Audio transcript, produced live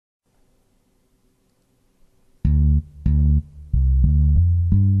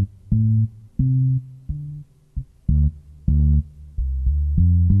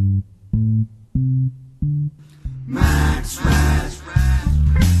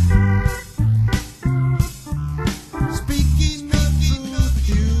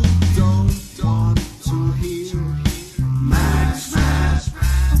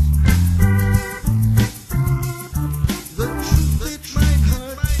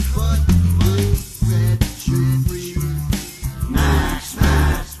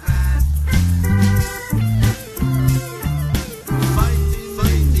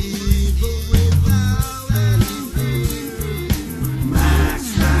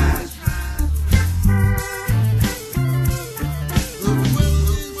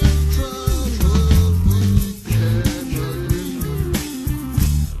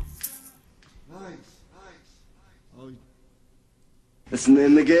That's the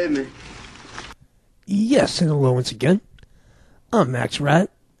name they gave me. Yes, and hello once again. I'm Max Rat,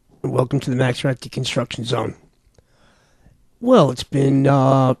 and welcome to the Max Rat Deconstruction Zone. Well, it's been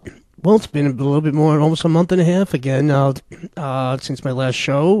a little bit more, almost a month and a half again, since my last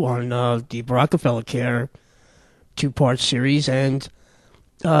show on the Rockefeller Care two-part series, and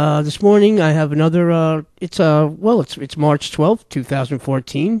this morning I have another. It's March 12th,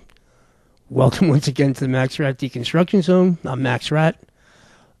 2014. Welcome once again to the Max Rat Deconstruction Zone. I'm Max Rat.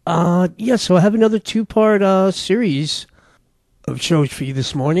 So I have another two-part series of shows for you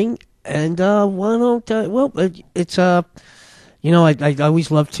this morning, and I always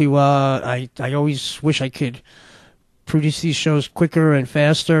love to. I always wish I could produce these shows quicker and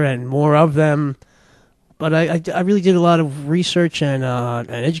faster and more of them, but I really did a lot of research and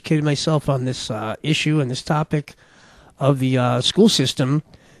educated myself on this issue and this topic of the school system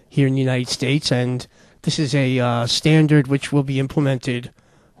here in the United States, and this is a standard which will be implemented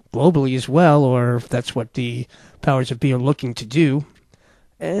globally as well, or that's what the powers that be are looking to do.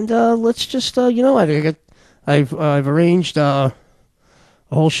 And let's just, I've arranged a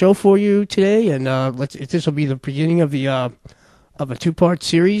whole show for you today, and this will be the beginning of a two-part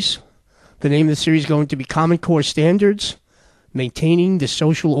series. The name of the series is going to be Common Core Standards, Maintaining the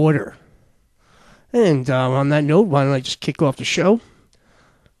Social Order. And on that note, why don't I just kick off the show?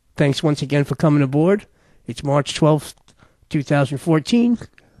 Thanks once again for coming aboard. It's March 12th, 2014.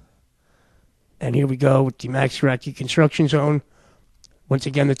 And here we go with the Max Rat Deconstruction Zone. Once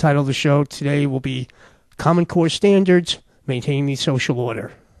again, the title of the show today will be Common Core Standards, Maintaining the Social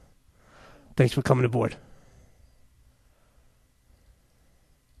Order. Thanks for coming aboard.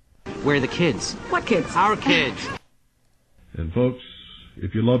 Where are the kids? What kids? Our kids. And folks,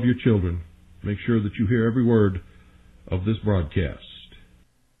 if you love your children, make sure that you hear every word of this broadcast.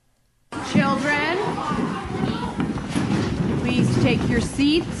 Children, please take your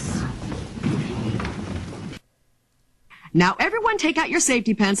seats. Now everyone take out your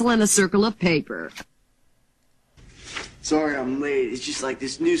safety pencil and a circle of paper. Sorry I'm late. It's just like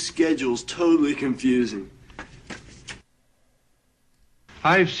this new schedule's totally confusing.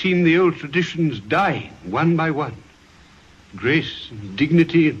 I've seen the old traditions dying one by one. Grace and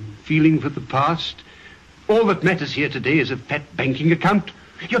dignity and feeling for the past. All that matters here today is a fat banking account.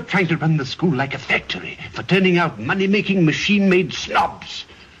 You're trying to run the school like a factory for turning out money-making, machine-made snobs.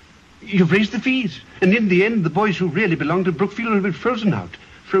 You've raised the fees, and in the end, the boys who really belong to Brookfield have been frozen out.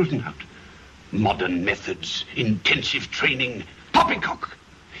 Modern methods, intensive training, poppycock.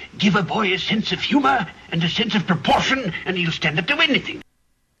 Give a boy a sense of humor and a sense of proportion, and he'll stand up to anything.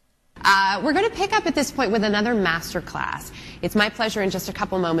 We're going to pick up at this point with another master class. It's my pleasure in just a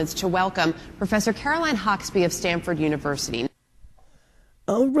couple moments to welcome Professor Caroline Hawksby of Stanford University.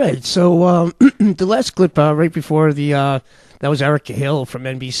 All right, so the last clip right before that was Erica Hill from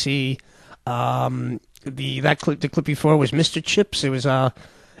NBC. The clip before was Mr. Chips. It was a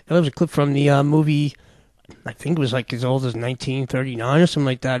clip from the movie. I think it was like as old as 1939 or something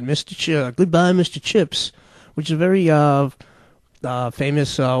like that. Goodbye, Mr. Chips, which is a very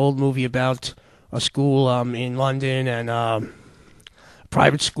famous old movie about a school in London and a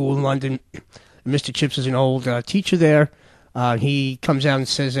private school in London. Mr. Chips is an old teacher there. He comes out and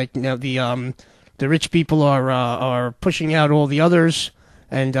says that the rich people are pushing out all the others,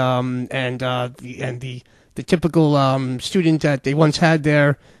 and the typical student that they once had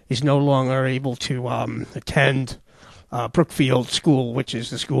there is no longer able to attend Brookfield School, which is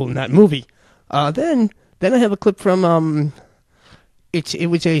the school in that movie. Then I have a clip from it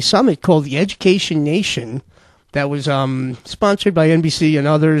was a summit called the Education Nation that was sponsored by NBC and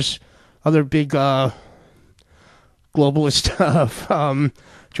other big globalist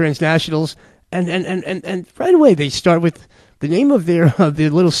transnationals, and right away they start with the name of their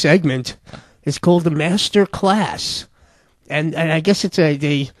little segment is called the Master Class, and I guess it's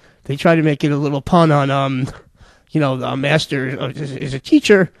they try to make it a little pun on the master is a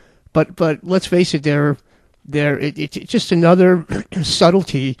teacher, but let's face it, it's just another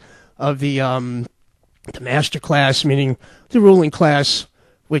subtlety of the master class, meaning the ruling class,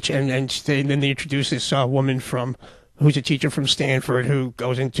 then they introduce this woman who's a teacher from Stanford who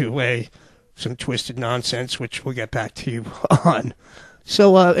goes into some twisted nonsense, which we'll get back to you on.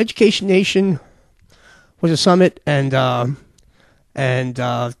 So, Education Nation was a summit, and they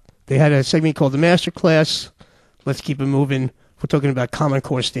had a segment called the Master Class. Let's keep it moving. We're talking about Common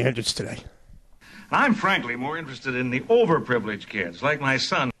Core Standards today. I'm frankly more interested in the overprivileged kids, like my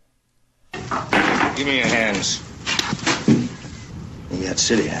son. Give me your hands. You got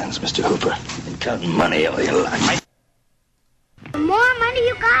city hands, Mr. Hooper. Been counting money all your life. The more money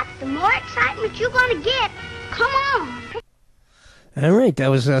you got, the more excitement you're gonna get. Come on. All right, that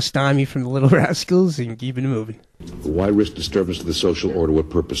was Stymie from the Little Rascals and keeping it moving. Why risk disturbance to the social order? What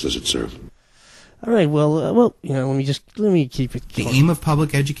purpose does it serve? All right, well, let me keep it The going. aim of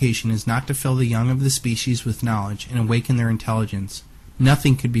public education is not to fill the young of the species with knowledge and awaken their intelligence.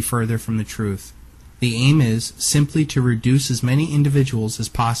 Nothing could be further from the truth. The aim is simply to reduce as many individuals as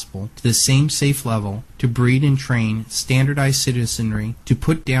possible to the same safe level, to breed and train standardized citizenry, to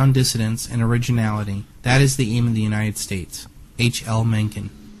put down dissidence and originality. That is the aim of the United States. H.L. Mencken.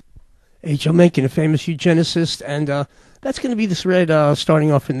 H.L. Mencken, a famous eugenicist, and that's going to be the thread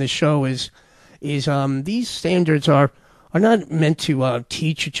starting off in this show is these standards are not meant to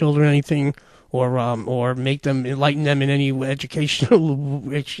teach your children anything or make them, enlighten them in any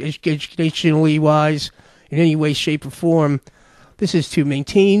educationally wise, in any way, shape, or form. This is to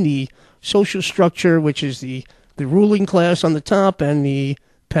maintain the social structure, which is the ruling class on the top and the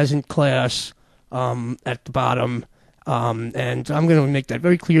peasant class at the bottom. And I'm going to make that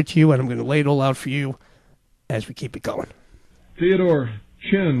very clear to you, and I'm going to lay it all out for you as we keep it going. Theodore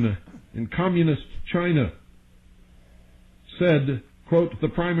Chen in communist China said, quote, "The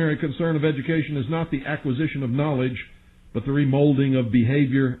primary concern of education is not the acquisition of knowledge, but the remolding of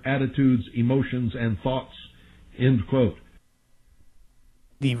behavior, attitudes, emotions, and thoughts," end quote.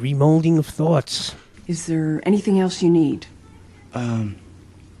 The remolding of thoughts. Is there anything else you need? I'm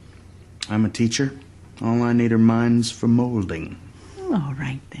a teacher. All I need are minds for molding. All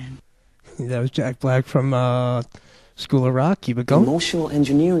right, then. That was Jack Black from School of Rock. Keep it going. Emotional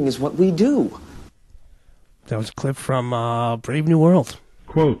engineering is what we do. That was a clip from Brave New World.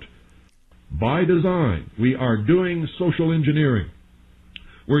 Quote, "By design, we are doing social engineering.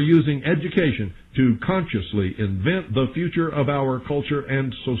 We're using education to consciously invent the future of our culture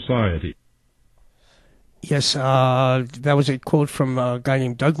and society." Yes, that was a quote from a guy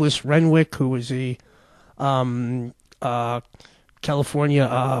named Douglas Renwick, who was a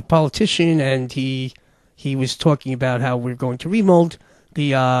California politician, and he was talking about how we're going to remold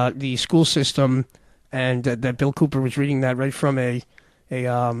the school system, and that Bill Cooper was reading that right from a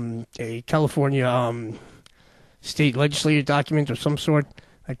California state legislative document of some sort.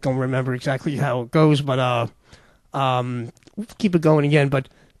 I don't remember exactly how it goes, but keep it going again. But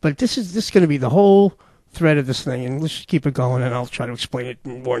this is going to be the whole thread of this thing, and let's just keep it going, and I'll try to explain it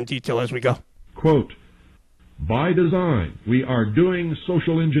more in detail as we go. Quote, "By design, we are doing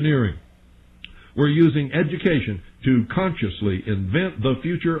social engineering. We're using education to consciously invent the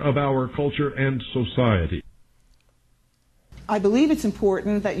future of our culture and society." I believe it's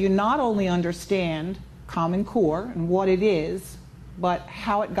important that you not only understand Common Core and what it is, but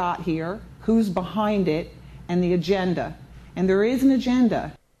how it got here, who's behind it, and the agenda. And there is an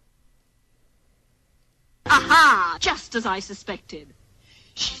agenda. Aha! Just as I suspected.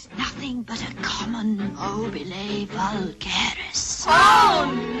 She's nothing but a common mobile vulgaris.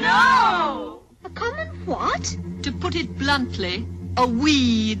 Oh, no! A common what? To put it bluntly, a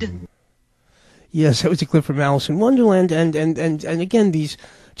weed. Yes, that was a clip from Alice in Wonderland, and again, these,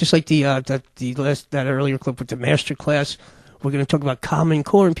 just like that earlier clip with the master class, we're going to talk about Common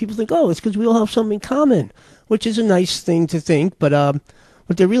Core, and people think, oh, it's because we all have something in common, which is a nice thing to think, but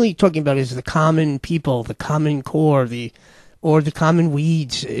what they're really talking about is the common people, the Common Core, or the common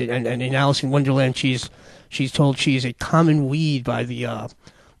weeds. And in Alice in Wonderland, she's told she is a common weed by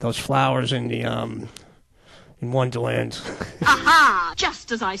those flowers in in Wonderland. Aha!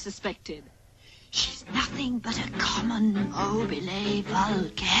 Just as I suspected. She's nothing but a common mobile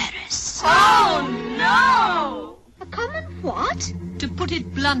vulgaris. Oh, no! A common what? To put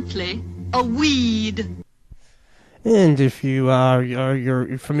it bluntly, a weed. And if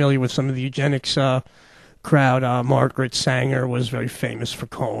you're familiar with some of the eugenics crowd, Margaret Sanger was very famous for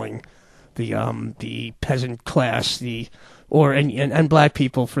calling the peasant class, and black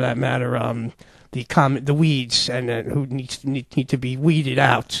people for that matter, the weeds, and who need to be weeded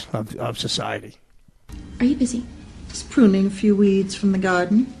out of society. Are you busy? Just pruning a few weeds from the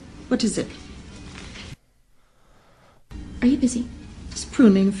garden. What is it? Are you busy? Just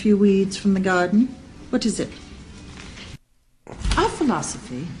pruning a few weeds from the garden. What is it? Our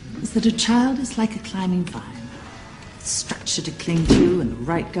philosophy is that a child is like a climbing vine. Structure to cling to and the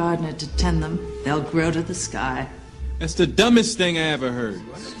right gardener to tend them, they'll grow to the sky. That's the dumbest thing I ever heard.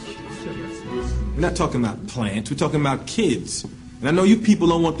 We're not talking about plants, we're talking about kids. And I know you people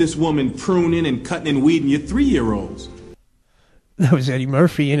don't want this woman pruning and cutting and weeding your 3-year-olds. That was Eddie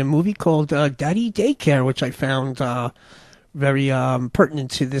Murphy in a movie called Daddy Daycare, which I found very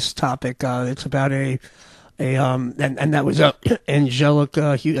pertinent to this topic. It's about and that was Angelica.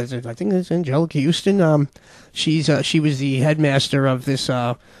 I think it's Angelica Houston. She was the headmaster of this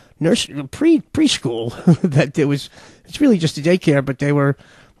preschool that it's really just a daycare, but they were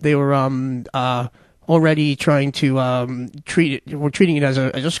already trying to we're treating it as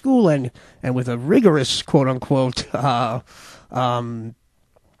a school, and with a rigorous quote unquote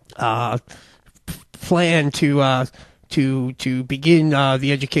plan to begin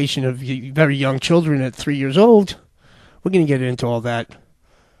the education of very young children at 3 years old. We're going to get into all that.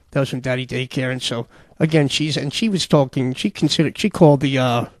 That was from Daddy Daycare, and so again, she was talking. She called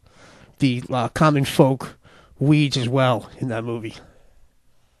the common folk weeds as well in that movie.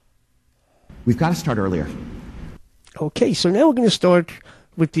 We've got to start earlier. Okay, so now we're going to start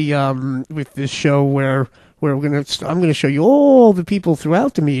with the with this show where I'm going to show you all the people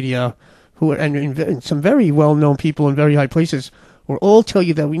throughout the media who are, and some very well-known people in very high places, will all tell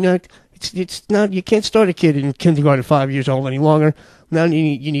you that it's not, you can't start a kid in kindergarten at 5 years old any longer. Now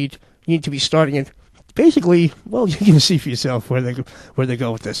you need to be starting it. Basically, well, you can see for yourself where they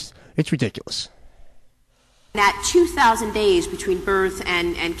go with this. It's ridiculous. That 2,000 days between birth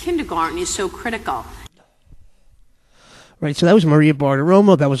and kindergarten is so critical. Right, so that was Maria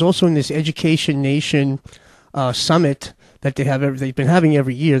Bartiromo. That was also in this Education Nation summit that they've been having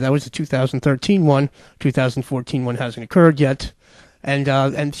every year. That was the 2013 one. 2014 one hasn't occurred yet.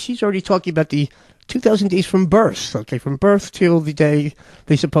 And she's already talking about the 2,000 days from birth. Okay, from birth till the day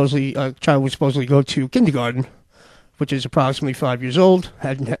they child would supposedly go to kindergarten, which is approximately 5 years old,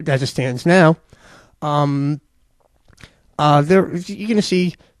 as it stands now. You're going to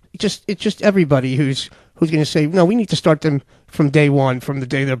see it's just everybody who's going to say, no, we need to start them from day one, from the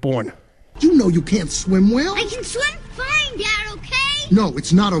day they're born. You know you can't swim well. I can swim fine, Dad, okay? No,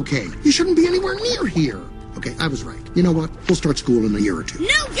 it's not okay. You shouldn't be anywhere near here. Okay, I was right. You know what? We'll start school in a year or two.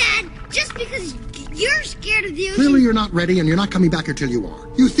 No, Dad! Just because you're scared of the ocean... Clearly you're not ready, and you're not coming back until you are.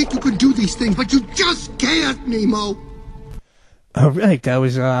 You think you can do these things, but you just can't, Nemo! All right, that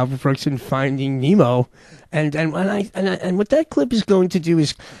was Albert Brooks in Finding Nemo, and what that clip is going to do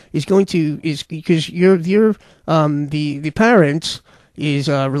is because the parent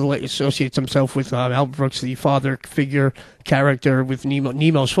associates himself with Albert Brooks, the father figure character with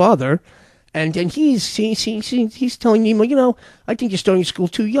Nemo's father, and he's telling Nemo, you know, I think you're starting school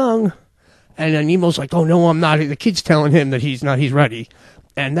too young, and Nemo's like, oh no, I'm not. The kid's telling him that he's eready,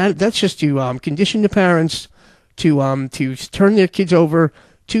 and that's just to condition the parents to turn their kids over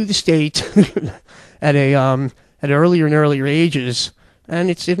to the state at earlier and earlier ages, and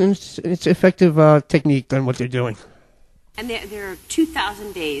it's effective technique than what they're doing. And there are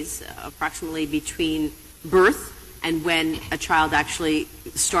 2,000 days approximately between birth and when a child actually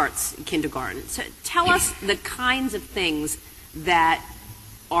starts kindergarten. So tell us the kinds of things that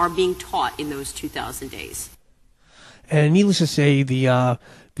are being taught in those 2,000 days. And needless to say, the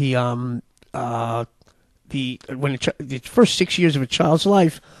first 6 years of a child's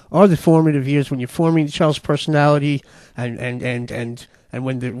life are the formative years when you're forming the child's personality, and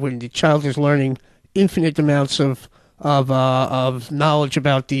when the child is learning infinite amounts of knowledge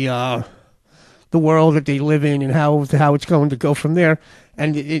about the world that they live in and how it's going to go from there,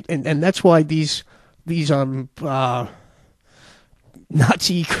 and that's why these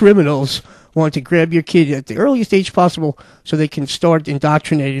Nazi criminals want to grab your kid at the earliest age possible so they can start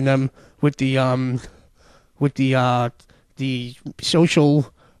indoctrinating them with the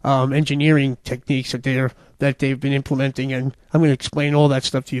social engineering techniques that they've been implementing, and I'm going to explain all that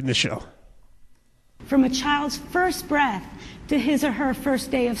stuff to you in the show. From a child's first breath to his or her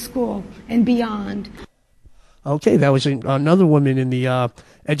first day of school and beyond. Okay, that was another woman in the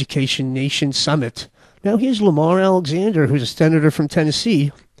Education Nation Summit. Now here's Lamar Alexander, who's a senator from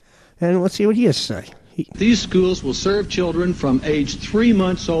Tennessee, and let's see what he has to say. These schools will serve children from age 3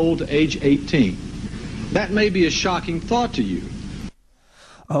 months old to age 18. That may be a shocking thought to you.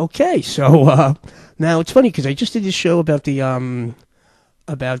 Okay, so now it's funny because I just did this show about the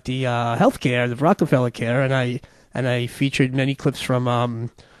healthcare, the Rockefeller care, and I featured many clips from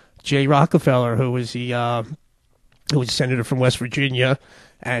Jay Rockefeller, who was a senator from West Virginia,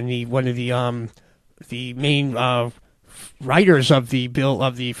 and one of the main writers of the bill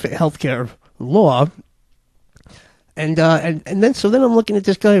of the healthcare law. And then I'm looking at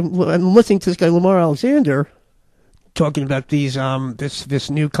this guy. I'm listening to this guy Lamar Alexander talking about these this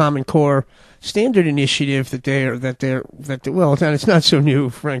new Common Core standard initiative that they're well, it's not so new,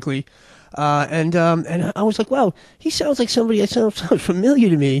 frankly. And I was like, wow, he sounds like somebody that sounds familiar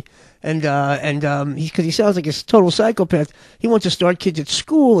to me. Because he sounds like a total psychopath. He wants to start kids at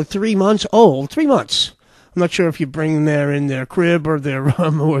school at 3 months old. 3 months. I'm not sure if you bring them there in their crib or their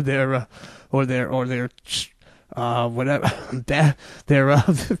whatever, their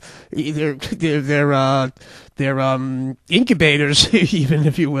incubators, even,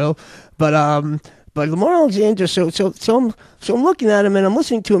 if you will. But But Lamar Alexander, so I'm looking at him and I'm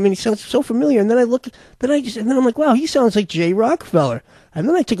listening to him and he sounds so familiar. And then I'm like, wow, he sounds like Jay Rockefeller. And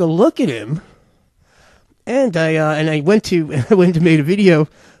then I took a look at him, and I went to made a video,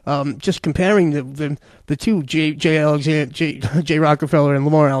 just comparing the two, Jay Rockefeller and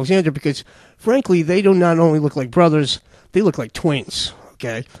Lamar Alexander, because frankly they do not only look like brothers, they look like twins.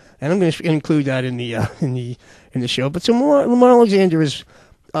 Okay, and I'm going to include that in the show. But so Lamar Alexander is.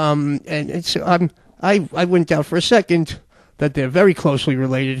 And it's I went down for a second that they're very closely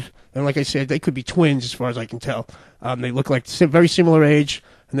related, and like I said, they could be twins as far as I can tell. They look like very similar age,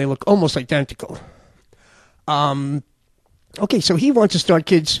 and they look almost identical. Okay, so he wants to start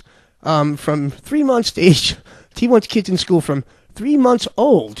kids from 3 months to age. He wants kids in school from 3 months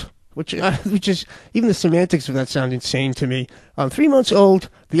old, which is even the semantics of that sound insane to me. 3 months old.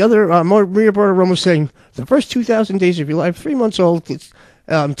 The other Maria Bartiromo was saying the first 2,000 days of your life, 3 months old.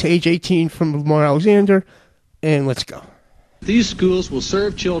 To age 18 from Lamar Alexander, and let's go. These schools will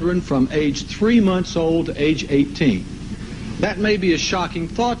serve children from age 3 months old to age 18. That may be a shocking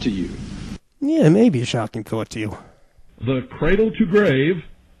thought to you. Yeah, it may be a shocking thought to you. The cradle to grave,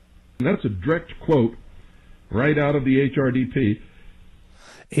 and that's a direct quote right out of the HRDP.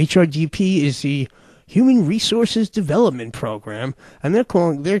 HRDP is the Human Resources Development Program, and they're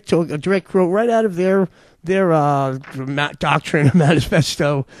talking a direct quote right out of their doctrine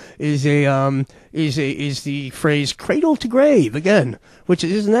manifesto is the phrase "cradle to grave" again, which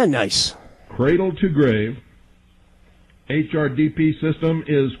isn't that nice? Cradle to grave. HRDP system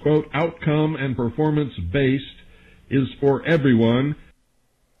is, quote, outcome and performance based, is for everyone.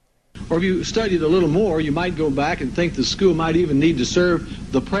 Or if you studied a little more, you might go back and think the school might even need to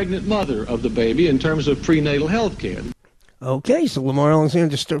serve the pregnant mother of the baby in terms of prenatal health care. Okay, so Lamar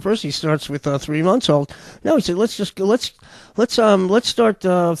Alexander first he starts with 3 months old. No, he said let's start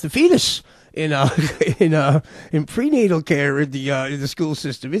the fetus in prenatal care in the school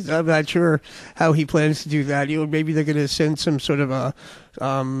system. I'm not sure how he plans to do that. Maybe they're going to send some sort of a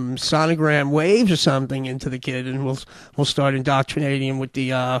sonogram waves or something into the kid, and we'll start indoctrinating him with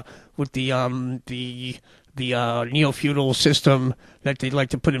the neo-feudal system that they'd like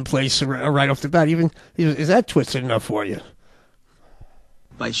to put in place right off the bat. Is that twisted enough for you?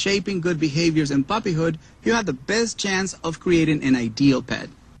 By shaping good behaviors in puppyhood, you have the best chance of creating an ideal pet.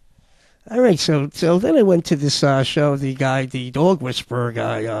 All right, so then I went to this show, the dog whisperer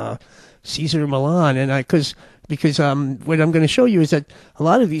guy, Cesar Millan, and because what I'm going to show you is that a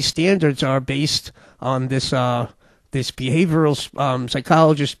lot of these standards are based on this behavioral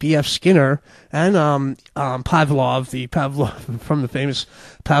psychologist B.F. Skinner and Pavlov from the famous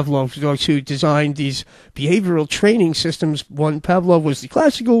Pavlov dogs, who designed these behavioral training systems. Pavlov was the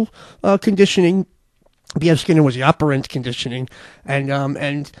classical conditioning. B.F. Skinner was the operant conditioning, and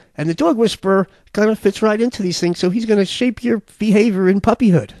the dog whisperer kind of fits right into these things. So he's going to shape your behavior in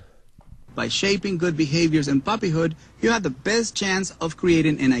puppyhood. By shaping good behaviors in puppyhood, you have the best chance of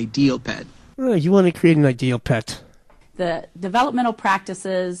creating an ideal pet. You want to create an ideal pet. The developmental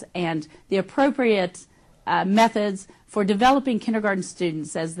practices and the appropriate methods for developing kindergarten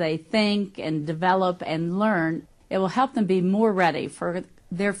students as they think and develop and learn, it will help them be more ready for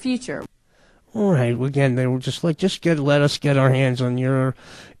their future. All right. Again, they were just like, let us get our hands on your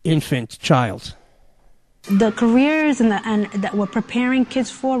infant child. The careers and that we're preparing kids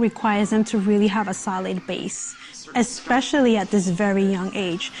for requires them to really have a solid base, especially at this very young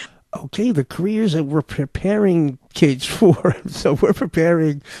age. Okay, the careers that we're preparing kids for. So we're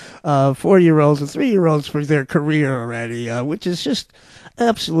preparing 4-year-olds and 3-year-olds for their career already, which is just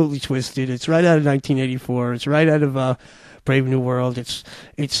absolutely twisted. It's right out of 1984. It's right out of Brave New World. It's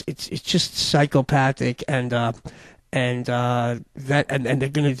just psychopathic, and they're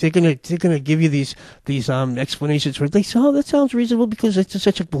gonna give you these explanations where they say, oh, that sounds reasonable because it's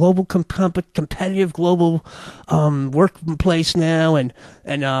such a global competitive global workplace now, and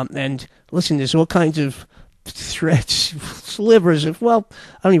listen, there's all kinds of threats, slivers of, well,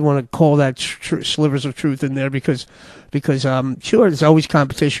 I don't even want to call that slivers of truth in there because sure, there's always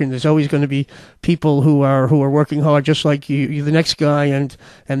competition. There's always going to be people who are working hard just like you the next guy, and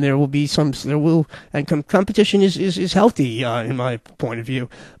there will be competition is healthy in my point of view.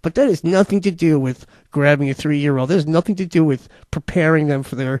 But that has nothing to do with grabbing a 3-year-old. There's nothing to do with preparing them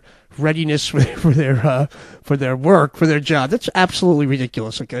for their readiness for their work, for their job. That's absolutely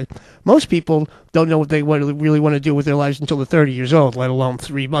ridiculous. Okay, most people don't know what they really want to do with their lives until they're 30 years old, let alone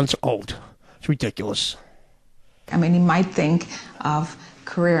 3 months old. It's ridiculous. I mean, you might think of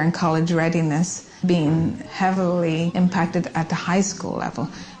career and college readiness being heavily impacted at the high school level,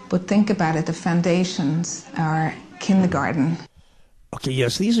 but think about it, the foundations are kindergarten. Okay,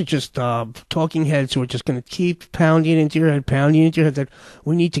 yes, these are just talking heads who are just going to keep pounding into your head, that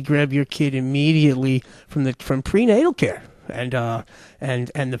we need to grab your kid immediately from prenatal care and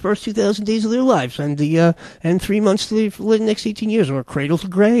the first 2,000 days of their lives and 3 months to the next 18 years, or cradle to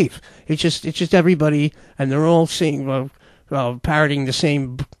grave. It's just everybody, and they're all saying parroting the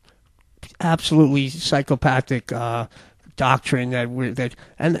same absolutely psychopathic doctrine and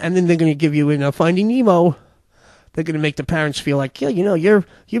then they're going to give you in Finding Nemo. They're going to make the parents feel like, yeah, you know, you're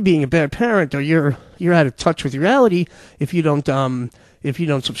being a bad parent, or you're out of touch with reality if you don't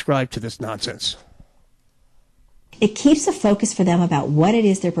subscribe to this nonsense. It keeps a focus for them about what it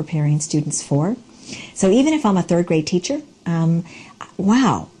is they're preparing students for. So even if I'm a third grade teacher,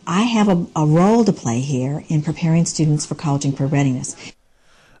 wow, I have a role to play here in preparing students for college and career readiness.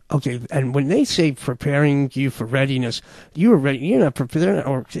 Okay, and when they say preparing you for readiness, you're ready. You're not preparing,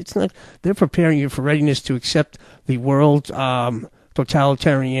 or it's not. They're preparing you for readiness to accept the world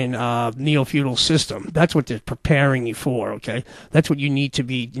totalitarian neo-feudal system. That's what they're preparing you for. Okay, that's what you need to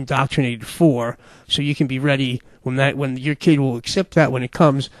be indoctrinated for, so you can be ready when your kid will accept that when it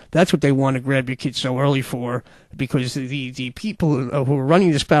comes. That's what they want to grab your kid so early for, because the people who are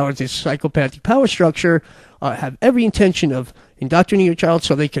running this psychopathic power structure, have every intention of indoctrinating your child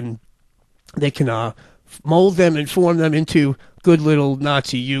so they can mold them and form them into good little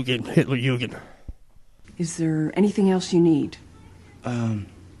Nazi Jugend, Hitler Jugend. Is there anything else you need? I'm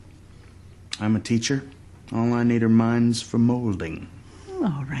a teacher. All I need are minds for molding.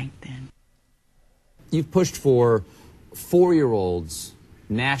 All right, then. You've pushed for 4-year-olds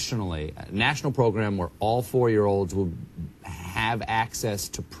nationally, a national program where all 4-year-olds will have access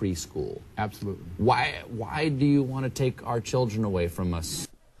to preschool. Absolutely. Why do you want to take our children away from us?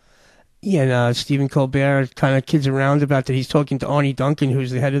 Yeah, and Stephen Colbert kind of kids around about that. He's talking to Arnie Duncan,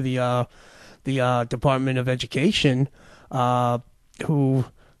 who's the head of the Department of Education, who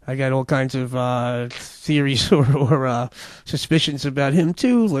I got all kinds of theories or suspicions about him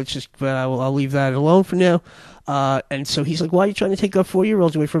too. But I'll leave that alone for now. And so he's like, "Why are you trying to take our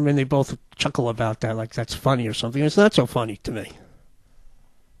 4-year-olds away from him?" And they both chuckle about that, like that's funny or something. It's not so funny to me.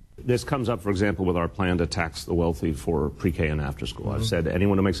 This comes up, for example, with our plan to tax the wealthy for pre-K and after school. Mm-hmm. I've said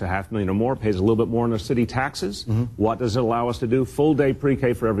anyone who makes $500,000 or more pays a little bit more in their city taxes. Mm-hmm. What does it allow us to do? Full day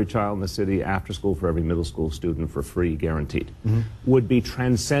pre-K for every child in the city, after school for every middle school student for free, guaranteed. Mm-hmm. Would be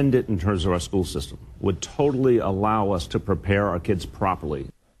transcendent in terms of our school system. Would totally allow us to prepare our kids properly.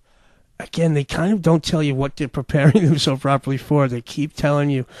 Again, they kind of don't tell you what they're preparing them so properly for. They keep telling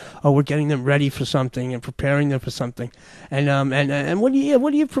you, "Oh, we're getting them ready for something and preparing them for something." And what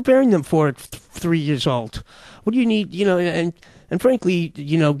are you preparing them for at 3 years old? What do you need? You know, and frankly,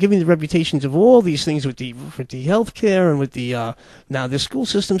 you know, given the reputations of all these things with the healthcare and with the now the school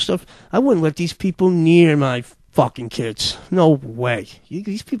system stuff, I wouldn't let these people near my fucking kids. No way.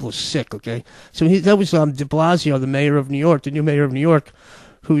 These people are sick. Okay, so that was de Blasio, the mayor of New York, the new mayor of New York,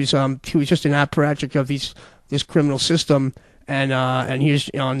 who's just an apparatchik of this criminal system, and he's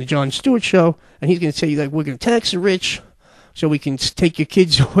on the Jon Stewart show, and he's going to say like, we're going to tax the rich, so we can take your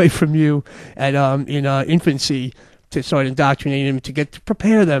kids away from you at in infancy to start indoctrinating them to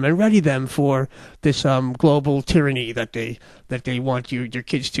prepare them and ready them for this global tyranny that they want your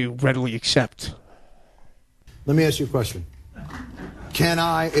kids to readily accept. Let me ask you a question. Can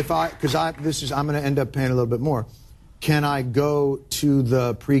I'm going to end up paying a little bit more. Can I go to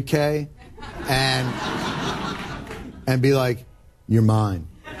the pre-K and be like, "You're mine"?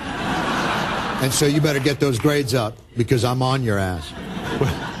 And so you better get those grades up because I'm on your ass.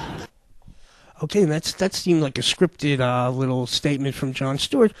 Okay, that seemed like a scripted little statement from Jon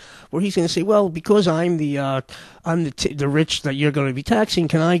Stewart, where he's going to say, "Well, because I'm the rich that you're going to be taxing,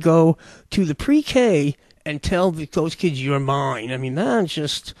 can I go to the pre-K and tell those kids you're mine?" I mean, that's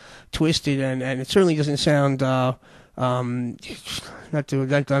just twisted, and it certainly doesn't sound. Not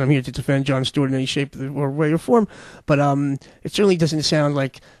that I'm here to defend Jon Stewart in any shape or way or form, but it certainly doesn't sound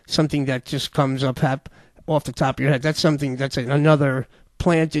like something that just comes up off the top of your head. That's something that's another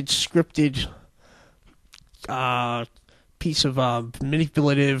planted, scripted piece of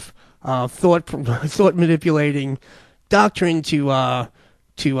manipulative thought manipulating doctrine to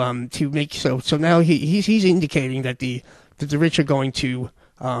make so now he's indicating that the rich are going to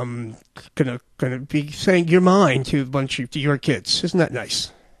gonna be saying "you're mine" to to your kids. Isn't that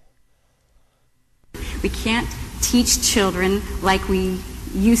nice? We can't teach children like we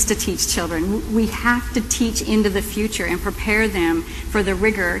used to teach children. We have to teach into the future and prepare them for the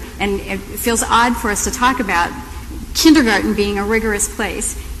rigor. And it feels odd for us to talk about kindergarten being a rigorous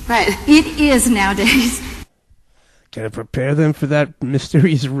place. Right. It is nowadays. Gonna prepare them for that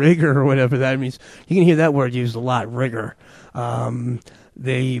mysterious rigor or whatever that means. You can hear that word used a lot, rigor.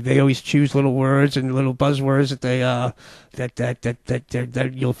 They always choose little words and little buzzwords that they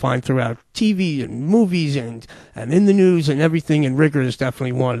that you'll find throughout TV and movies and in the news and everything. And rigor is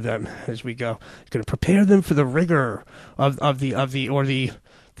definitely one of them. As we go, going to prepare them for the rigor of the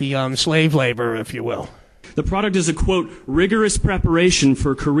slave labor, if you will. The product is a, quote, rigorous preparation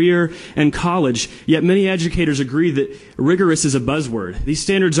for career and college, yet many educators agree that rigorous is a buzzword. These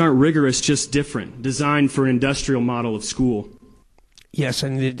standards aren't rigorous, just different, designed for an industrial model of school. Yes,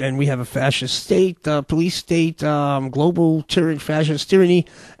 and we have a fascist state, police state, global fascist tyranny,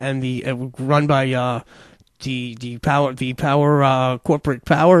 and run by the power corporate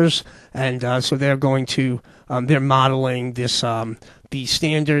powers, and so they're going to they're modeling this these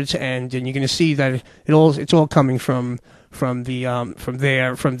standards, and you're going to see that it's all coming from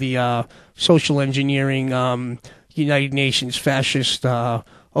the social engineering United Nations fascist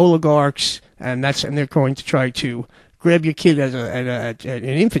oligarchs, and they're going to try to grab your kid at an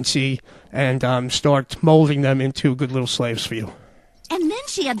infancy and start molding them into good little slaves for you. And then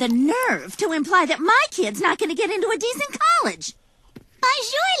she had the nerve to imply that my kid's not going to get into a decent college.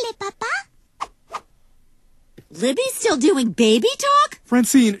 Bonjour, le papa. Libby's still doing baby talk?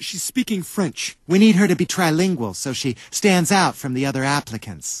 Francine, she's speaking French. We need her to be trilingual so she stands out from the other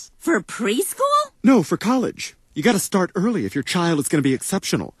applicants. For preschool? No, for college. You got to start early if your child is going to be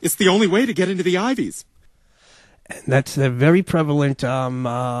exceptional. It's the only way to get into the Ivies. And that's a very prevalent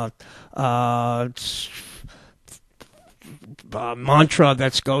mantra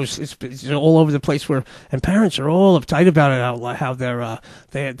that goes. It's all over the place. And parents are all uptight about it. How they're I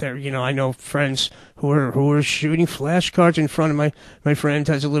know friends who are shooting flashcards in front of my friend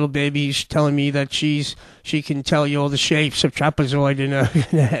has a little baby. She's telling me that she can tell you all the shapes of trapezoid and a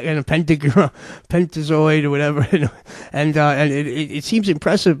pentazoid or whatever. And it seems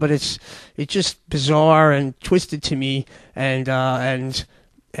impressive, but it's just bizarre and twisted to me. And I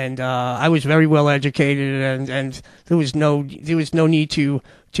was very well educated, and there was no need to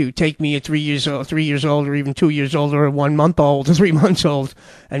take me at 3 years old, or even 2 years old, or 1 month old, or 3 months old,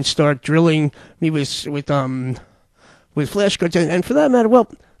 and start drilling me with flashcards. And for that matter, well,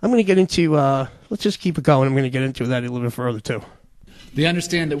 I'm going to get into. Let's just keep it going. I'm going to get into that a little bit further too. They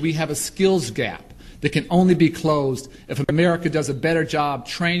understand that we have a skills gap that can only be closed if America does a better job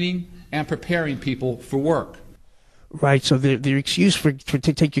training and preparing people for work. Right, so the excuse to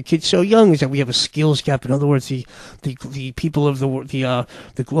take your kids so young is that we have a skills gap. In other words, the people of the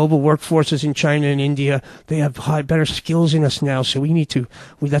global workforces in China and India, they have better skills in us now. So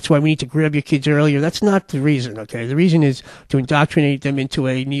that's why we need to grab your kids earlier. That's not the reason. Okay, the reason is to indoctrinate them into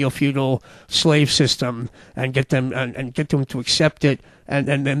a neo-feudal slave system and get them to accept it. And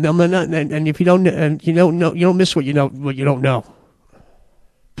if you don't miss what you don't know.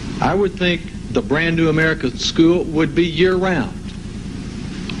 I would think the brand new American school would be year-round,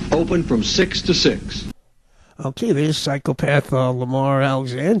 open from 6 to 6. Okay, there's psychopath Lamar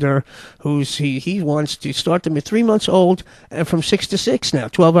Alexander, he wants to start them at 3 months old and from 6 to 6 now,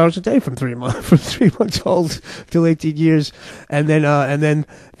 12 hours a day from 3 months old till 18 years, and then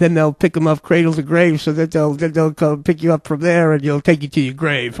they'll pick them up cradle to grave, so that they'll come pick you up from there and you'll take you to your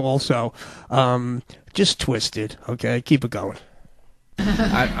grave. Also, just twisted. Okay, keep it going.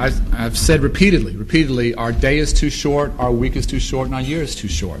 I've said repeatedly, our day is too short, our week is too short, and our year is too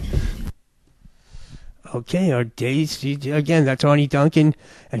short. Okay, our days again. That's Arnie Duncan,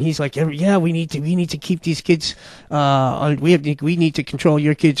 and he's like, we need to keep these kids. We need to control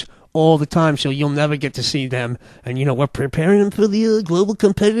your kids all the time, so you'll never get to see them. And we're preparing them for the global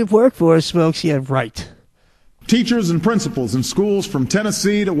competitive workforce, folks. Yeah, right. Teachers and principals in schools from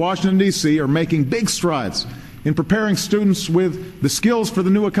Tennessee to Washington, D.C. are making big strides in preparing students with the skills for the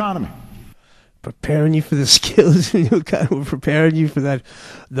new economy. Preparing you for the skills of the new economy. We're preparing you for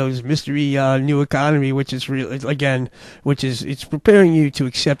those mystery new economy, which is it's preparing you to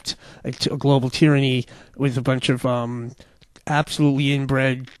accept a global tyranny with a bunch of absolutely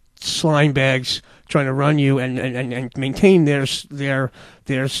inbred slime bags trying to run you and maintain their social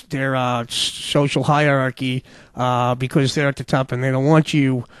hierarchy because they're at the top and they don't want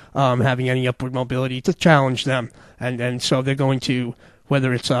you having any upward mobility to challenge them, and so they're going to,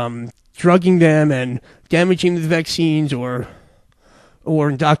 whether it's drugging them and damaging the vaccines or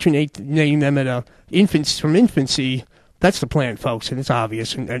indoctrinating them from infancy. That's the plan, folks, and it's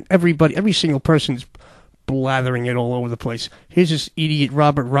obvious, and every single person's blathering it all over the place. Here's this idiot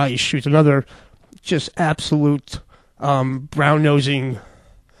Robert Reich, who's another just absolute brown-nosing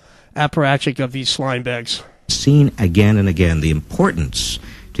apparatchik of these slime bags. Seen again and again the importance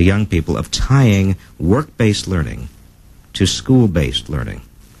to young people of tying work-based learning to school-based learning.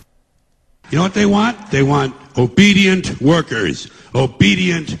 You know what they want? They want obedient workers.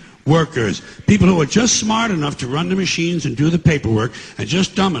 Obedient workers. People who are just smart enough to run the machines and do the paperwork and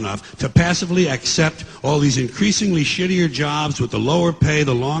just dumb enough to passively accept all these increasingly shittier jobs with the lower pay,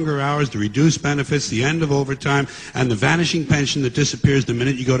 the longer hours, the reduced benefits, the end of overtime, and the vanishing pension that disappears the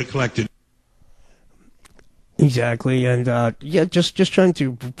minute you go to collect it. Exactly, and yeah, just trying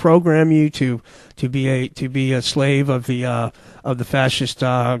to program you to be a slave of the fascist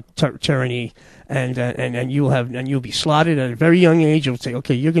tyranny, and you'll be slotted at a very young age. You'll say,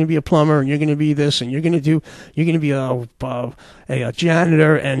 okay, you're going to be a plumber, and you're going to be this, and you're going to be a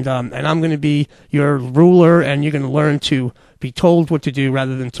janitor, and I'm going to be your ruler, and you're going to learn to be told what to do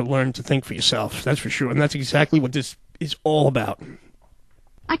rather than to learn to think for yourself. That's for sure, and that's exactly what this is all about.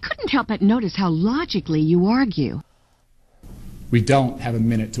 I couldn't help but notice how logically you argue. We don't have a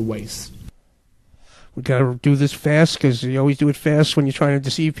minute to waste. We got to do this fast because you always do it fast when you're trying to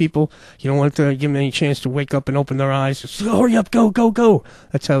deceive people. You don't want to give them any chance to wake up and open their eyes. Just hurry up, go, go, go.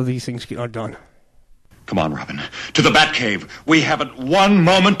 That's how these things are done. Come on, Robin. To the Batcave. We haven't one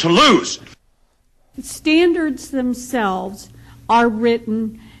moment to lose. Standards themselves are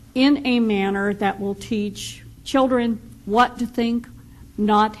written in a manner that will teach children what to think,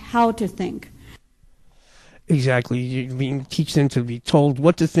 not how to think. Exactly. You teach them to be told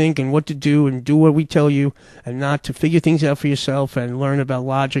what to think and what to do and do what we tell you, and not to figure things out for yourself and learn about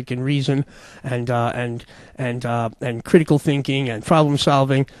logic and reason and critical thinking and problem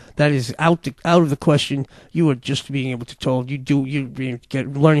solving. That is out of the question. You are just being able to told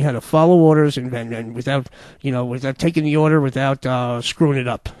learning how to follow orders and without taking the order, without screwing it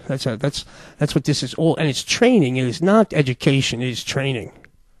up. That's what this is all, and it's training. It is not education. It is training.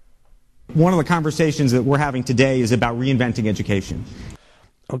 One of the conversations that we're having today is about reinventing education.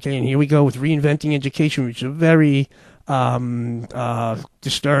 Okay, and here we go with reinventing education, which is a very disturbing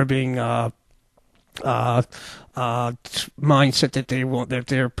mindset that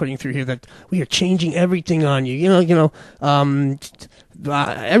they're putting through here. That we are changing everything on you.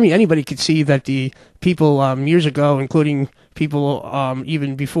 Anybody could see that the people years ago, including people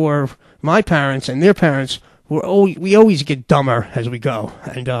even before my parents and their parents, we always get dumber as we go,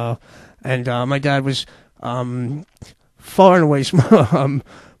 and my dad was far and away smarter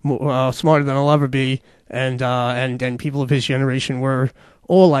than I'll ever be, and people of his generation were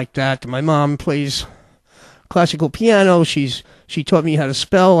all like that. My mom plays classical piano. She taught me how to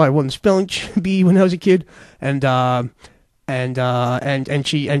spell. I won spelling bee when I was a kid, and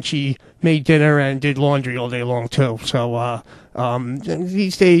she made dinner and did laundry all day long too. So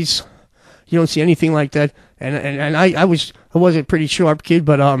these days you don't see anything like that. And I was a pretty sharp kid,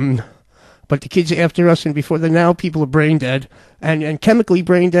 but the kids after us and before that, now people are brain dead and chemically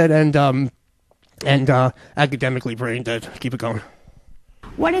brain dead and academically brain dead. Keep it going.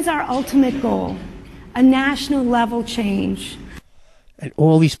 What is our ultimate goal? A national level change. And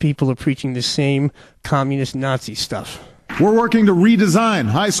all these people are preaching the same communist Nazi stuff. We're working to redesign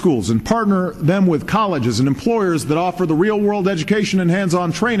high schools and partner them with colleges and employers that offer the real-world education and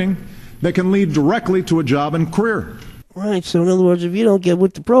hands-on training that can lead directly to a job and career. Right. So in other words, if you don't get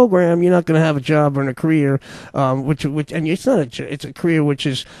with the program, you're not going to have a job or a career, and it's not it's a career which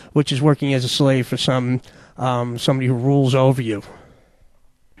is working as a slave for somebody who rules over you.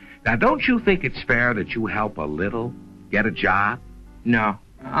 Now, don't you think it's fair that you help a little get a job? No,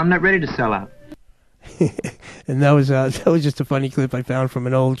 I'm not ready to sell out. And that was just a funny clip I found from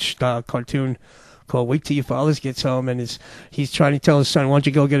an old cartoon called "Wait Till Your Father Gets Home," and he's trying to tell his son, "Why don't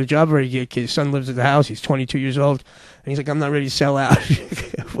you go get a job already?" His son lives at the house. He's 22 years old, and he's like, "I'm not ready to sell out."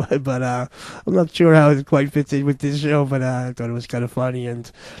 but I'm not sure how it quite fits in with this show. But I thought it was kind of funny,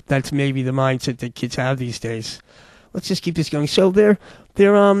 and that's maybe the mindset that kids have these days. Let's just keep this going. So they're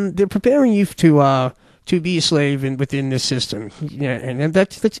preparing you to be a slave within this system, yeah, and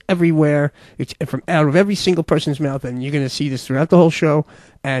that's everywhere. It's from out of every single person's mouth, and you're going to see this throughout the whole show.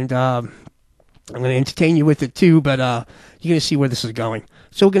 And I'm going to entertain you with it too, but you're going to see where this is going.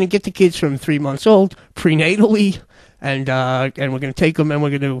 So we're going to get the kids from 3 months old prenatally, and we're going to take them and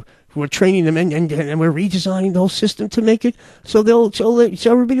we're training them and we're redesigning the whole system to make it so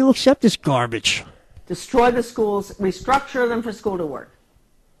everybody will accept this garbage. Destroy the schools, restructure them for school to work.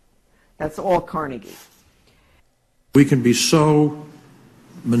 That's all Carnegie. We can be so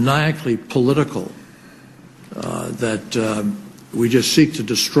maniacally political that we just seek to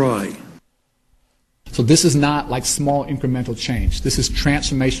destroy. So this is not like small incremental change. This is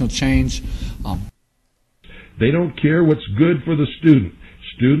transformational change. They don't care what's good for the student.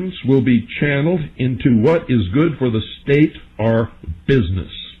 Students will be channeled into what is good for the state or business.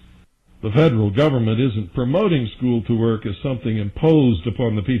 The federal government isn't promoting school to work as something imposed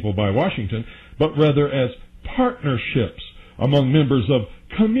upon the people by Washington, but rather as partnerships among members of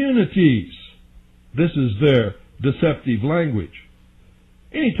communities. This is their deceptive language.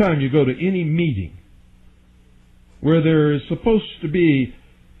 Anytime you go to any meeting where there is supposed to be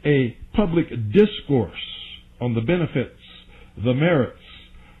a public discourse on the benefits, the merits,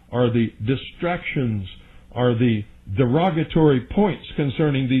 or the distractions, or the derogatory points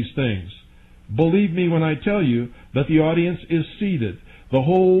concerning these things, believe me when I tell you that the audience is seated. The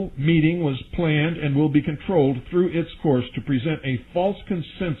whole meeting was planned and will be controlled through its course to present a false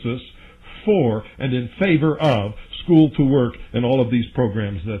consensus for and in favor of school to work and all of these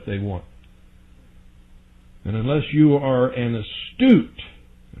programs that they want. And unless you are an astute,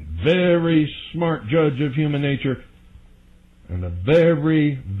 very smart judge of human nature and a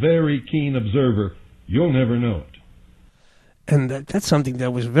very, very keen observer, you'll never know it. And that's something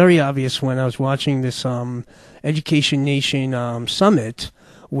that was very obvious when I was watching this Education Nation summit,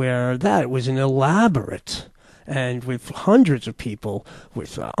 where that was an elaborate, and with hundreds of people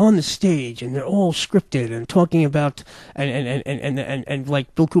with on the stage, and they're all scripted and talking about and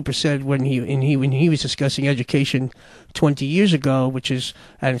like Bill Cooper said when he was discussing education 20 years ago, which is,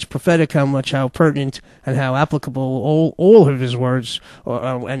 and it's prophetic how pertinent and how applicable all of his words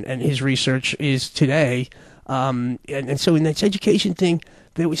and his research is today. And so in this education thing,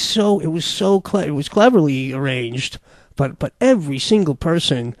 it was cleverly arranged, but every single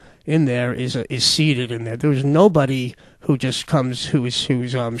person in there is seated in there. There was nobody who just comes who is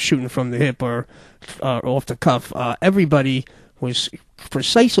shooting from the hip or off the cuff. Everybody was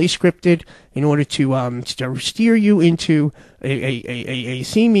precisely scripted in order to steer you into a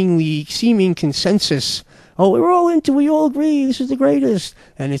seeming consensus. Oh, we all agree, this is the greatest.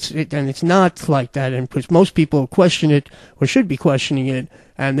 And it's not like that. And because most people question it, or should be questioning it,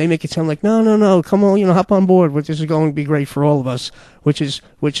 and they make it sound like, no, come on, hop on board. This is going to be great for all of us, which is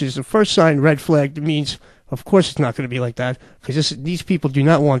the first sign, red flag. That means, of course, it's not going to be like that, because these people do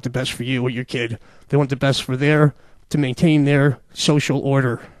not want the best for you or your kid. They want the best for to maintain their social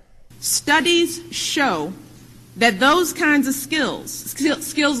order. Studies show that those kinds of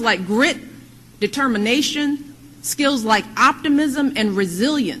skills like grit, determination, skills like optimism and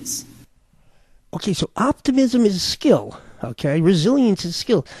resilience. Okay, so optimism is a skill. Okay, resilience is a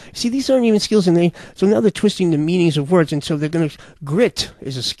skill. See, these aren't even skills, so now they're twisting the meanings of words, and so they're going to. Grit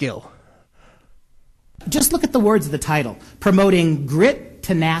is a skill. Just look at the words of the title: promoting grit,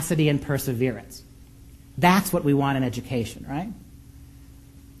 tenacity, and perseverance. That's what we want in education, right?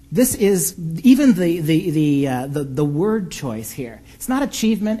 This is even the word choice here. It's not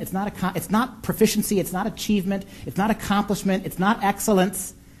achievement. It's not proficiency. It's not achievement. It's not accomplishment. It's not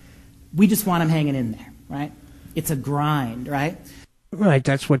excellence. We just want them hanging in there, right? It's a grind, right? Right,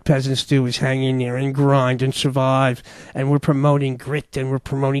 that's what peasants do, is hang in there and grind and survive. And we're promoting grit and we're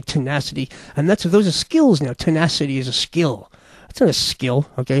promoting tenacity. And those are skills now. Tenacity is a skill. It's not a skill,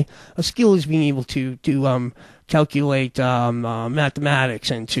 okay? A skill is being able to calculate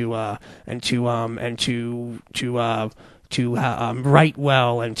mathematics and to write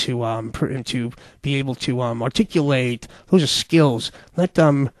well and to be able to articulate. Those are skills. Not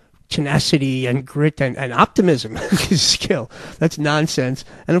tenacity and grit and optimism is a skill. That's nonsense.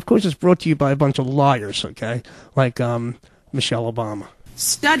 And of course, it's brought to you by a bunch of liars, okay? Like Michelle Obama.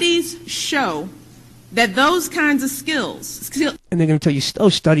 Studies show that those kinds of skills. And they're going to tell you,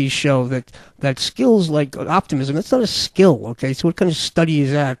 studies show that skills like optimism, that's not a skill, okay? So what kind of study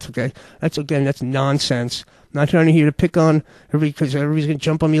is that, okay? That's nonsense. I'm not trying to hear to pick on everybody, because everybody's going to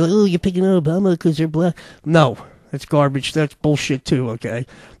jump on me like, oh, you're picking on Obama because they're black. No, that's garbage. That's bullshit too, okay?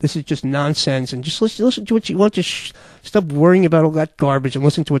 This is just nonsense. And just listen to what she wants to stop worrying about all that garbage and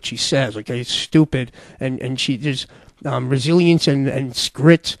listen to what she says, okay? It's stupid. And there's resilience and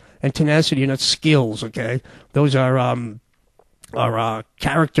grit and tenacity are not skills, okay? Those are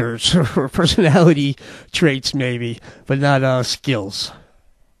characters or personality traits, maybe, but not skills.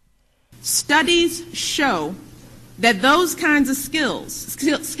 Studies show that those kinds of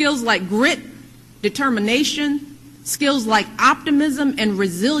skills like grit, determination, skills like optimism and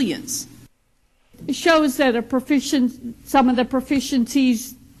resilience. It shows that some of the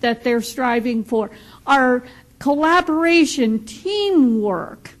proficiencies that they're striving for are collaboration,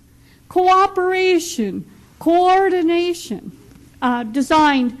 teamwork, cooperation, coordination,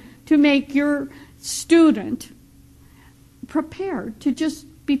 designed to make your student prepared to just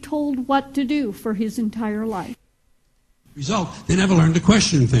be told what to do for his entire life. Result, they never learn to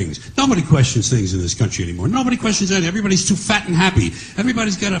question things. Nobody questions things in this country anymore. Nobody questions anything. Everybody's too fat and happy.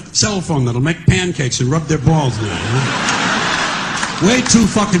 Everybody's got a cell phone that'll make pancakes and rub their balls now. Way too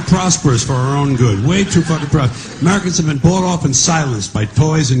fucking prosperous for our own good. Way too fucking prosperous. Americans have been bought off and silenced by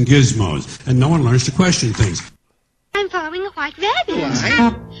toys and gizmos, and no one learns to question things. I'm following a white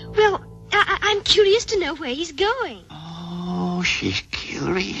rabbit. Well, I'm curious to know where he's going. Oh, she's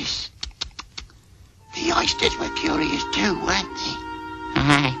curious. The oysters were curious too, weren't they?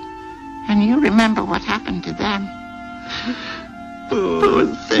 Aye. And you remember what happened to them. Poor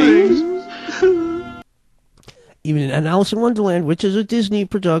things. Even an Alice in Wonderland, which is a Disney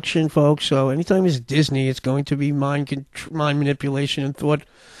production, folks. So anytime it's Disney, it's going to be mind manipulation and thought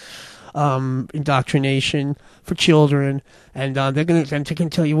indoctrination for children. And they're going to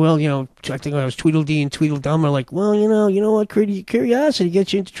tell you, well, I think I was Tweedledee and Tweedledum are like, well, you know what, curiosity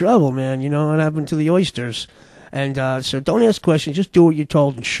gets you into trouble, man. You know what happened to the oysters. And so don't ask questions, just do what you're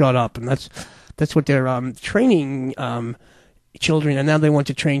told and shut up. And that's what they're training children, and now they want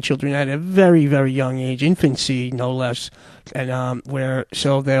to train children at a very, very young age, infancy, no less, and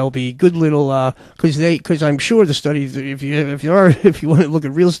so they'll be good little, because I'm sure the studies, if you want to look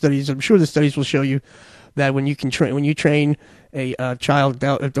at real studies, I'm sure the studies will show you that when you train a child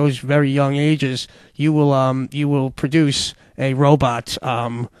at those very young ages, you will produce a robot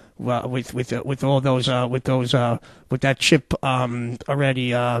with all those with that chip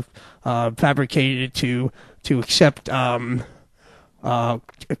already fabricated to accept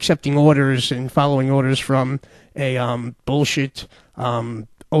accepting orders and following orders from a bullshit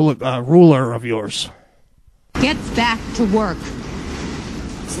ruler of yours. Get back to work.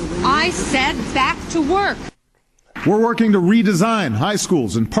 I said back to work. We're working to redesign high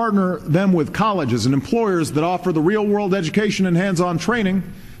schools and partner them with colleges and employers that offer the real-world education and hands-on training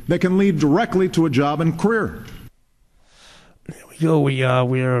that can lead directly to a job and career. We are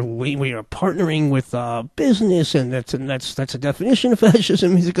partnering with business, and that's a definition of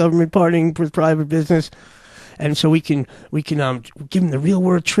fascism. Is the government partnering with private business, and so we can give them the real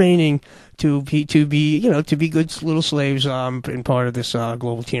world training to be good little slaves in part of this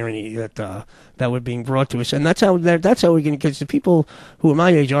global tyranny that we're being brought to us, and that's how we're going to, because the people who are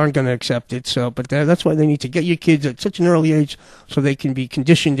my age aren't going to accept it. So, but that's why they need to get your kids at such an early age so they can be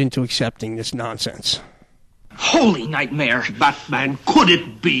conditioned into accepting this nonsense. Holy nightmare, Batman, could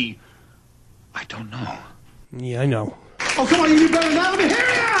it be? I don't know. Yeah, I know. Oh, come on, you do better now. Let me hear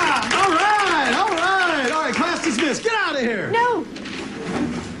ya! All right, class dismissed. Get out of here. No.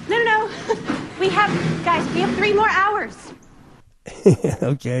 We have 3 more hours.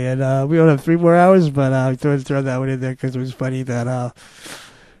 Okay, and we don't have 3 more hours, but I thought to throw that one in there because it was funny that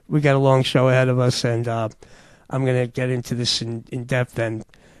we got a long show ahead of us, and I'm going to get into this in depth, and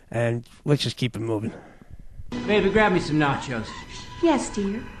let's just keep it moving. Baby, grab me some nachos. Yes,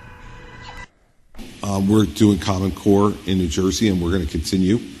 dear. We're doing Common Core in New Jersey, and we're going to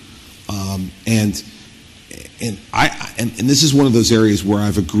continue. And this is one of those areas where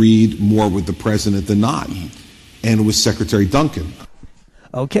I've agreed more with the president than not, and with Secretary Duncan.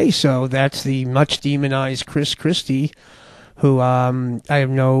 Okay, so that's the much demonized Chris Christie, who I have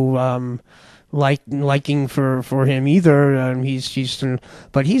no liking for him either.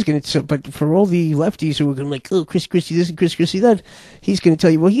 But for all the lefties who are going to like, oh, Chris Christie this and Chris Christie that, he's going to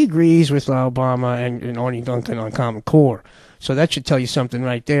tell you, well, he agrees with Obama and Arnie Duncan on Common Core. So that should tell you something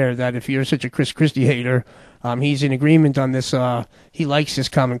right there, that if you're such a Chris Christie hater, he's in agreement on this. He likes this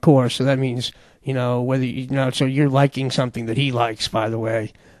Common Core, so that means, so you're liking something that he likes, by the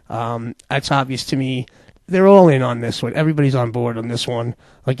way. That's obvious to me. They're all in on this one. Everybody's on board on this one.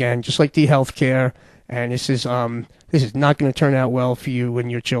 Again, just like the health care, and this is not going to turn out well for you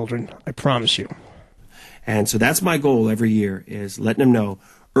and your children. I promise you. And so that's my goal every year, is letting them know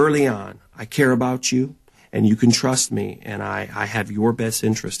early on, I care about you, and you can trust me, and I have your best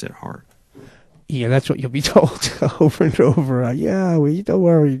interest at heart. Yeah, that's what you'll be told over and over. Don't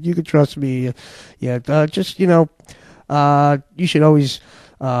worry, you can trust me. You should always.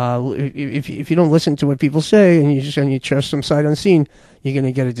 If you don't listen to what people say and you trust them sight unseen, you're going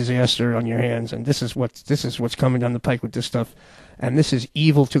to get a disaster on your hands. And this is what's coming down the pike with this stuff. And this is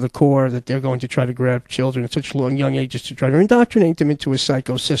evil to the core, that they're going to try to grab children at such young ages to try to indoctrinate them into a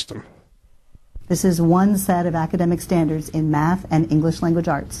psycho system. This is one set of academic standards in math and English language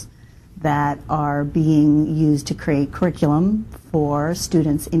arts that are being used to create curriculum for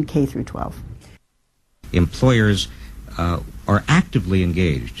students in K through 12. Employers are actively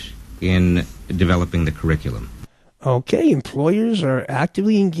engaged in developing the curriculum. Okay, employers are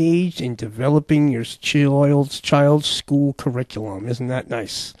actively engaged in developing your child's school curriculum. Isn't that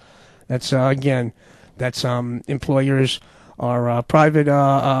nice? That's employers are private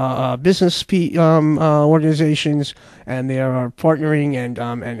business organizations, and they are partnering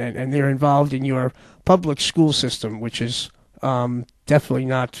and they're involved in your public school system, which is definitely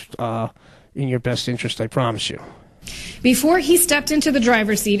not in your best interest, I promise you. Before he stepped into the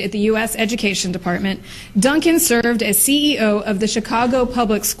driver's seat at the U.S. Education Department, Duncan served as CEO of the Chicago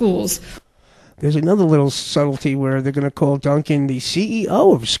Public Schools. There's another little subtlety where they're going to call Duncan the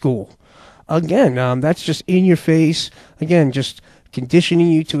CEO of school. Again, that's just in your face. Again, just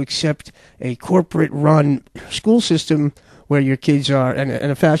conditioning you to accept a corporate-run school system where your kids are, and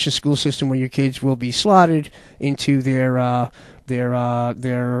a fascist school system where your kids will be slotted into their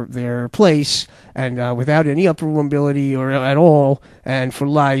place, and without any upper mobility or at all, and for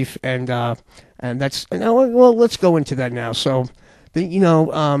life, and that's well. Let's go into that now. So,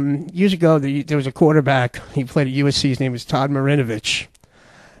 years ago there was a quarterback. He played at USC. His name was Todd Marinovich,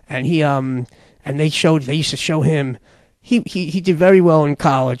 and they used to show him. He did very well in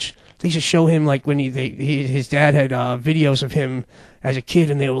college. They used to show him like when his dad had videos of him as a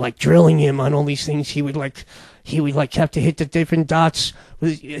kid, and they were like drilling him on all these things. He would have to hit the different dots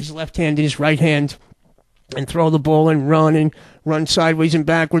with his left hand and his right hand, and throw the ball and run sideways and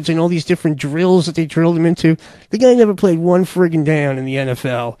backwards, and all these different drills that they drilled him into. The guy never played one friggin' down in the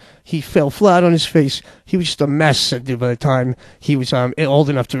NFL. He fell flat on his face. He was just a mess by the time he was old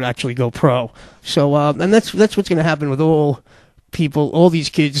enough to actually go pro. So, and that's what's going to happen with all people, all these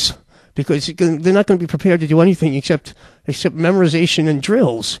kids, because they're not going to be prepared to do anything except memorization and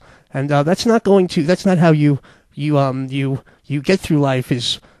drills. And that's not how you get through life,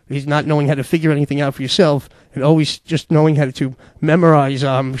 is not knowing how to figure anything out for yourself and always just knowing how to memorize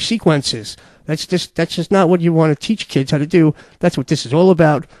sequences. That's just not what you want to teach kids how to do. That's what this is all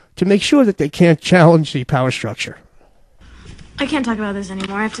about, to make sure that they can't challenge the power structure. I can't talk about this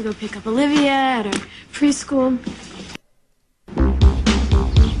anymore. I have to go pick up Olivia at her preschool. 1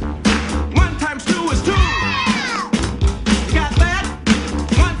 times 2 is 2. You got that?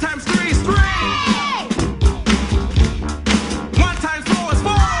 1 times 3 is 3. 1 times 4 is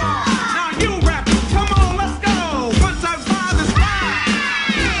 4. Now you rap it. Come on, let's go. 1 times 5 is 5.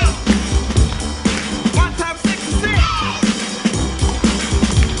 1 times 6 is 6.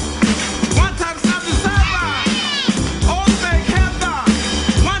 1 times 7 is 7. All together.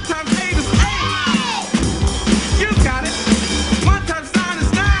 1 times 8 is 8. You got it. 1 times 9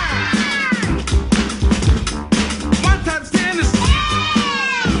 is 9. 1 times 10 is...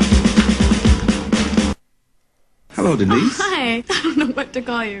 Hello, Denise. Oh, hi. I don't know what to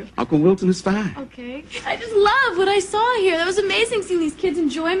call you. Uncle Wilton is fine. Okay. I just love what I saw here. That was amazing seeing these kids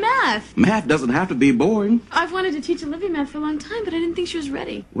enjoy math. Math doesn't have to be boring. I've wanted to teach Olivia math for a long time, but I didn't think she was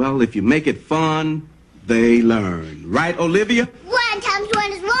ready. Well, if you make it fun, they learn. Right, Olivia? 1 times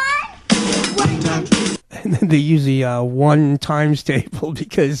 1 is 1. 1 times 2. And then they use the 1 times table,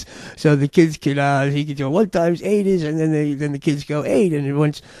 because so the kids could he could go 1 times 8 is, and then the kids go 8, and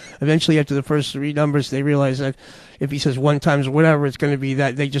once eventually after the first 3 numbers they realize that if he says 1 times whatever, it's going to be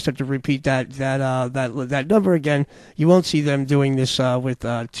that they just have to repeat that number again. You won't see them doing this with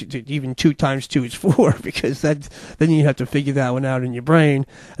even 2 times 2 is 4, because then you have to figure that one out in your brain,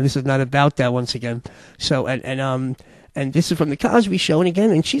 and this is not about that once again. So and this is from the Cosby Show,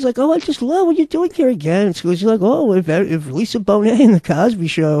 and she's like, "Oh, I just love what you're doing here again." And she's like, "Oh, if Lisa Bonet in the Cosby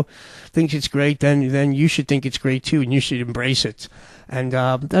Show thinks it's great, then you should think it's great too, and you should embrace it." And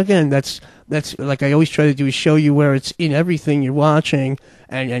again, that's like I always try to do, is show you where it's in everything you're watching,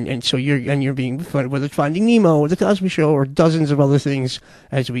 and so you're being, whether it's Finding Nemo or the Cosby Show or dozens of other things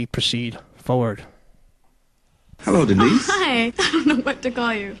as we proceed forward. Hello, Denise. Oh, hi. I don't know what to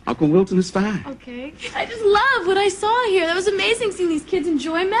call you. Uncle Wilton is fine. Okay. I just love what I saw here. That was amazing seeing these kids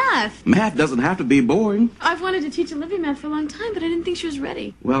enjoy math. Math doesn't have to be boring. I've wanted to teach Olivia math for a long time, but I didn't think she was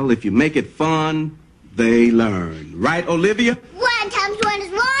ready. Well, if you make it fun, they learn. Right, Olivia? 1 times 1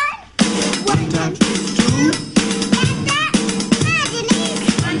 is 1. 1 times 2 is 2. And that,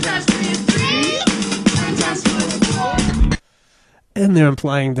 Denise. 1 times 3 is 3. 1 times 4 is 4. And they're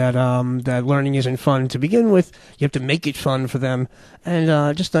implying that that learning isn't fun to begin with. You have to make it fun for them.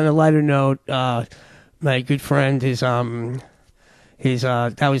 And just on a lighter note, my good friend, his dad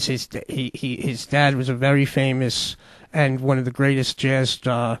was a very famous and one of the greatest jazz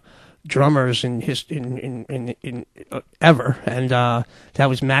drummers in ever. And that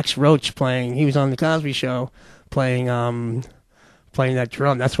was Max Roach playing. He was on the Cosby Show playing that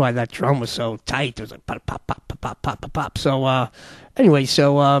drum. That's why that drum was so tight. It was like pop, pop, pop, pop, pop, pop, pop. So anyway,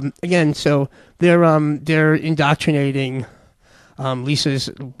 so again, so they're indoctrinating Lisa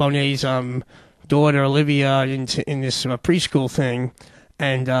Bonet's daughter Olivia in this preschool thing,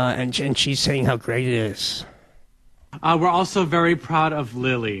 and she's saying how great it is. We're also very proud of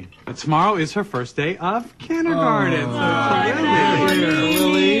Lily. Tomorrow is her first day of kindergarten.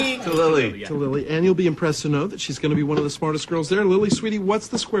 To Lily. And you'll be impressed to know that she's going to be one of the smartest girls there. Lily, sweetie, what's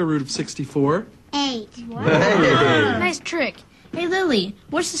the square root of 64? 8. Wow. Nice trick. Hey, Lily,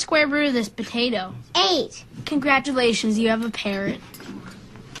 what's the square root of this potato? 8. Congratulations, you have a parrot.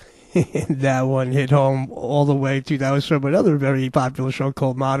 That one hit home all the way to, that was from another very popular show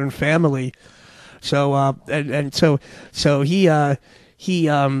called Modern Family. So so he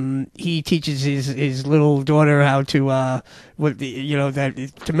teaches his little daughter how to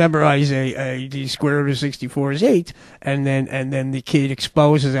to memorize the square root of 64 is 8, and then the kid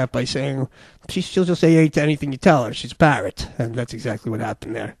exposes that by saying she'll just say 8 to anything you tell her. She's a parrot, and that's exactly what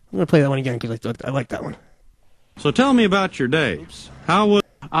happened there. I'm gonna play that one again because I like that one. So tell me about your day. How was...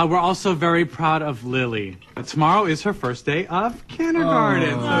 we're also very proud of Lily. Tomorrow is her first day of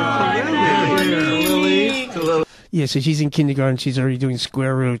kindergarten. Lily. Yeah, so she's in kindergarten. She's already doing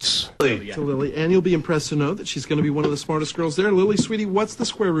square roots. To Lily. And you'll be impressed to know that she's going to be one of the smartest girls there. Lily, sweetie, what's the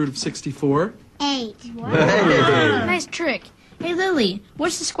square root of 64? 8. Wow. Nice trick. Hey, Lily,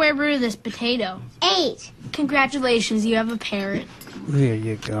 what's the square root of this potato? 8. Congratulations, you have a parrot. There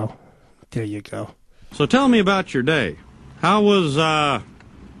you go. There you go. So tell me about your day. How was,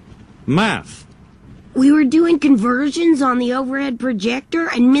 math? We were doing conversions on the overhead projector,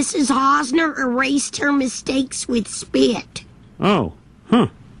 and Mrs. Hosner erased her mistakes with spit. Oh, huh.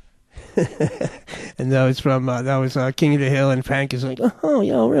 And that was from King of the Hill, and Frank is like, oh,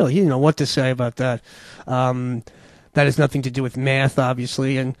 yeah, really? He didn't know what to say about that. That has nothing to do with math,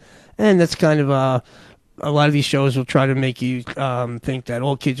 obviously, and that's kind of a lot of these shows will try to make you think that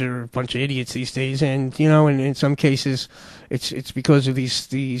all kids are a bunch of idiots these days, and in some cases, it's because of these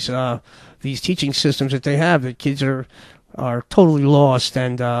teaching systems that they have that kids are totally lost,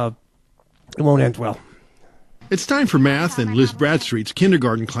 and it won't end well. It's time for math in Liz Bradstreet's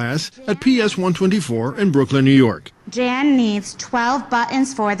kindergarten class at PS 124 in Brooklyn, New York. Jan needs 12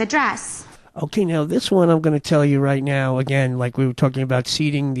 buttons for the dress. Okay, now this one I'm going to tell you right now, again, like we were talking about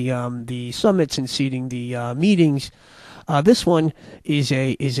seating the summits and seating the meetings. This one is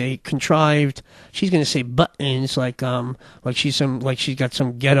a contrived. She's going to say buttons like she's got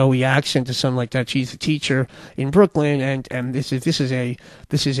some ghetto-y accent or something like that. She's a teacher in Brooklyn, and this is a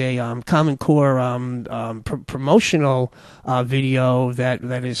Common Core promotional video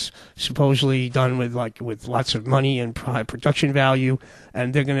that is supposedly done with lots of money and high production value,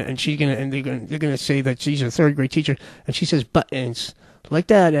 and they're gonna say that she's a third grade teacher, and she says buttons like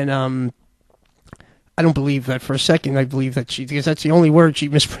that, and I don't believe that for a second. I believe that because that's the only word she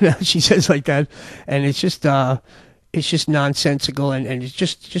mispronounced. She says like that, and it's just nonsensical, and it's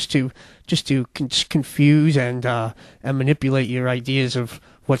just to confuse and manipulate your ideas of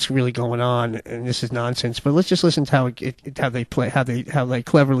what's really going on. And this is nonsense. But let's just listen to how they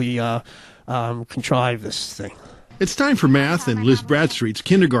cleverly contrive this thing. It's time for math in Liz Bradstreet's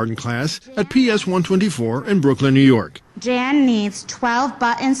kindergarten class at PS 124 in Brooklyn, New York. Jan needs 12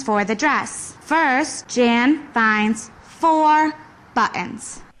 buttons for the dress. First, Jan finds 4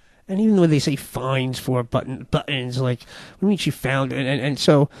 buttons. And even when they say finds 4 buttons, like, I mean, she found it, and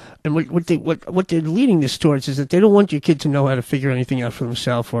what they're leading this towards is that they don't want your kid to know how to figure anything out for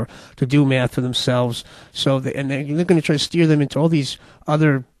themselves or to do math for themselves. So they're going to try to steer them into all these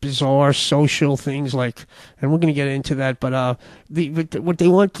other bizarre social things, like, and we're going to get into that. But what they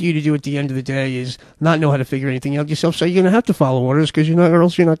want you to do at the end of the day is not know how to figure anything out yourself. So you're going to have to follow orders or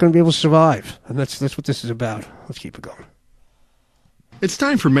else you're not going to be able to survive. And that's what this is about. Let's keep it going. It's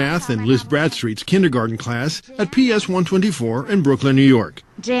time for math in Liz Bradstreet's kindergarten class at PS 124 in Brooklyn, New York.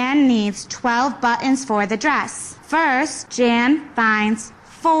 Jan needs 12 buttons for the dress. First, Jan finds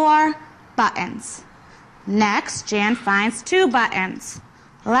 4 buttons. Next, Jan finds 2 buttons.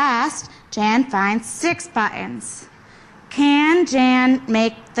 Last, Jan finds 6 buttons. Can Jan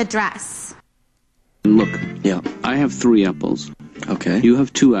make the dress? Look, yeah, I have 3 apples. Okay. You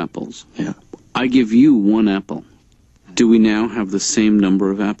have 2 apples. Yeah. I give you 1 apple. Do we now have the same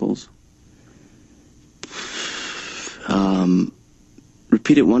number of apples?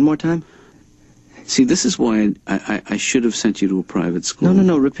 Repeat it one more time? See, this is why I should have sent you to a private school.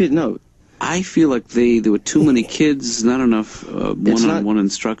 No, repeat, no. I feel like there were too many kids, not enough one-on-one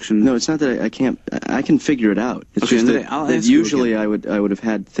instruction. No, it's not that I can't, I can figure it out. It's okay, just that usually I would have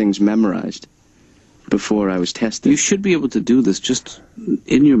had things memorized before I was tested. You should be able to do this just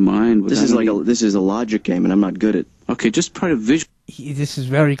in your mind. This is a logic game, and I'm not good at. Okay, just try to visualize. This is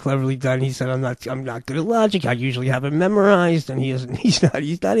very cleverly done. He said, "I'm not good at logic. I usually have it memorized," and he's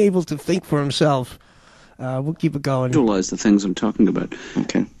not able to think for himself. We'll keep it going. Visualize the things I'm talking about.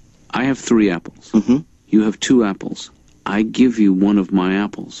 Okay. I have 3 apples. Mm-hmm. You have 2 apples. I give you one of my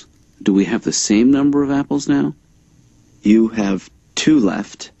apples. Do we have the same number of apples now? You have 2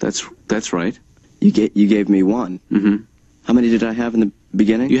 left. That's right. You gave me 1. Mm-hmm. How many did I have in the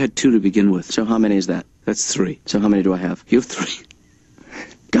beginning? You had 2 to begin with. So how many is that? That's 3. So how many do I have? You have 3.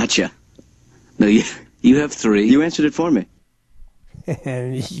 Gotcha. No, you have 3. You answered it for me.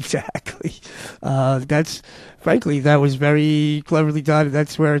 Exactly. Frankly, that was very cleverly done.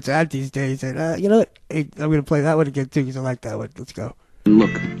 That's where it's at these days. And you know what? Hey, I'm going to play that one again too because I like that one. Let's go. Look.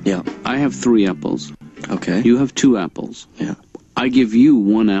 Yeah. I have 3 apples. Okay. You have 2 apples. Yeah. I give you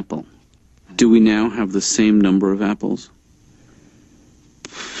 1 apple. Do we now have the same number of apples?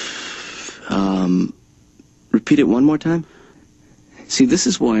 Repeat it one more time. See, this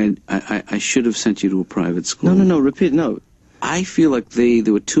is why I should have sent you to a private school. No. Repeat. No. I feel like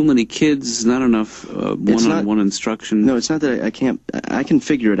there were too many kids, not enough one-on-one instruction. No, it's not that I can't. I can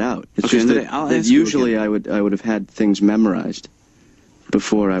figure it out. It's Okay, just then that, I'll that ask you usually I would have had things memorized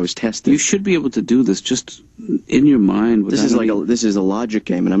before I was tested. You should be able to do this just in your mind. This is this is a logic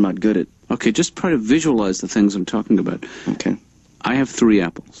game, and I'm not good at. Okay, just try to visualize the things I'm talking about. Okay. I have 3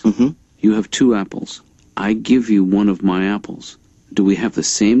 apples. Mm-hmm. You have 2 apples. I give you one of my apples. Do we have the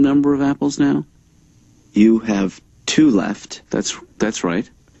same number of apples now? You have 2 left. That's right.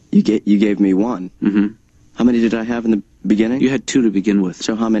 You gave me 1. Mm-hmm. How many did I have in the beginning? You had 2 to begin with.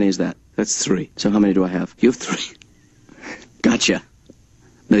 So how many is that? That's 3. So how many do I have? You have 3. Gotcha.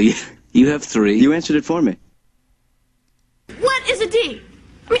 No, you have 3. You answered it for me. What is a D?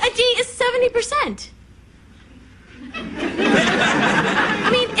 I mean, a D is 70%. I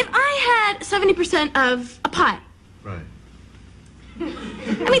mean, if I had 70% of a pie. Right. I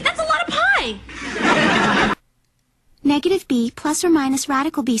mean, that's a lot of pie. Negative b plus or minus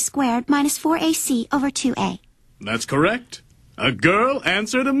radical b squared minus 4ac over 2a. That's correct. A girl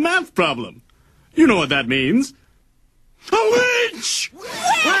answered a math problem. You know what that means. A witch!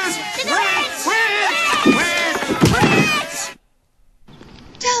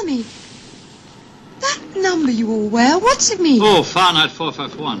 Tell me, that number you all wear, what's it mean? Oh, Fahrenheit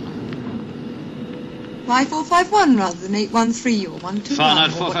 451. Why 451 rather than 813 or 121?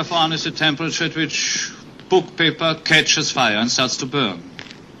 Fahrenheit 451 is the temperature at which book paper catches fire and starts to burn.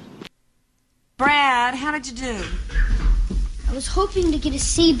 Brad, how did you do? I was hoping to get a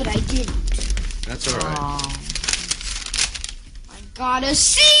C, but I didn't. That's all right. I got a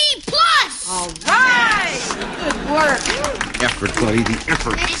C plus! All right! Good work. Effort, buddy, the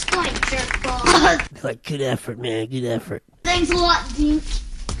effort. Nice point, jerkball. Like, good effort, man. Good effort. Thanks a lot, Dink.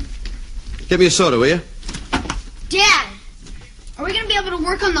 Get me a soda, will you? Dad, are we going to be able to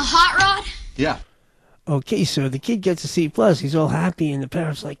work on the hot rod? Yeah. Okay, so the kid gets a C plus. He's all happy, and the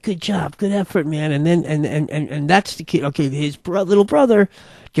parents like, "Good job, good effort, man." And then and that's the kid. Okay, his little brother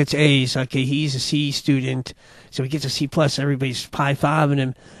gets A's. Okay, he's a C student, so he gets a C plus. Everybody's high-fiving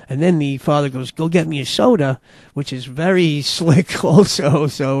him, and then the father goes, "Go get me a soda," which is very slick, also.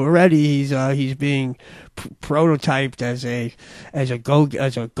 So already he's being prototyped as a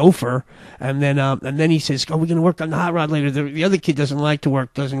gopher, and then he says, "Oh, we're gonna work on the hot rod later." The other kid doesn't want to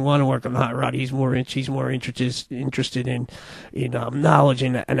work on the hot rod. He's more interested in knowledge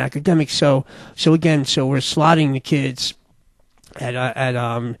and academics. So we're slotting the kids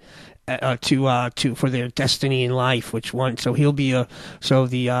for their destiny in life, which one? So he'll be the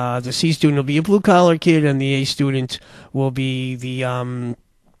C student will be a blue collar kid, and the A student will be the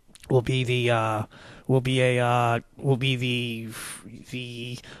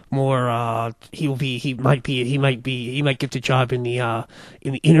more he might get the job in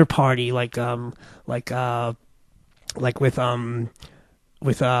the inner party like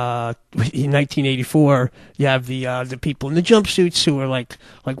with in 1984 you have the people in the jumpsuits who are like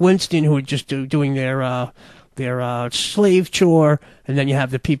Winston, who are just doing their slave chore, and then you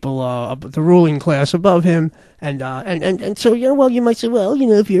have the people the ruling class above him, and so you might say,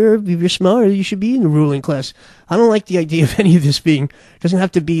 if you're smart, you should be in the ruling class. I don't like the idea of any of this being. It doesn't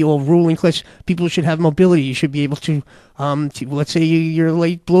have to be all ruling class. People should have mobility. You should be able to let's say you're a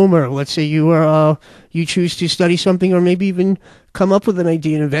late bloomer. Let's say you choose to study something, or maybe even come up with an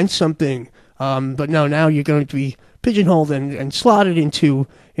idea and invent something. But no, now you're going to be pigeonholed and slotted into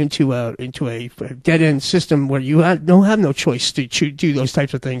a dead end system where you have no choice to do those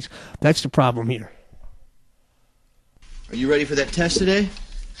types of things. That's the problem here. Are you ready for that test today?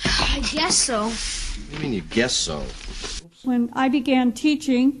 I guess so. What do you mean you guess so? When I began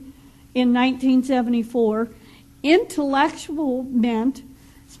teaching in 1974, intellectual meant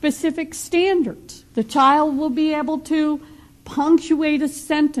specific standards. The child will be able to punctuate a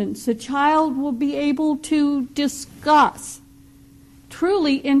sentence. The child will be able to discuss.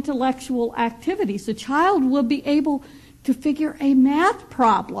 truly intellectual activities. The child will be able to figure a math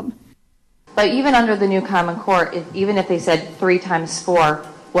problem. But even under the new Common Core, even if they said 3 times 4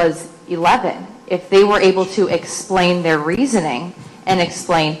 was 11, if they were able to explain their reasoning and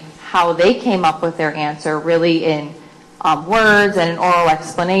explain how they came up with their answer really in words and in oral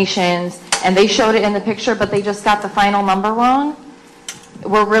explanations, and they showed it in the picture, but they just got the final number wrong,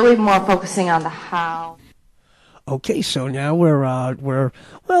 we're really more focusing on the how. Okay, so now we're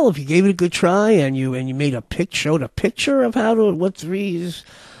well, if you gave it a good try and you made showed a picture of what 3 is,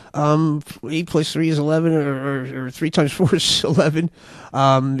 8 plus 3 is 11, or 3 times 4 is 11.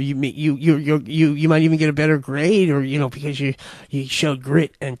 You might even get a better grade, or because you showed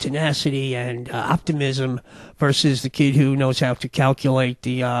grit and tenacity and optimism versus the kid who knows how to calculate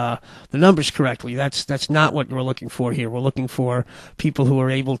the numbers correctly. That's not what we're looking for here. We're looking for people who are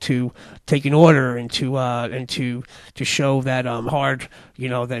able to take an order and to show that hard,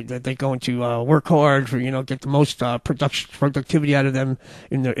 that they're going to work hard for, get the most productivity out of them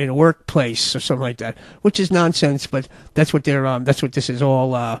in a workplace or something like that, which is nonsense, but that's what this is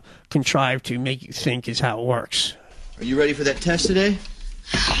all contrived to make you think is how it works. Are you ready for that test today?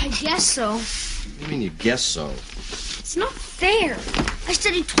 I guess so. What do you mean you guess so? It's not fair. I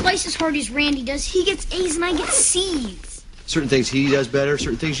studied twice as hard as Randy does. He gets A's and I get C's. Certain things he does better,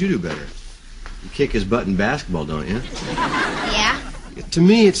 certain things you do better. You kick his butt in basketball, don't you? Yeah. To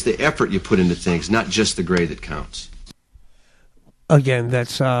me, it's the effort you put into things, not just the grade that counts. Again,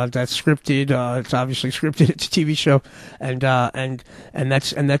 that's scripted. It's obviously scripted. It's a TV show, and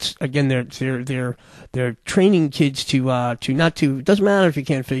that's again they're training kids to not to. It doesn't matter if you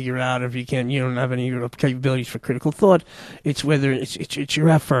can't figure out, if you don't have any capabilities for critical thought. It's whether it's your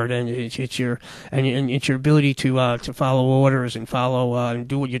effort and it's your ability to follow orders and follow and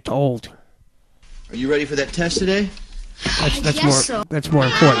do what you're told. Are you ready for that test today? That's more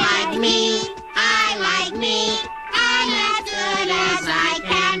important. I like me. I'm as good as I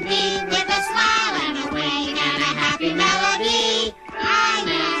can be, with a smile and a wink and a happy melody. I'm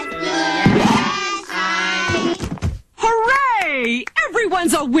as good as Hooray!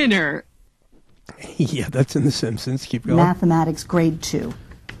 Everyone's a winner! Yeah, that's in The Simpsons. Keep going. Mathematics grade 2,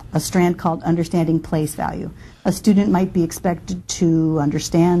 a strand called Understanding Place Value. A student might be expected to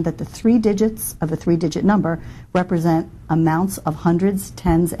understand that the 3 digits of a 3-digit number represent amounts of hundreds,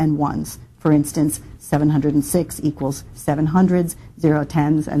 tens, and ones. For instance, 706 equals 7 hundreds, 0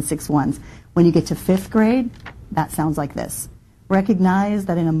 tens, and 6 ones. When you get to 5th grade, that sounds like this. Recognize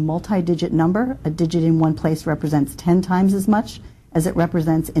that in a multi-digit number, a digit in one place represents 10 times as much as it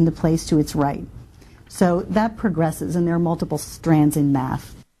represents in the place to its right. So that progresses, and there are multiple strands in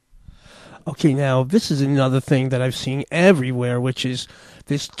math. Okay, now this is another thing that I've seen everywhere, which is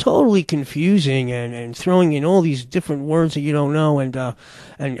this totally confusing and throwing in all these different words that you don't know and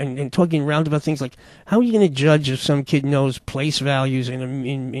talking roundabout things like, how are you going to judge if some kid knows place values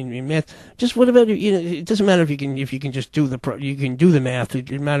in math? Just what about, it doesn't matter if you can just do the math.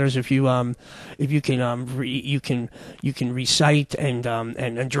 It matters if you can recite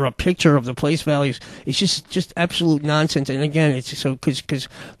and draw a picture of the place values. It's just absolute nonsense. And again, it's so because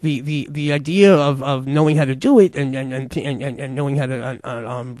the idea of knowing how to do it and knowing how to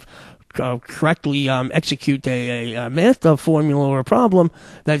correctly execute a math formula or a problem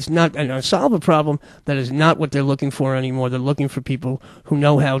that's not, and solve a problem, that is not what they're looking for anymore. They're looking for people who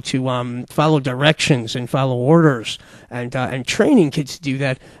know how to follow directions and follow orders, and training kids to do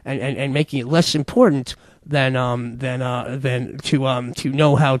that, and making it less important than to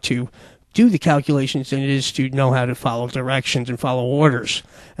know how to do the calculations than it is to know how to follow directions and follow orders.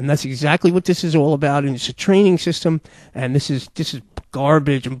 And that's exactly what this is all about, and it's a training system, and this is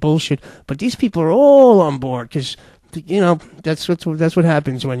garbage and bullshit, but these people are all on board because that's what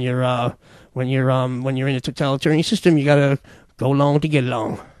happens when you're in a totalitarian system. You gotta go along to get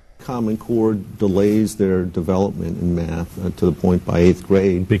along. Common Core delays their development in math to the point by 8th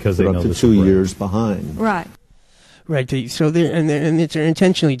grade because they're up to 2 years behind. Right. So they're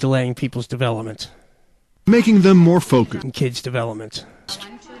intentionally delaying people's development, making them more focused. And kids' development.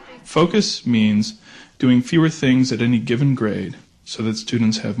 Focus means doing fewer things at any given grade, so that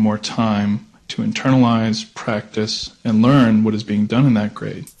students have more time to internalize, practice, and learn what is being done in that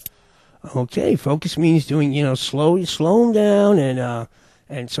grade. Okay, focus means doing, slow them down,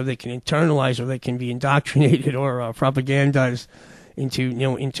 and so they can internalize, or they can be indoctrinated or propagandized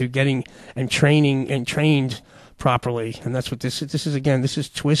into getting and trained properly. And that's what this is. Again, this is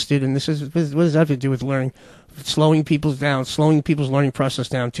twisted, and what does that have to do with learning? Slowing people's learning process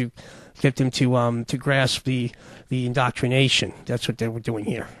down to get them to grasp the indoctrination. That's what they were doing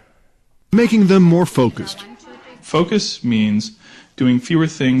here. Making them more focused. Focus means doing fewer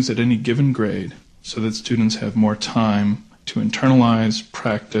things at any given grade so that students have more time to internalize,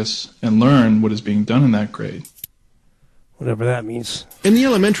 practice, and learn what is being done in that grade. Whatever that means. In the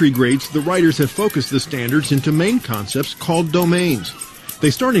elementary grades, the writers have focused the standards into main concepts called domains.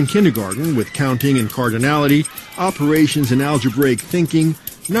 They start in kindergarten with counting and cardinality, operations and algebraic thinking,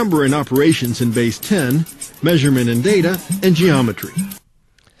 number and operations in base 10, measurement and data, and geometry.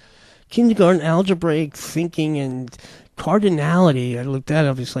 Kindergarten algebraic thinking and cardinality. I looked that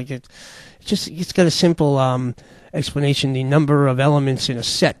up. It's like it's got a simple explanation. The number of elements in a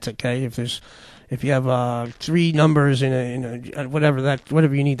set. Okay, if you have 3 numbers in a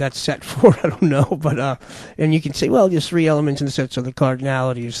whatever you need that set for, I don't know, but and you can say, well, there's 3 elements in the set, so the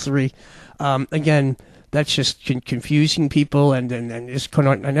cardinality is 3. Again, that's just confusing people, and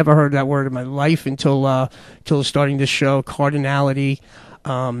I never heard that word in my life until starting this show. Cardinality.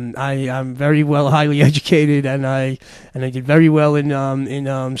 I'm very well, highly educated, and I did very well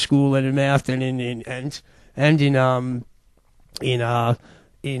in school and in math and in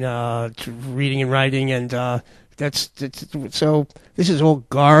reading and writing, and that's so this is all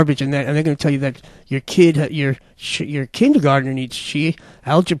garbage, and they're going to tell you that your kindergartner needs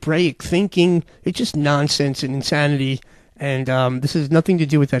algebraic thinking. It's just nonsense and insanity, and this has nothing to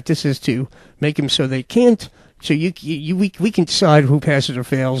do with that. This is to make them so they can't. So we can decide who passes or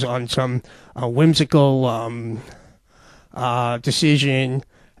fails on some whimsical decision,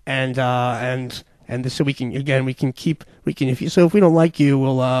 and so we can if we don't like you,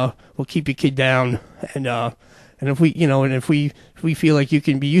 we'll keep your kid down, and if we feel like you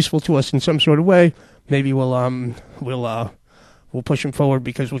can be useful to us in some sort of way, maybe we'll push him forward,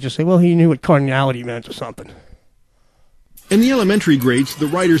 because we'll just say, well, he knew what cardinality meant or something. In the elementary grades, the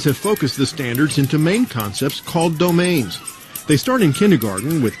writers have focused the standards into main concepts called domains. They start in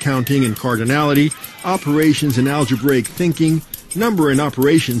kindergarten with counting and cardinality, operations and algebraic thinking, number and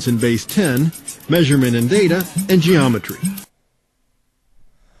operations in base 10, measurement and data, and geometry.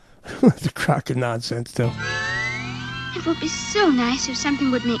 The crock of nonsense, though. It would be so nice if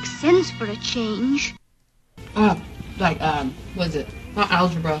something would make sense for a change. What is it? Not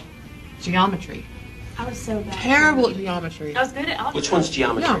algebra, geometry. I was so bad. Terrible at geometry. I was good at algebra. Which one's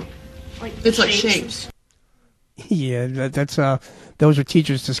geometry? No. It's like shapes. Yeah, that's those were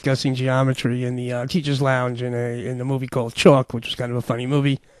teachers discussing geometry in the teachers' lounge in a movie called Chalk, which was kind of a funny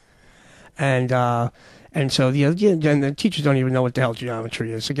movie, and so and the teachers don't even know what the hell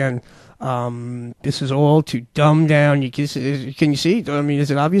geometry is. Again, this is all to dumb down. Can you see? I mean, is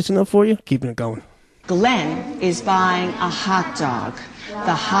it obvious enough for you? Keeping it going. Glenn is buying a hot dog.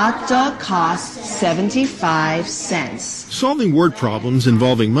 The hot dog costs 75 cents. Solving word problems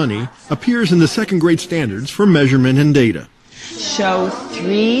involving money appears in the second grade standards for measurement and data. Show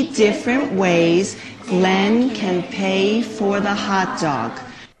 3 different ways Glenn can pay for the hot dog.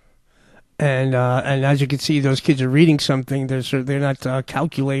 And as you can see, those kids are reading something. They're not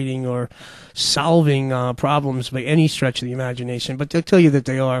calculating or solving problems by any stretch of the imagination, but they'll tell you that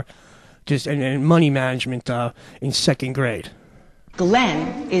they are just in money management in second grade.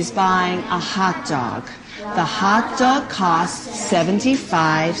 Glenn is buying a hot dog. The hot dog costs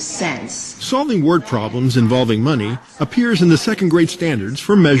 75 cents. Solving word problems involving money appears in the second grade standards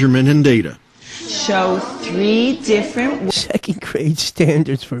for measurement and data. Show 3 different second grade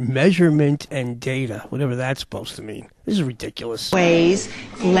standards for measurement and data, whatever that's supposed to mean. This is ridiculous. Ways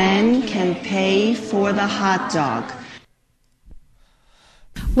Glenn can pay for the hot dog.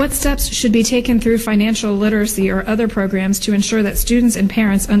 What steps should be taken through financial literacy or other programs to ensure that students and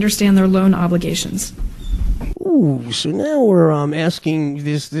parents understand their loan obligations? Ooh, so now we're asking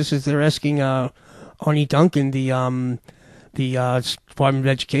they're asking Arnie Duncan, the Department of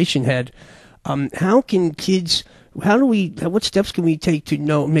Education head, what steps can we take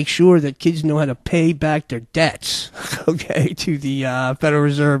to make sure that kids know how to pay back their debts, okay, to the Federal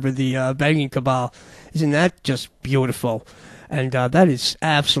Reserve or the banking cabal? Isn't that just beautiful? And that is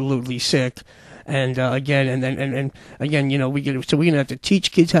absolutely sick. And again, we're gonna have to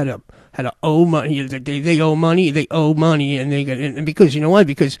teach kids how to owe money. They owe money, and because you know why?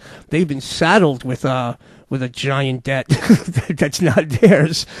 Because they've been saddled with a giant debt that's not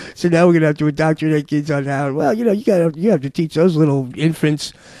theirs. So now we're gonna have to indoctrinate kids on how. Well, you have to teach those little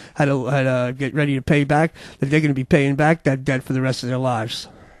infants how to get ready to pay back. That they're gonna be paying back that debt for the rest of their lives.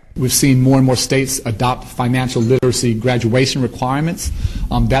 We've seen more and more states adopt financial literacy graduation requirements.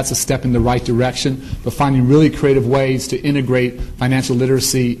 That's a step in the right direction, but finding really creative ways to integrate financial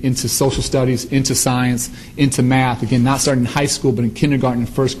literacy into social studies, into science, into math. Again, not starting in high school, but in kindergarten,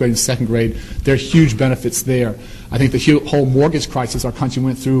 first grade, and second grade. There are huge benefits there. I think the whole mortgage crisis our country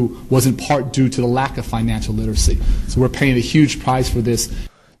went through was in part due to the lack of financial literacy. So we're paying a huge price for this.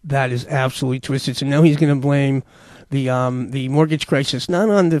 That is absolutely twisted. So now he's going to blame the mortgage crisis not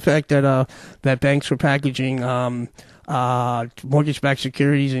on the fact that that banks were packaging mortgage-backed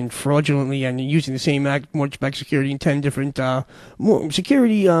securities and fraudulently and using the same mortgage-backed security in 10 different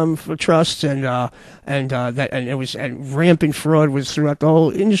security for trusts and rampant fraud was throughout the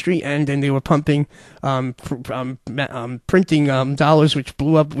whole industry, and then they were pumping printing dollars which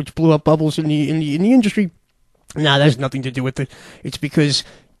blew up bubbles in the industry. Now that has nothing to do with it. It's because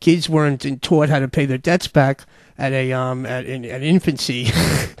kids weren't taught how to pay their debts back at infancy.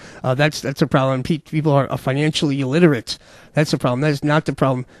 That's a problem. People are financially illiterate. That's the problem. That is not the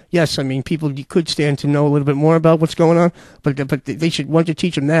problem. Yes, I mean, people could stand to know a little bit more about what's going on, but they should want to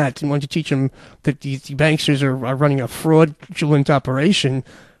teach them that and want to teach them that the banksters are running a fraudulent operation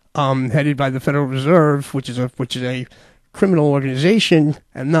headed by the Federal Reserve, which is a criminal organization,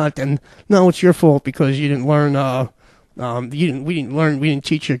 and no, it's your fault because you didn't learn. We didn't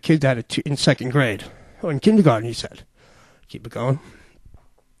teach your kid that in second grade or in kindergarten. He said, "Keep it going."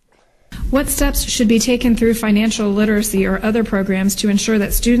 What steps should be taken through financial literacy or other programs to ensure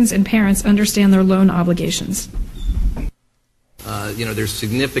that students and parents understand their loan obligations? There's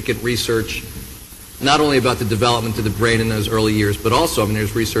significant research not only about the development of the brain in those early years, but also,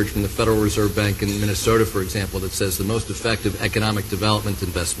 there's research from the Federal Reserve Bank in Minnesota, for example, that says the most effective economic development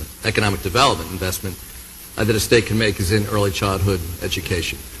investment that a state can make is in early childhood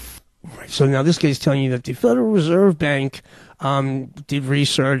education. Right. So now this guy's telling you that the Federal Reserve Bank did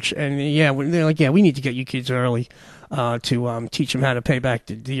research, and they're like, we need to get you kids early to teach them how to pay back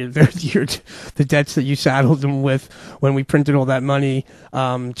the debts that you saddled them with when we printed all that money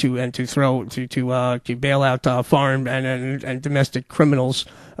to bail out foreign and domestic criminals,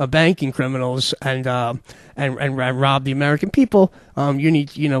 banking criminals, and rob the American people. We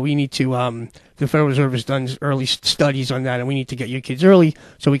need to. The Federal Reserve has done early studies on that, and we need to get your kids early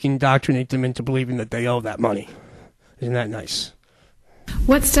so we can indoctrinate them into believing that they owe that money. Isn't that nice?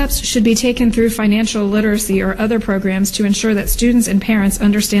 What steps should be taken through financial literacy or other programs to ensure that students and parents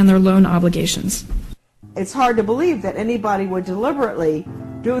understand their loan obligations? It's hard to believe that anybody would deliberately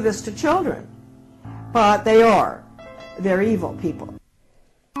do this to children, but they are. They're evil people.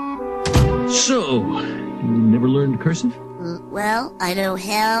 So, you never learned cursive? Well, I know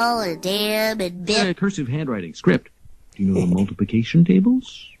hell and damn and bit. Cursive handwriting, script. Do you know the multiplication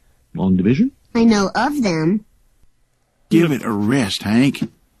tables? Long division? I know of them. Give it a rest, Hank.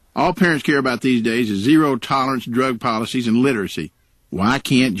 All parents care about these days is zero-tolerance drug policies and literacy. Why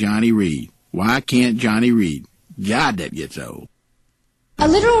can't Johnny read? Why can't Johnny read? God, that gets old. A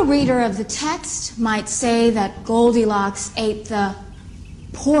literal reader of the text might say that Goldilocks ate the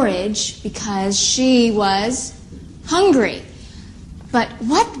porridge because she was hungry. But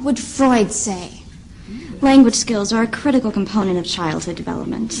what would Freud say? Language skills are a critical component of childhood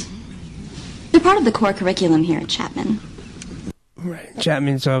development. They're part of the core curriculum here at Chapman. Right.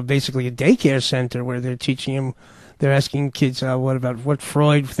 Chapman's basically a daycare center where they're teaching them. They're asking kids what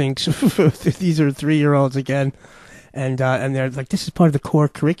Freud thinks. These are 3-year-olds again, and they're like, this is part of the core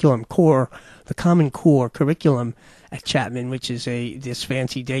curriculum, the common core curriculum at Chapman, which is this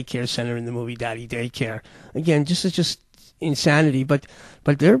fancy daycare center in the movie Daddy Daycare. Again, just insanity, but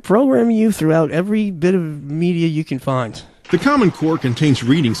they're programming you throughout every bit of media you can find. The Common Core contains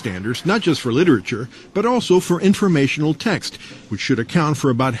reading standards, not just for literature, but also for informational text, which should account for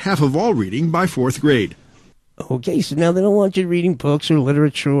about half of all reading by 4th grade. Okay, so now they don't want you reading books or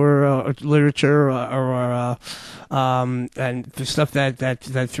literature, and the stuff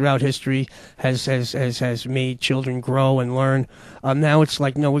that throughout history has made children grow and learn. Now it's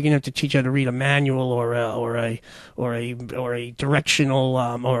like, no, we're gonna have to teach you how to read a manual or a directional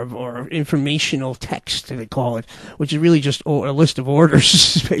or informational text, they call it, which is really just a list of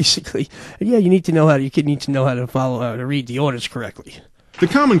orders basically. And your kid needs to know how to read the orders correctly. The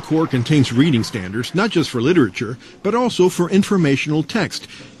Common Core contains reading standards, not just for literature, but also for informational text,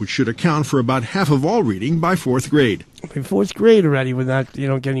 which should account for about half of all reading by 4th grade. In 4th grade already, with that, you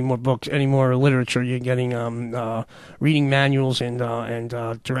don't get any more books, any more literature. You're getting reading manuals and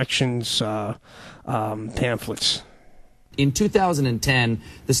directions pamphlets. In 2010,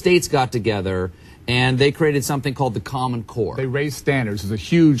 the states got together and they created something called the Common Core. They raised standards. It's a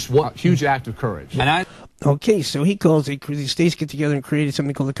huge act of courage. And Okay, so he calls it, the states get together and created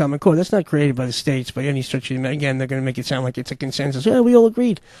something called the Common Core. That's not created by the states by any stretch of the, again, they're going to make it sound like it's a consensus. Yeah, we all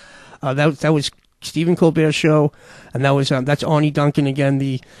agreed. That was Stephen Colbert's show, and that's Arnie Duncan again,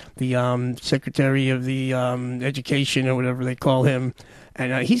 the Secretary of the Education or whatever they call him,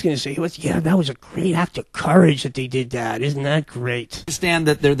 and he's going to say, yeah, that was a great act of courage that they did that. Isn't that great? I understand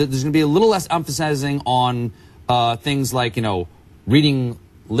that there's going to be a little less emphasizing on things like, reading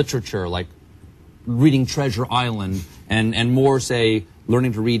literature, like reading Treasure Island, and more, say,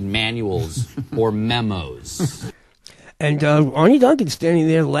 learning to read manuals or memos. And Arnie Duncan's standing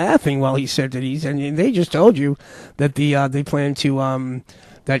there laughing while he said that and they just told you that they plan to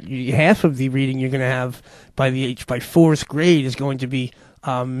that half of the reading you're going to have by fourth grade is going to be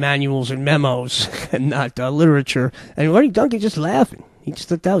manuals and memos and not literature. And Arnie Duncan's just laughing. He just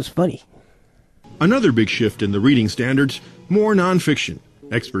thought that was funny. Another big shift in the reading standards: more nonfiction.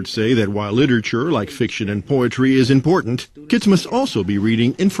 Experts say that while literature, like fiction and poetry, is important, kids must also be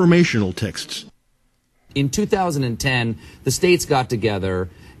reading informational texts. In 2010, the states got together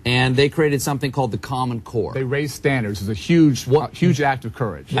and they created something called the Common Core. They raised standards. It's a huge act of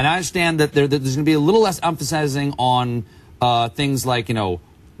courage. And I understand that there's going to be a little less emphasizing on things like,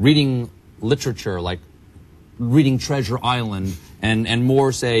 reading literature, like reading Treasure Island, and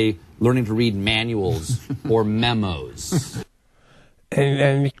more, say, learning to read manuals or memos.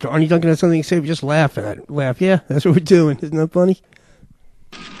 And Arnie Duncan has something to say, we just laugh at it. Laugh, yeah, that's what we're doing. Isn't that funny?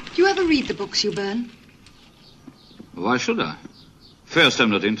 Do you ever read the books you burn? Why should I? First, I'm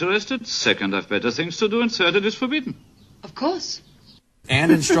not interested. Second, I've better things to do. And third, it is forbidden. Of course. And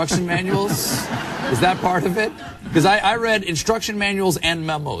instruction manuals? Is that part of it? Because I read instruction manuals and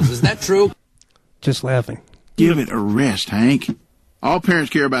memos. Is that true? Just laughing. Give it a rest, Hank. All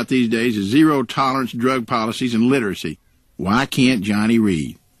parents care about these days is zero-tolerance drug policies and literacy. Why can't Johnny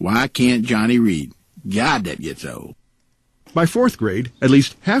read? Why can't Johnny read? God, that gets old. By fourth grade, at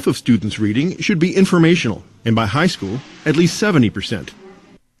least half of students' reading should be informational, and by high school, at least 70%.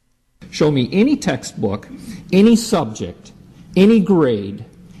 Show me any textbook, any subject, any grade,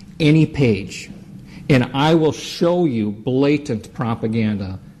 any page, and I will show you blatant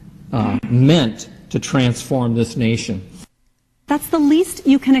propaganda meant to transform this nation. That's the least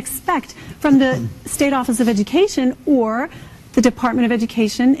you can expect from the State Office of Education or the Department of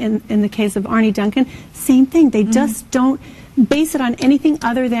Education, in the case of Arnie Duncan. Same thing. They just don't base it on anything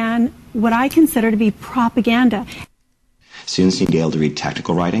other than what I consider to be propaganda. Students need to be able to read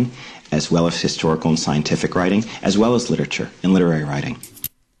technical writing, as well as historical and scientific writing, as well as literature and literary writing.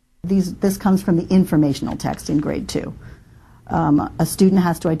 This comes from the informational text in grade 2. A student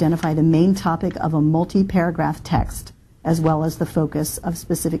has to identify the main topic of a multi-paragraph text, as well as the focus of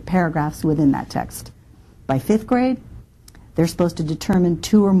specific paragraphs within that text. By 5th grade, they're supposed to determine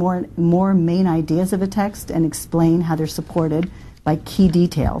 2 or more main ideas of a text and explain how they're supported by key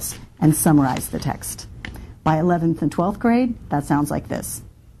details and summarize the text. By 11th and 12th grade, that sounds like this.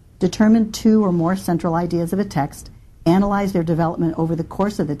 Determine 2 or more central ideas of a text, analyze their development over the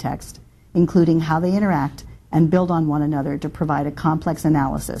course of the text, including how they interact, and build on one another to provide a complex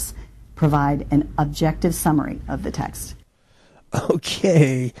analysis, provide an objective summary of the text.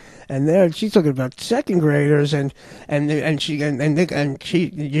 Okay, and there she's talking about second graders, and she's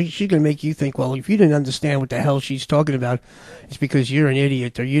gonna make you think, well, if you didn't understand what the hell she's talking about, it's because you're an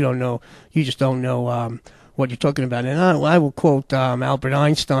idiot or you just don't know what you're talking about. And I will quote Albert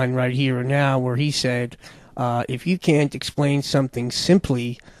Einstein right here and now, where he said, if you can't explain something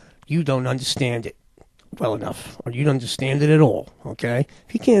simply, you don't understand it well enough, or you don't understand it at all, okay?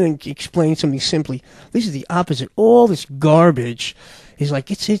 If you can't explain something simply, this is the opposite. All this garbage is like,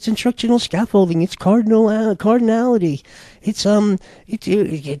 it's instructional scaffolding, it's cardinality, it's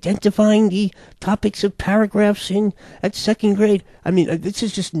identifying the topics of paragraphs at second grade. I mean, this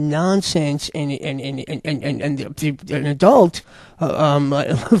is just nonsense, and an adult,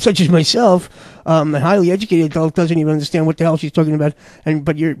 such as myself, a highly educated adult, doesn't even understand what the hell she's talking about,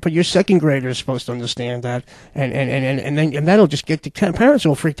 but your second grader is supposed to understand that, and that'll just get the parents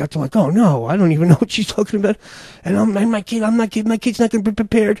all freaked out. They're like, oh no, I don't even know what she's talking about, and my kid's not going to be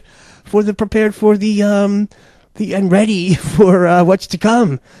prepared for and ready for what's to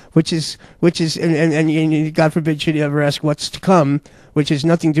come, which is and God forbid should you ever ask what's to come, which has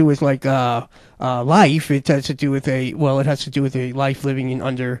nothing to do with like life. It has to do with a life living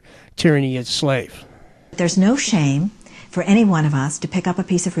under tyranny as a slave. There's no shame for any one of us to pick up a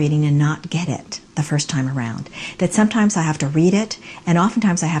piece of reading and not get it the first time around. That sometimes I have to read it, and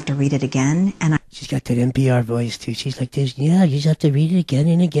oftentimes I have to read it again. And She's got that NPR voice too. She's like this. Yeah, you just have to read it again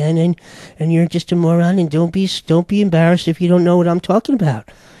and again, and you're just a moron. And don't be embarrassed if you don't know what I'm talking about.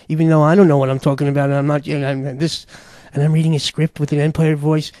 Even though I don't know what I'm talking about, and I'm not. And I'm reading a script with an NPR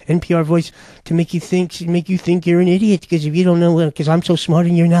voice to make you think you're an idiot, because if you don't know, because I'm so smart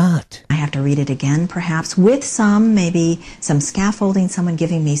and you're not. I have to read it again, perhaps, with maybe some scaffolding, someone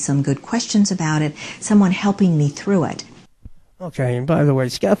giving me some good questions about it, someone helping me through it. Okay, and by the way,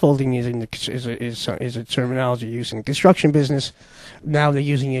 scaffolding is a terminology used in the construction business. Now they're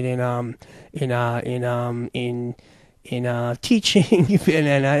using it in teaching,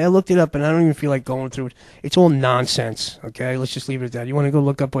 and I looked it up, and I don't even feel like going through it. It's all nonsense, okay? Let's just leave it at that. You want to go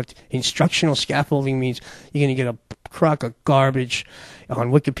look up what instructional scaffolding means, you're going to get a crock of garbage on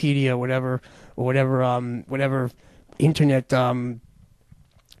Wikipedia or whatever internet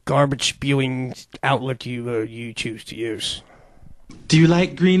garbage spewing outlet you choose to use. Do you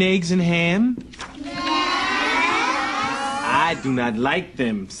like green eggs and ham? I do not like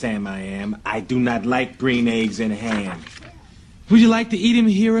them, Sam I am. I do not like green eggs and ham. Would you like to eat them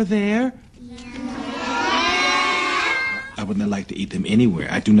here or there? I would not like to eat them anywhere.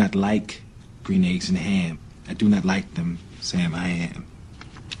 I do not like green eggs and ham. I do not like them, Sam I am.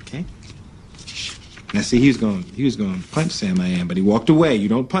 Okay? Now see, he was going to punch Sam I am, but he walked away. You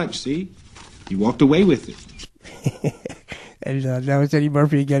don't punch, see? He walked away with it. And that was Eddie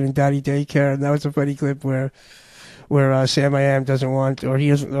Murphy again in Daddy Daycare, and that was a funny clip where Sam I Am doesn't want, or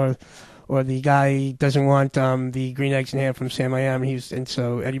the guy doesn't want the green eggs and ham from Sam I Am, and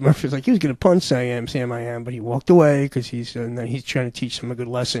so Eddie Murphy was like, he was going to punch Sam I Am, but he walked away because he's trying to teach him a good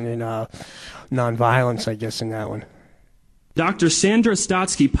lesson in nonviolence, I guess, in that one. Dr. Sandra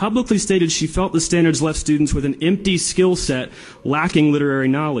Stotsky publicly stated she felt the standards left students with an empty skill set, lacking literary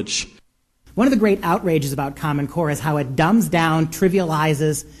knowledge. One of the great outrages about Common Core is how it dumbs down,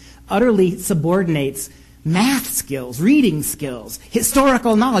 trivializes, utterly subordinates math skills, reading skills,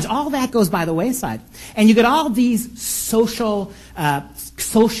 historical knowledge. All that goes by the wayside. And you get all these social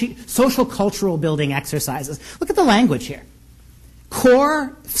cultural building exercises. Look at the language here.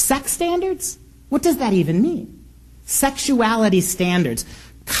 Core sex standards? What does that even mean? Sexuality standards.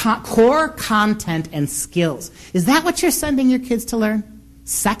 Core content and skills. Is that what you're sending your kids to learn?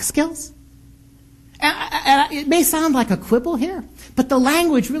 Sex skills? It may sound like a quibble here, but the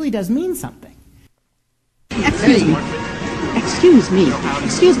language really does mean something. Excuse me. Excuse me.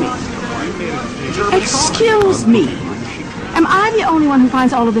 Excuse me. Excuse me. Am I the only one who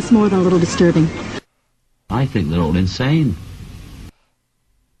finds all of this more than a little disturbing? I think they're all insane.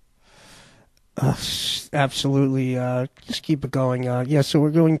 Absolutely. Just keep it going. Yeah, so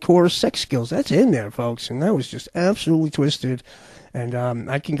we're going core sex skills. That's in there, folks, and that was just absolutely twisted. And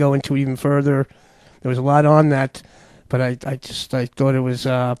I can go into it even further. There was a lot on that, but I thought it was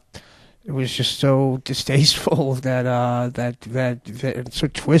just so distasteful that so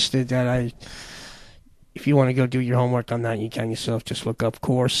twisted that if you want to go do your homework on that, you can yourself. Just look up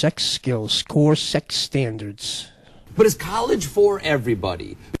core sex skills, core sex standards. But is college for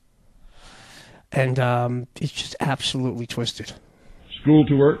everybody? And it's just absolutely twisted. School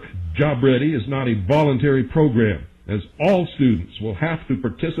to Work, Job Ready is not a voluntary program, as all students will have to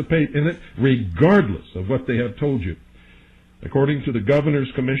participate in it regardless of what they have told you. According to the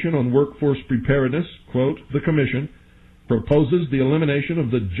Governor's Commission on Workforce Preparedness, quote, the Commission proposes the elimination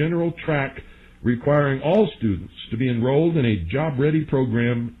of the general track requiring all students to be enrolled in a job-ready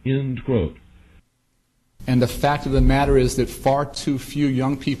program, end quote. And the fact of the matter is that far too few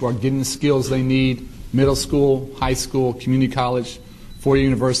young people are getting the skills they need, middle school, high school, community college, four-year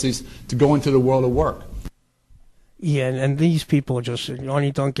universities, to go into the world of work. Yeah, and these people are just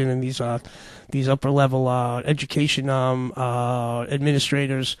Arnie Duncan and these upper level education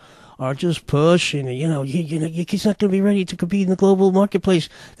administrators are just pushing. Your kid's not going to be ready to compete in the global marketplace.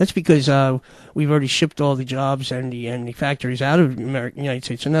 That's because we've already shipped all the jobs and the factories out of the United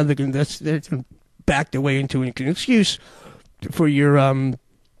States. So now that's back their way into an excuse for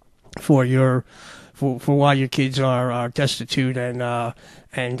why your kids are destitute and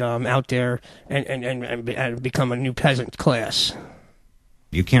out there and become a new peasant class.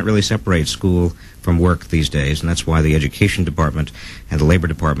 You can't really separate school from work these days, and that's why the Education Department and the Labor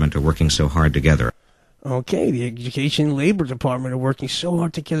Department are working so hard together. Okay, the Education and Labor Department are working so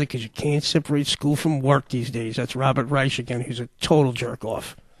hard together because you can't separate school from work these days. That's Robert Reich again, who's a total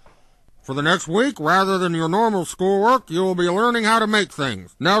jerk-off. For the next week, rather than your normal schoolwork, you will be learning how to make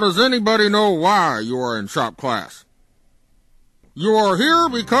things. Now, does anybody know why you are in shop class? You are here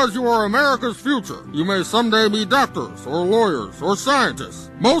because you are America's future. You may someday be doctors, or lawyers, or scientists.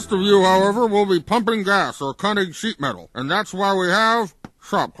 Most of you, however, will be pumping gas or cutting sheet metal, and that's why we have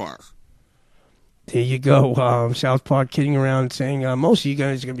shop class. There you go. South Park kidding around saying most of you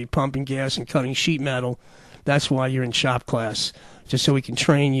guys are going to be pumping gas and cutting sheet metal. That's why you're in shop class, just so we can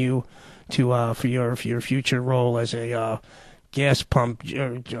train you to for your future role as a gas pump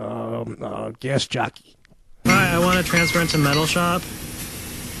gas jockey. Hi, I want to transfer into metal shop.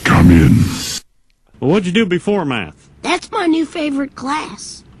 Come in. Well, what'd you do before math? That's my new favorite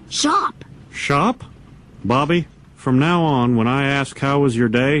class. Shop. Shop? Bobby, from now on, when I ask how was your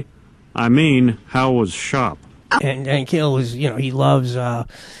day, I mean, how was shop? And Gil is, he loves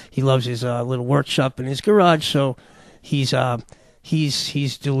his little workshop in his garage. So he's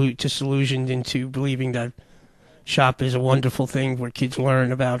disillusioned into believing that shop is a wonderful thing where kids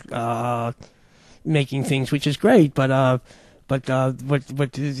learn about making things, which is great. But what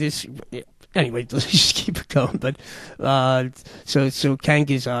this anyway? Let's just keep it going. But so Kank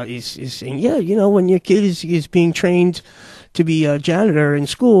is saying, yeah, when your kid is being trained to be a janitor in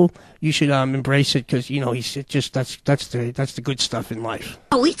school, you should embrace it because he's just that's the good stuff in life.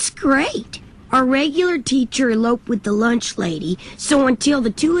 Oh, it's great. Our regular teacher eloped with the lunch lady, so until the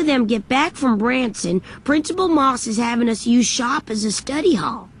two of them get back from Branson, Principal Moss is having us use shop as a study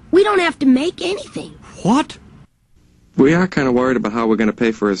hall. We don't have to make anything. What? We are kind of worried about how we're going to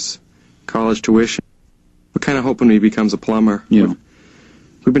pay for his college tuition. We're kind of hoping he becomes a plumber. Yeah.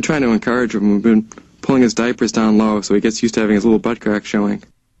 We've been trying to encourage him. We've been pulling his diapers down low so he gets used to having his little butt crack showing.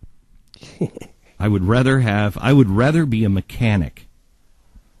 I would rather be a mechanic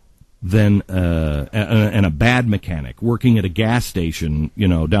than and a bad mechanic working at a gas station,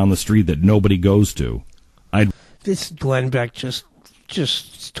 down the street that nobody goes to. This Glenn Beck just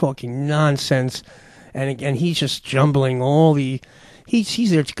talking nonsense, and again he's just jumbling all the.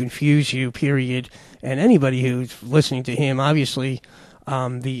 He's there to confuse you. Period. And anybody who's listening to him, obviously, I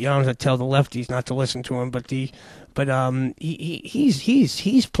don't have to tell the lefties not to listen to him, but he's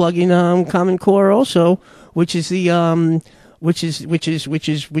plugging Common Core also, which is the which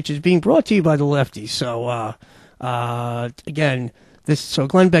is being brought to you by the lefties. So again, so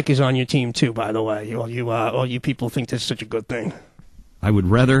Glenn Beck is on your team too, by the way. All you people think this is such a good thing. I would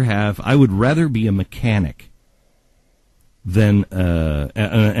rather be a mechanic than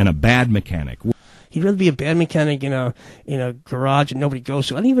and a bad mechanic. He'd rather be a bad mechanic in a garage and nobody goes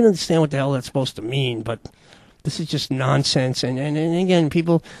to. I don't even understand what the hell that's supposed to mean, but this is just nonsense. And again,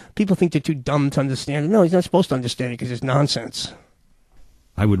 people think they're too dumb to understand it. No, he's not supposed to understand it because it's nonsense.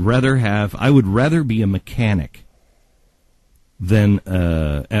 I would rather be a mechanic than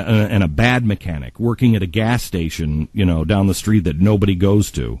and a bad mechanic working at a gas station, down the street that nobody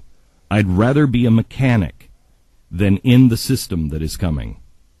goes to. I'd rather be a mechanic than in the system that is coming.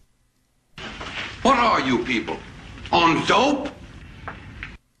 What are you people? On dope?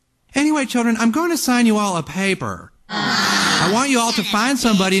 Anyway, children, I'm going to sign you all a paper. I want you all to find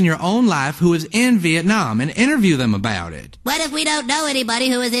somebody in your own life who is in Vietnam and interview them about it. What if we don't know anybody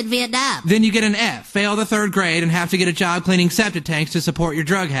who is in Vietnam? Then you get an F, fail the 3rd grade, and have to get a job cleaning septic tanks to support your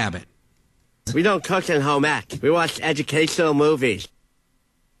drug habit. We don't cook in home ec. We watch educational movies.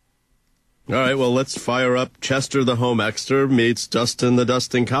 All right, well, let's fire up Chester the home exter meets Dustin the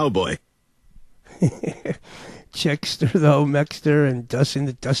dusting cowboy. Chester the home exter and Dustin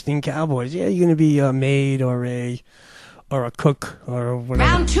the dusting cowboys. Yeah, you're going to be a maid or a cook or whatever.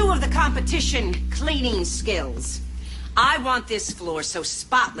 Round 2 of the competition, cleaning skills. I want this floor so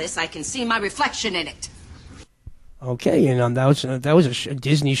spotless I can see my reflection in it. Okay, and that was a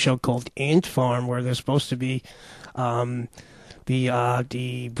Disney show called Ant Farm where they're supposed to be the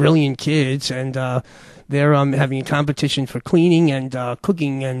brilliant kids, and they're having a competition for cleaning and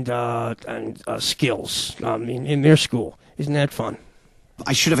cooking and skills in their school. Isn't that fun?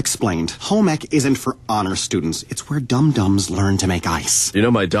 I should have explained. Home ec isn't for honor students. It's where dum-dums learn to make ice. You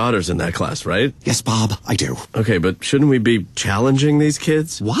know my daughter's in that class, right? Yes, Bob, I do. Okay, but shouldn't we be challenging these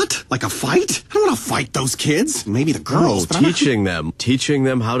kids? What? Like a fight? I don't want to fight those kids. Maybe the girls, but teaching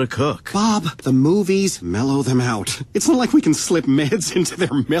them how to cook. Bob, the movies mellow them out. It's not like we can slip meds into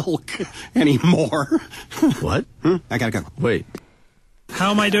their milk anymore. What? I gotta go. Wait.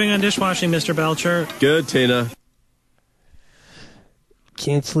 How am I doing on dishwashing, Mr. Belcher? Good, Tina.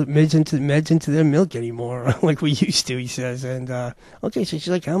 Can't slip meds into their milk anymore like we used to, he says. And okay, so she's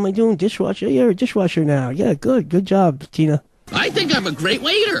like, how am I doing dishwasher? You're a dishwasher now. Yeah, good job, Tina. I think I'm a great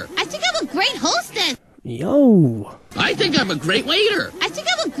waiter. I think I'm a great hostess. Yo. I think I'm a great waiter. I think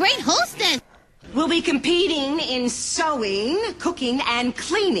I'm a great hostess. We'll be competing in sewing, cooking, and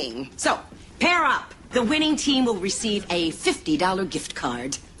cleaning. So, pair up. The winning team will receive a $50 gift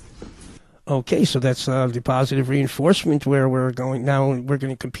card. Okay, so that's the positive reinforcement where we're going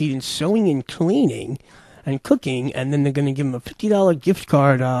to compete in sewing and cleaning and cooking, and then they're going to give them a $50 gift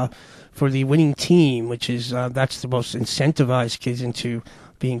card for the winning team, which is that's the most incentivized kids into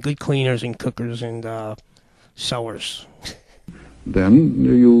being good cleaners and cookers and sewers.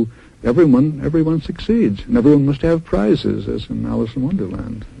 Then everyone succeeds, and everyone must have prizes, as in Alice in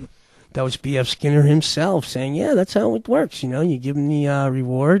Wonderland. That was B.F. Skinner himself saying, yeah, that's how it works. You give them the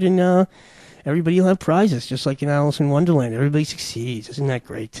reward, and everybody will have prizes, just like in Alice in Wonderland. Everybody succeeds. Isn't that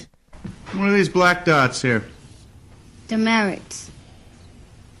great? What are these black dots here? Demerits.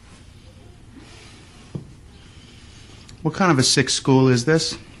 What kind of a sick school is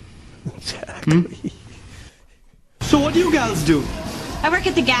this? Exactly. So what do you gals do? I work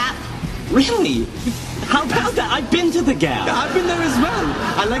at the Gap. Really? How about that? I've been to the Gap. I've been there as well.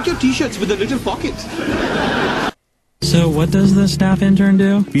 I like your t-shirts with a little pocket. So what does the staff intern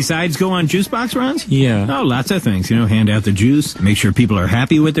do? Besides go on juice box runs? Yeah. Oh, lots of things. Hand out the juice, make sure people are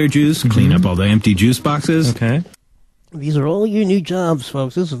happy with their juice, clean up all the empty juice boxes. Okay. These are all your new jobs,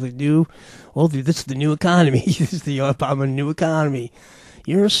 folks. This is the new economy. This is the Obama new economy.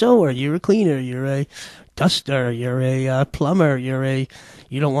 You're a sewer, you're a cleaner, you're a duster, you're a plumber,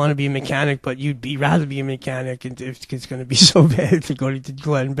 you don't want to be a mechanic, but you'd rather be a mechanic, and if it's going to be so bad to go to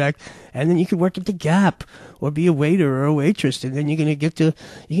Glenn Beck, and then you could work at the Gap or be a waiter or a waitress, and then you're gonna get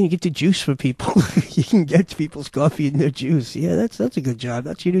the juice for people. You can get people's coffee and their juice. Yeah, that's a good job.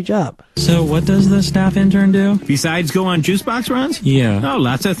 That's your new job. So what does the staff intern do? Besides go on juice box runs? Yeah. Oh,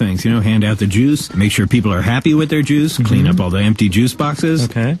 lots of things. Hand out the juice, make sure people are happy with their juice, clean up all the empty juice boxes.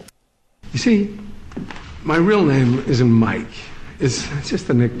 Okay. You see, my real name isn't Mike. It's just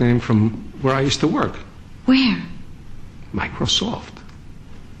a nickname from where I used to work. Where? Microsoft.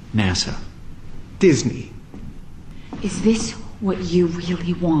 NASA. Disney. Is this what you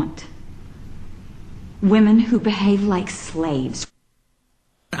really want? Women who behave like slaves.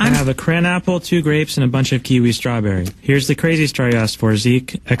 I have a cran apple, 2 grapes, and a bunch of kiwi strawberry. Here's the crazy straw you asked for,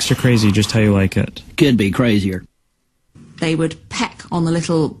 Zeke. Extra crazy, just how you like it. Could be crazier. They would peck on the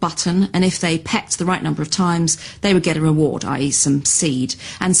little button, and if they pecked the right number of times, they would get a reward, i.e. some seed.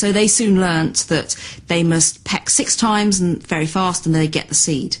 And so they soon learnt that they must peck 6 times and very fast, and they'd get the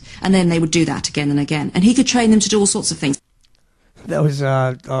seed. And then they would do that again and again. And he could train them to do all sorts of things. That was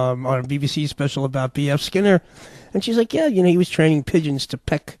on a BBC special about B.F. Skinner. And she's like, yeah, he was training pigeons to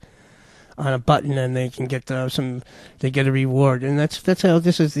peck on a button, and they can get they get a reward. And that's how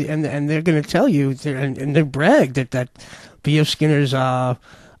this is, and they're going to tell you, and they brag that B.F. Skinner's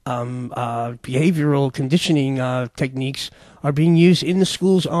behavioral conditioning techniques are being used in the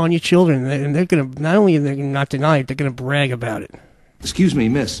schools on your children. And they're going to, not only are they not deny it, they're going to brag about it. Excuse me,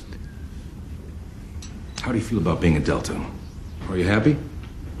 miss. How do you feel about being a Delta? Are you happy?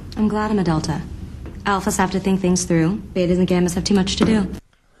 I'm glad I'm a Delta. Alphas have to think things through. Betas and Gammas have too much to do.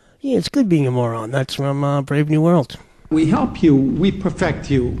 Yeah, it's good being a moron. That's from Brave New World. We help you, we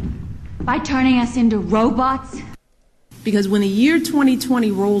perfect you. By turning us into robots? Because when the year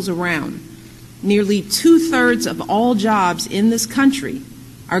 2020 rolls around, nearly 2/3 of all jobs in this country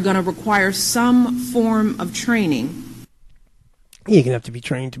are going to require some form of training. You're gonna have to be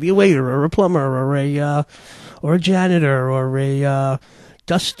trained to be a waiter or a plumber or a janitor or a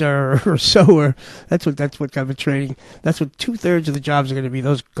duster or sewer. That's what kind of a training. That's what 2/3 of the jobs are going to be.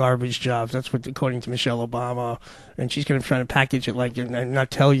 Those garbage jobs. That's what, according to Michelle Obama, and she's going to try to package it like and not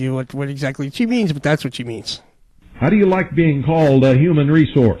tell you what exactly she means, but that's what she means. How do you like being called a human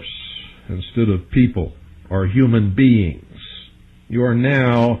resource instead of people or human beings? You are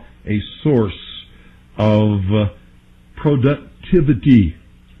now a source of productivity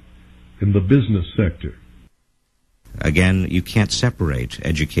in the business sector. Again, you can't separate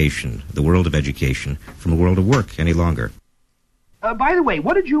education, the world of education, from the world of work any longer. By the way,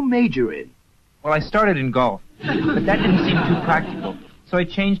 what did you major in? Well, I started in golf, but that didn't seem too practical, so I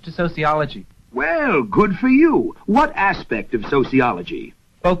changed to sociology. Well, good for you. What aspect of sociology?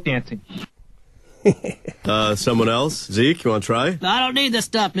 Folk dancing. Someone else? Zeke, you want to try? I don't need this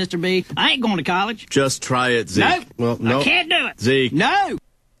stuff, Mr. B. I ain't going to college. Just try it, Zeke. No. Well, no. I can't do it. Zeke. No.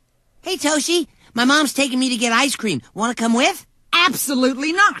 Hey, Toshi, my mom's taking me to get ice cream. Want to come with?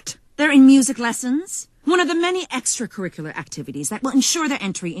 Absolutely not. They're in music lessons, one of the many extracurricular activities that will ensure their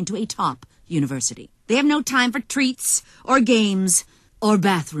entry into a top university. They have no time for treats or games or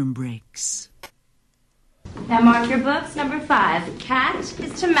bathroom breaks. Now mark your books. Number 5. Cat is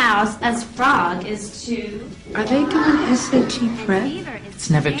to mouse as frog is to... Are they doing SAT prep? It's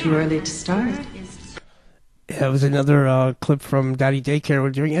never too early to start. That was another clip from Daddy Daycare.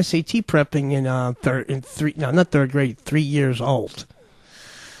 We're doing SAT prepping in third grade, 3 years old.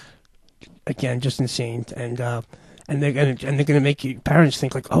 Again, just insane. And they're gonna make you parents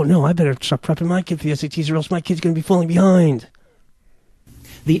think like, oh no, I better start prepping my kid for the SATs or else my kid's gonna be falling behind.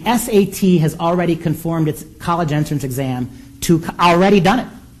 The SAT has already conformed its college entrance exam to, already done it,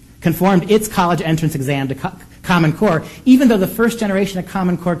 conformed its college entrance exam to Common Core, even though the first generation of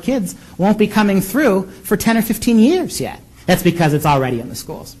Common Core kids won't be coming through for 10 or 15 years yet. That's because it's already in the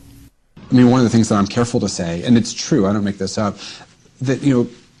schools. I mean, one of the things that I'm careful to say, and it's true, I don't make this up, that,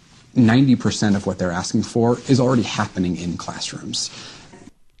 90% of what they're asking for is already happening in classrooms.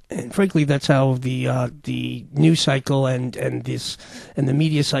 And frankly, that's how the news cycle and the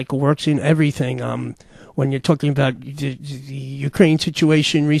media cycle works in everything. When you're talking about the Ukraine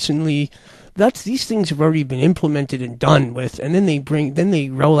situation recently, these things have already been implemented and done with, and then they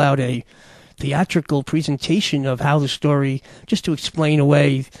roll out a theatrical presentation of how the story, just to explain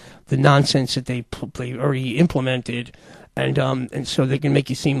away the nonsense that they already implemented. And so they can make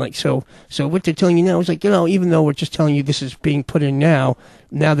you seem like so what they're telling you now is like, even though we're just telling you this is being put in now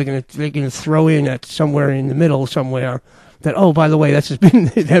they're gonna throw in at somewhere in the middle somewhere that, oh, by the way, that's just been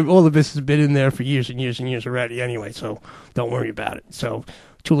all of this has been in there for years and years and years already anyway, so don't worry about it. So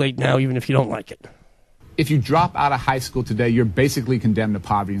too late now, even if you don't like it. If you drop out of high school today, you're basically condemned to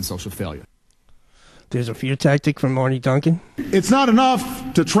poverty and social failure. There's a fear tactic from Marty Duncan. It's not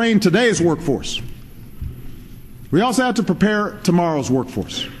enough to train today's workforce. We also have to prepare tomorrow's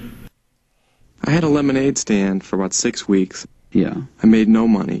workforce. I had a lemonade stand for about 6 weeks. Yeah. I made no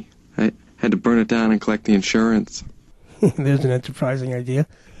money. I had to burn it down and collect the insurance. There's an enterprising idea.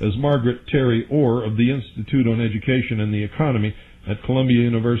 As Margaret Terry Orr of the Institute on Education and the Economy at Columbia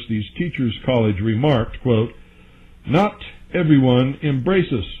University's Teachers College remarked, quote, "Not everyone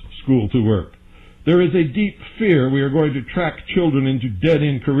embraces school to work. There is a deep fear we are going to track children into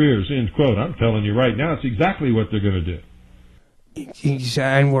dead-end careers," end quote. I'm telling you right now, it's exactly what they're going to do.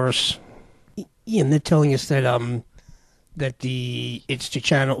 And worse. And they're telling us that it's to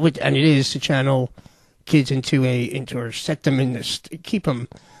channel, and it is to channel kids into or set them in this, keep them,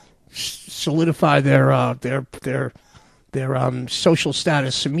 solidify their social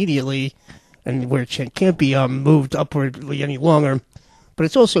status immediately, and where it can't be moved upwardly any longer. But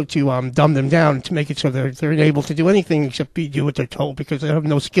it's also to dumb them down, to make it so they're unable to do anything except do what they're told, because they have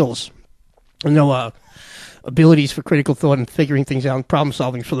no skills, no abilities for critical thought and figuring things out and problem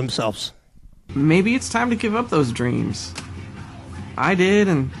solving for themselves. Maybe it's time to give up those dreams. I did,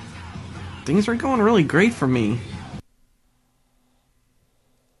 and things are going really great for me.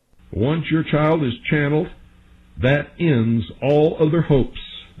 Once your child is channeled, that ends all other hopes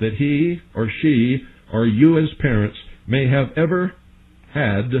that he or she or you as parents may have ever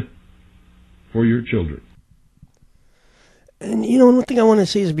had for your children. And one thing I want to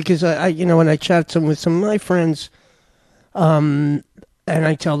say is, because I when I chat with some of my friends, and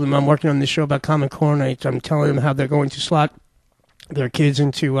I tell them I'm working on this show about Common Core, and I'm telling them how they're going to slot their kids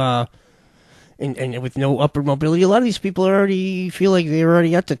into and with no upward mobility. A lot of these people already feel like they're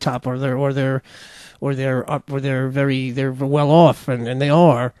already at the top, or they're well off, and they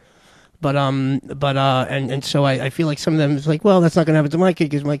are. But so I feel like some of them is like, well, that's not going to happen to my kid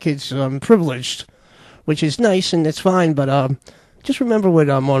because my kid's privileged, which is nice and it's fine. But just remember what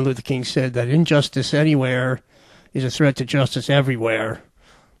Martin Luther King said, that injustice anywhere is a threat to justice everywhere.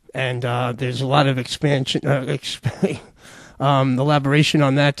 And there's a lot of elaboration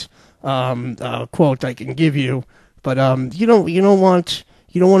on that quote I can give you. But you don't want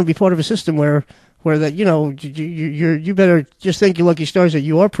to be part of a system where that, you better just thank your lucky stars that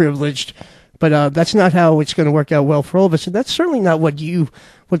you are privileged, but that's not how it's going to work out well for all of us, and that's certainly not what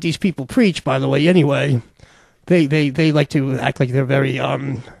these people preach, by the way. Anyway, they like to act like they're very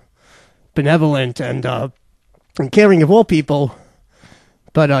benevolent and caring of all people,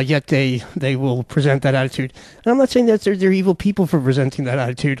 but yet they will present that attitude. And I'm not saying that they're evil people for presenting that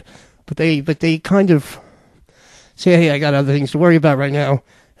attitude, but they kind of say, hey, I got other things to worry about right now,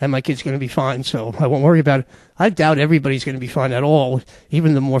 and my kid's going to be fine, so I won't worry about it. I doubt everybody's going to be fine at all,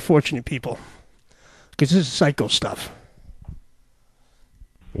 even the more fortunate people, because this is psycho stuff.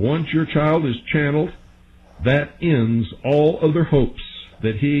 Once your child is channeled, that ends all other hopes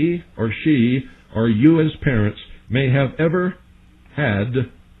that he or she or you as parents may have ever had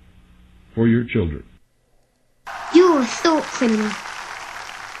for your children. You're a thought criminal.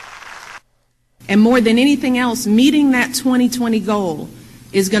 And more than anything else, meeting that 2020 goal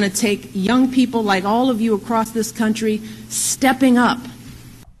is going to take young people like all of you across this country stepping up.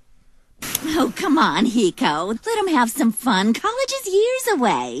 Oh, come on, Hiko. Let them have some fun. College is years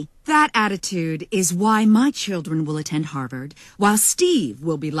away. That attitude is why my children will attend Harvard, while Steve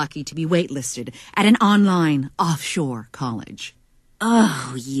will be lucky to be waitlisted at an online, offshore college.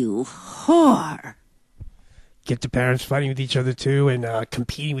 Oh, you whore. Get the parents fighting with each other, too, and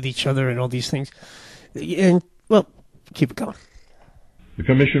competing with each other and all these things. And, well, keep it going. The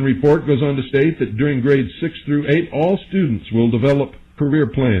Commission report goes on to state that during grades 6 through 8, all students will develop career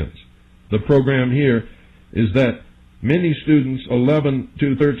plans. The program here is that many students 11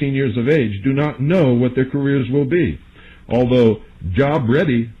 to 13 years of age do not know what their careers will be. Although Job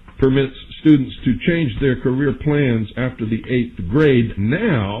Ready permits students to change their career plans after the 8th grade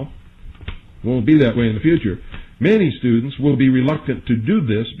now, won't be that way in the future. Many students will be reluctant to do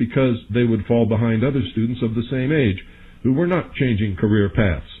this because they would fall behind other students of the same age who were not changing career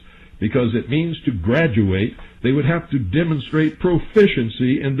paths. Because it means to graduate, they would have to demonstrate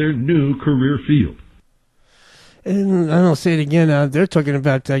proficiency in their new career field. And I'll say it again, they're talking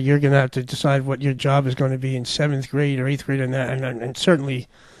about you're going to have to decide what your job is going to be in 7th grade or 8th grade, and certainly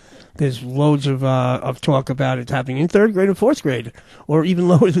there's loads of talk about it happening in 3rd grade or 4th grade, or even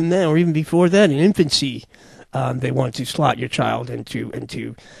lower than that, or even before that, in infancy. They want to slot your child and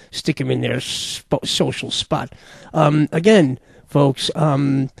to stick him in their social spot. Again, folks,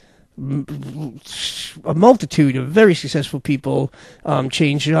 a multitude of very successful people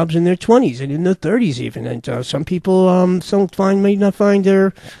change jobs in their 20s and in their 30s even, and some people may not find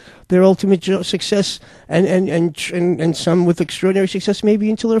their ultimate success, and some with extraordinary success maybe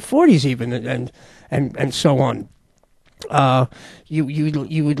until their 40s even, and so on.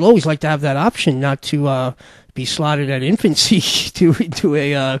 You would always like to have that option, not to be slotted at infancy to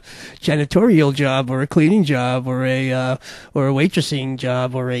a janitorial job or a cleaning job or a waitressing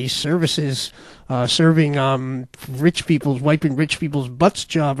job or a services serving wiping rich people's butts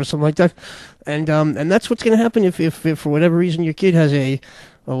job or something like that, and that's what's going to happen if for whatever reason your kid has a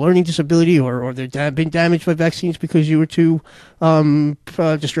learning disability or they're been damaged by vaccines because you were too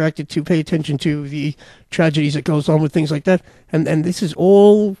distracted to pay attention to the tragedies that goes on with things like that. And this is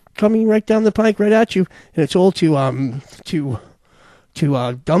all coming right down the pike, right at you. And it's all to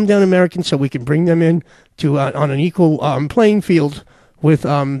dumb down Americans so we can bring them in to on an equal playing field with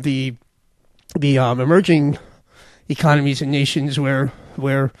the emerging economies and nations where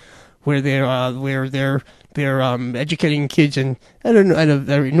they're educating kids at a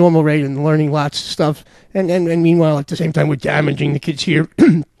very normal rate and learning lots of stuff, and meanwhile at the same time we're damaging the kids here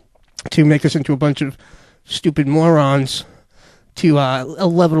to make us into a bunch of stupid morons to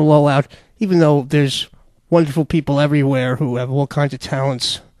level it all out, even though there's wonderful people everywhere who have all kinds of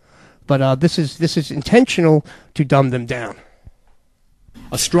talents, but this is intentional to dumb them down.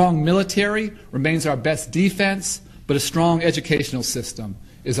 A strong military remains our best defense, but a strong educational system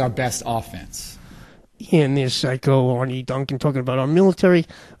is our best offense. Yeah, and there's Psycho Arnie Duncan talking about our military.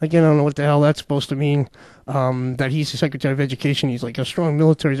 Again, I don't know what the hell that's supposed to mean. That he's the Secretary of Education. He's like, a strong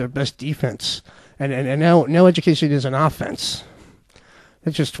military is our best defense. And now education is an offense.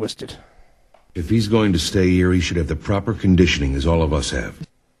 It's just twisted. If he's going to stay here, he should have the proper conditioning as all of us have.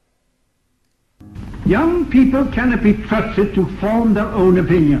 Young people cannot be trusted to form their own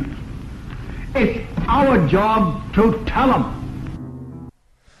opinions. It's our job to tell them.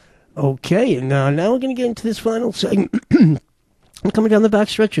 Okay, and now we're going to get into this final segment. I'm coming down the back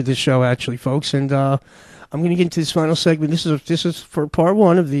stretch of this show, actually, folks, and I'm going to get into this final segment. This is for part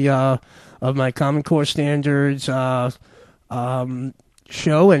one of the of my Common Core Standards show,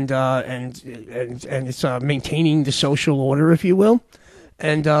 and it's maintaining the social order, if you will.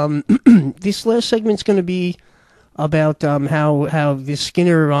 And this last segment's going to be about how the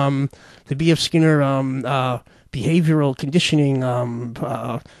Skinner, the B.F. Skinner behavioral conditioning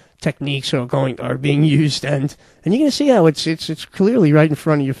techniques are being used, and you're going to see how it's clearly right in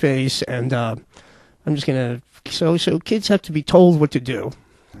front of your face. And I'm just going to so kids have to be told what to do.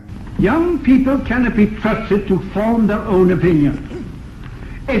 Young people cannot be trusted to form their own opinions.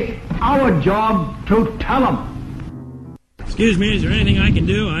 It's our job to tell them. Excuse me, is there anything I can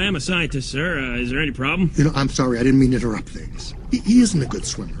do? I am a scientist, sir. Is there any problem? You know, I'm sorry, I didn't mean to interrupt things. He isn't a good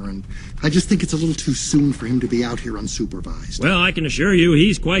swimmer, and I just think it's a little too soon for him to be out here unsupervised. Well, I can assure you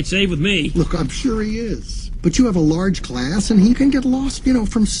he's quite safe with me. Look, I'm sure he is. But you have a large class, and he can get lost,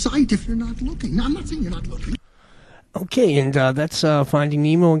 from sight if you're not looking. No, I'm not saying you're not looking. Okay, and that's Finding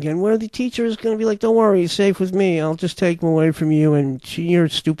Nemo again, where the teacher is going to be like, don't worry, he's safe with me. I'll just take him away from you, and you're a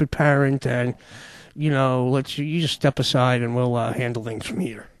stupid parent, and... you just step aside and we'll handle things from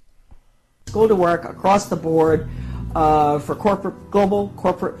here. Go to work across the board for global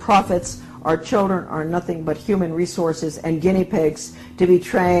corporate profits. Our children are nothing but human resources and guinea pigs to be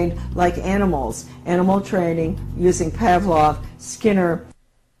trained like animals. Animal training using Pavlov, Skinner.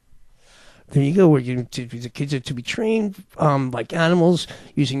 There you go, where the kids are to be trained like animals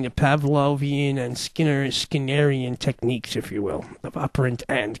using the Pavlovian and Skinnerian techniques, if you will, of operant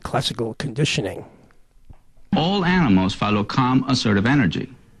and classical conditioning. All animals follow calm, assertive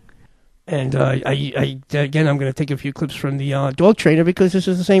energy. And again, I'm going to take a few clips from the dog trainer because this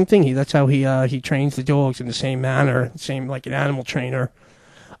is the same thing. That's how he trains the dogs in the same manner, same like an animal trainer.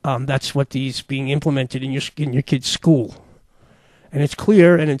 That's what is being implemented in your kid's school, and it's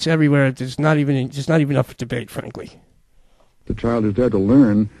clear and it's everywhere. There's not even up for debate, frankly. The child is there to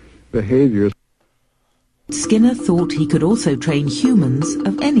learn behaviors. Skinner thought he could also train humans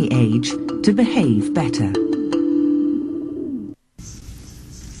of any age to behave better.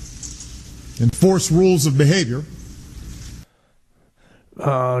 Enforce rules of behavior.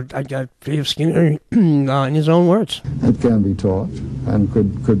 I got Skinner in his own words. It can be taught and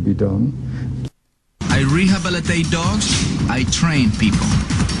could be done. I rehabilitate dogs. I train people.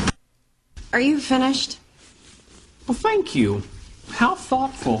 Are you finished? Well, thank you. How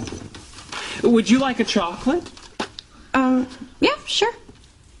thoughtful. Would you like a chocolate? Yeah, sure.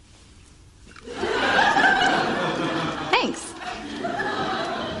 Thanks.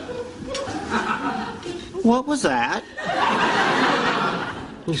 What was that?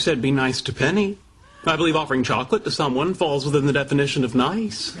 You said be nice to Penny. I believe offering chocolate to someone falls within the definition of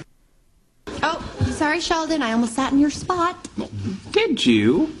nice. Oh, sorry, Sheldon. I almost sat in your spot. Did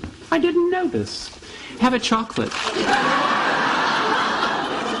you? I didn't notice. Have a chocolate.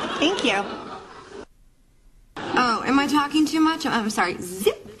 Thank you. Oh, am I talking too much? I'm sorry.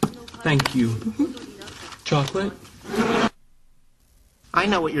 Zip. Thank you. Chocolate? I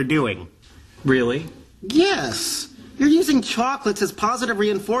know what you're doing. Really? Yes. You're using chocolates as positive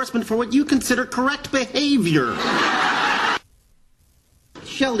reinforcement for what you consider correct behavior.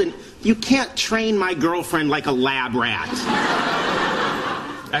 Sheldon, you can't train my girlfriend like a lab rat.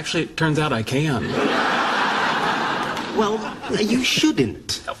 Actually, it turns out I can. Well, you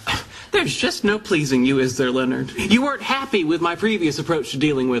shouldn't. There's just no pleasing you, is there, Leonard? You weren't happy with my previous approach to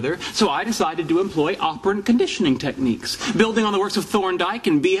dealing with her, so I decided to employ operant conditioning techniques, building on the works of Thorndike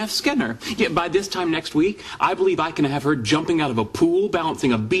and B.F. Skinner. Yet by this time next week, I believe I can have her jumping out of a pool,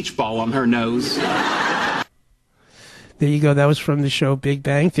 balancing a beach ball on her nose. There you go. That was from the show Big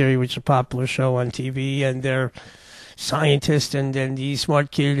Bang Theory, which is a popular show on TV, and their scientist and the smart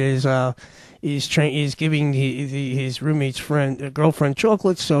kid is giving his roommate's girlfriend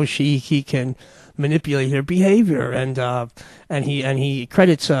chocolates so he can manipulate her behavior, and he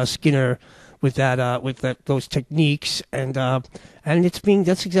credits Skinner with those techniques, and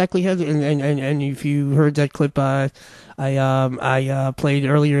that's exactly how. And if you heard that clip I played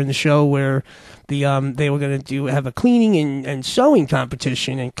earlier in the show where they were going to have a cleaning and sewing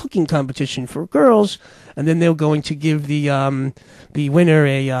competition and cooking competition for girls, and then they were going to give the winner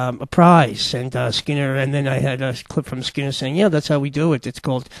a prize, and Skinner, and then I had a clip from Skinner saying, yeah, that's how we do it. It's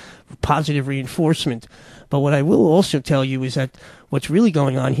called positive reinforcement. But what I will also tell you is that what's really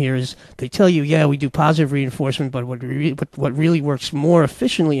going on here is they tell you, yeah, we do positive reinforcement, but what really works more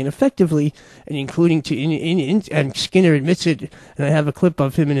efficiently and effectively, and including and Skinner admits it, and I have a clip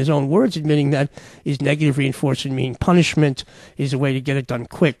of him in his own words admitting that, is negative reinforcement, meaning punishment is a way to get it done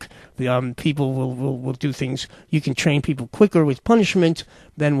quick. People will do things. You can train people quicker with punishment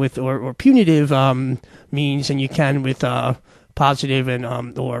than with or punitive means than you can with positive and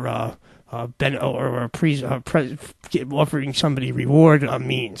offering somebody reward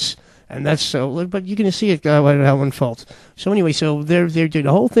means, and that's so. But you're going to see it how it unfolds. So anyway, so they're doing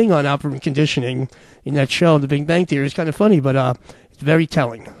the whole thing on operant conditioning in that show, The Big Bang Theory. It's kind of funny, but it's very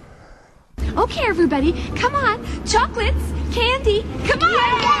telling. Okay, everybody, come on. Chocolates, candy, come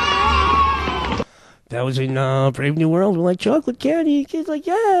on. That was in Brave New World. We like chocolate candy. Kids like,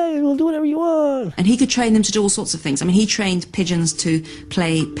 yeah, we'll do whatever you want. And he could train them to do all sorts of things. I mean, he trained pigeons to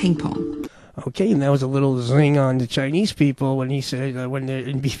play ping pong. Okay, and that was a little zing on the Chinese people when he said when they're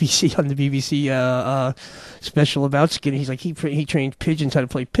in BBC on the BBC special about Skinner. He's like he trained pigeons how to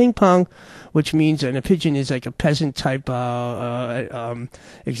play ping pong, which means and a pigeon is like a peasant type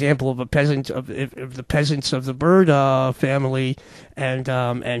example of a peasant of the peasants of the bird family,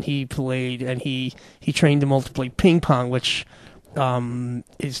 and he played and he trained them all to play ping pong, which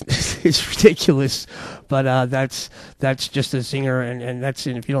is ridiculous, but that's just a zinger, and that's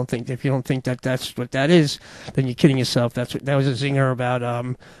if you don't think that that's what that is, then you're kidding yourself. That was a zinger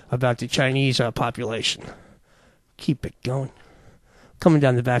about the Chinese population. Keep it going. Coming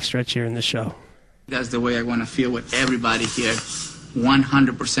down the backstretch here in the show. That's the way I want to feel with everybody here.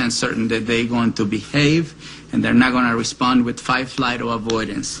 100% certain that they're going to behave and they're not going to respond with fight, flight, or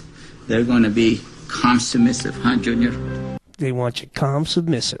avoidance. They're going to be calm, submissive, huh, Junior? They want you calm,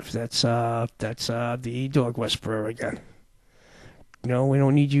 submissive. That's the dog whisperer again. No, we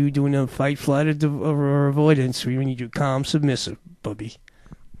don't need you doing a fight, flight, or avoidance. We need you calm, submissive, Bubby.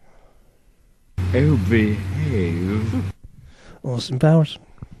 Oh, behave. Austin Powers.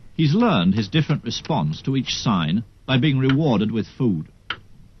 He's learned his different response to each sign by being rewarded with food.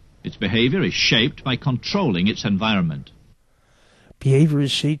 Its behavior is shaped by controlling its environment. Behavior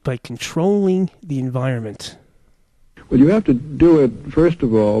is shaped by controlling the environment. Well, you have to do it, first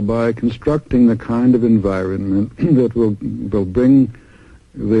of all, by constructing the kind of environment that will bring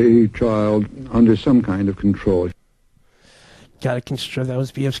the child under some kind of control. Got to construct. That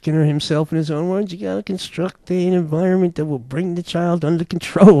was B.F. Skinner himself in his own words. You got to construct an environment that will bring the child under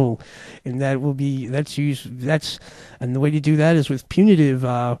control, and that will be and the way to do that is with punitive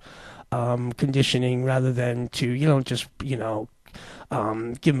conditioning rather than to just give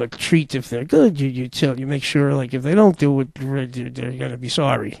them a treat if they're good. You make sure, like, if they don't do it, they're gonna be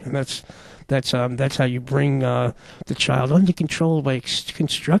sorry, and that's how you bring the child under control by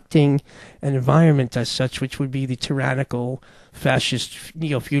constructing an environment as such, which would be the tyrannical, fascist,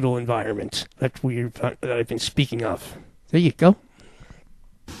 neo-feudal environment that I've been speaking of. There you go.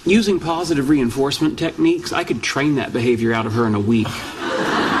 Using positive reinforcement techniques, I could train that behavior out of her in a week.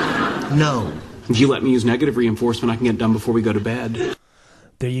 No. If you let me use negative reinforcement, I can get it done before we go to bed.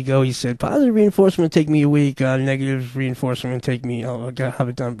 There you go. He said, positive reinforcement will take me a week. Negative reinforcement will take me, I'll have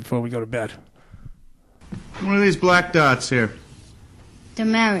it done before we go to bed. What are these black dots here?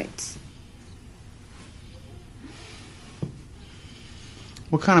 Demerits.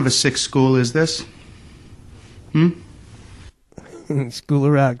 What kind of a sick school is this? School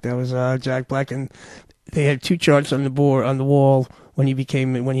of Rock. That was Jack Black, and they had two charts on the wall when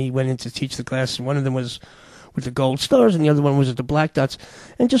he went in to teach the class. One of them was with the gold stars, and the other one was with the black dots.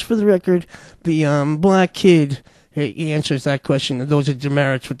 And just for the record, the black kid, he answers that question. Those are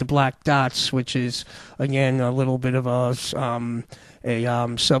demerits with the black dots, which is again a little bit of a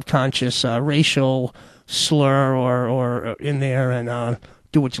subconscious racial slur or in there, and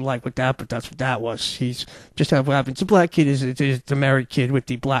do what you like with that. But that's what that was. He's just how what happens. The black kid is a demerit kid with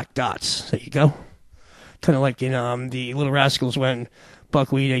the black dots. There you go. Kind of like in the Little Rascals when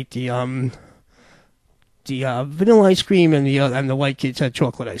Buckwheat ate the vanilla ice cream and the white kids had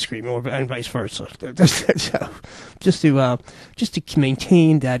chocolate ice cream, and vice versa. That's how, just to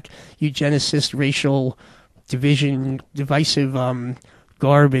maintain that eugenicist racial division, divisive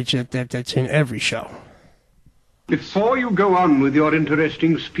garbage that's in every show. Before you go on with your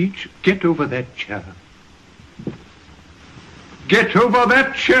interesting speech, get over that chair. Get over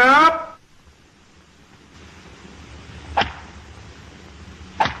that chair!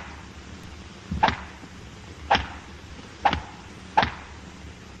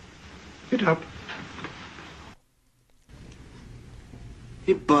 Get up.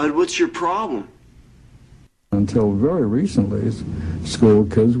 Hey, Bud, what's your problem? Until very recently, school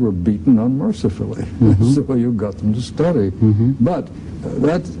kids were beaten unmercifully, so you got them to study. But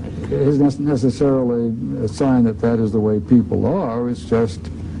that isn't necessarily a sign that that is the way people are. It's just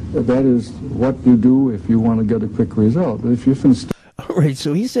that is what you do if you want to get a quick result. If you can All right,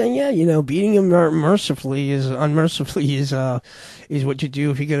 so he's saying, beating him unmercifully is what you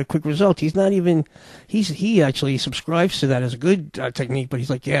do if you get a quick result. He's not even, he actually subscribes to that as a good technique, but he's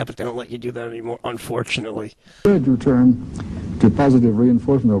like, yeah, but they don't let you do that anymore, unfortunately. If you turn to positive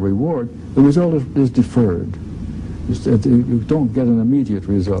reinforcement or reward, the result is deferred. You don't get an immediate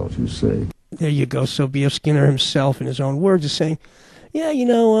result, you see. There you go. So B.F. Skinner himself, in his own words, is saying, yeah, they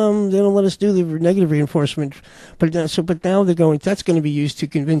don't let us do the negative reinforcement, but now they're going. That's going to be used to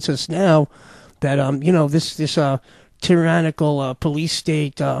convince us now that this tyrannical police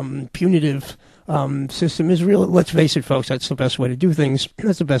state punitive system is real. Let's face it, folks. That's the best way to do things.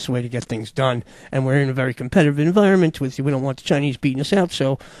 That's the best way to get things done. And we're in a very competitive environment. We don't want the Chinese beating us out,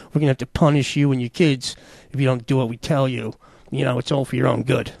 so we're going to have to punish you and your kids if you don't do what we tell you. It's all for your own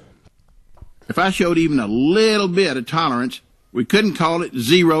good. If I showed even a little bit of tolerance, we couldn't call it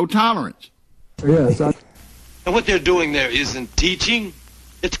zero tolerance. Yes. And what they're doing there isn't teaching,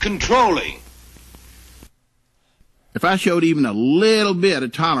 it's controlling. If I showed even a little bit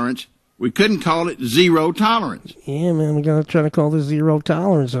of tolerance, we couldn't call it zero tolerance. Yeah, man, we're going to try to call this zero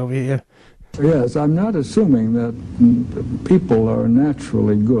tolerance over here. Yes, I'm not assuming that people are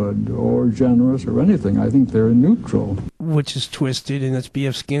naturally good or generous or anything. I think they're neutral. Which is twisted, and that's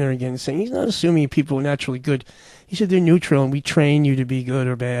B.F. Skinner again saying he's not assuming people are naturally good. He said they're neutral, and we train you to be good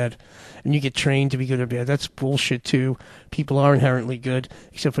or bad, and you get trained to be good or bad. That's bullshit, too. People are inherently good,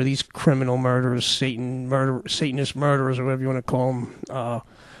 except for these criminal murderers, Satanist murderers, or whatever you want to call them.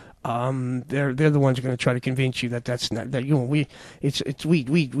 They're the ones who are going to try to convince you that that's not that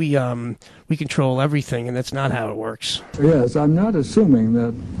we control everything, and that's not how it works. Yes, I'm not assuming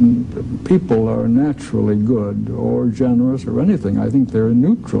that people are naturally good or generous or anything. I think they're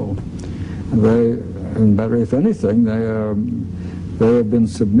neutral. And better, if anything, they they have been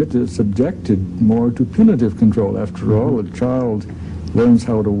subjected more to punitive control. After all, a child learns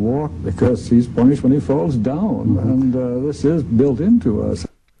how to walk because he's punished when he falls down, and this is built into us.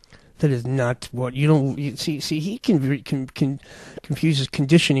 That is not what see. He confuses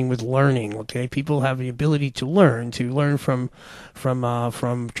conditioning with learning. Okay, people have the ability to learn from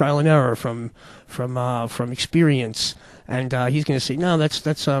trial and error, from experience, and he's going to say no.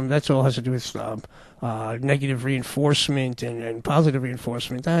 That's all has to do with negative reinforcement and positive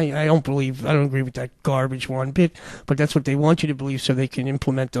reinforcement. I don't agree with that garbage one bit. But that's what they want you to believe, so they can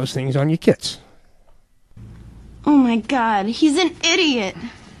implement those things on your kids. Oh my God, he's an idiot.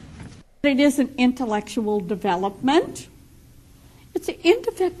 It isn't intellectual development. It's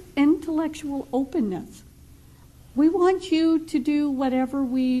intellectual openness. We want you to do whatever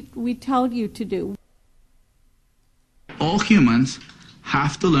we tell you to do. All humans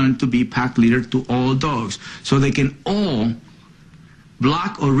have to learn to be pack leader to all dogs so they can all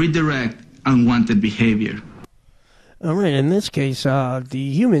block or redirect unwanted behavior. All right. In this case, the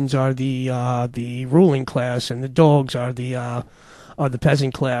humans are the ruling class, and the dogs are the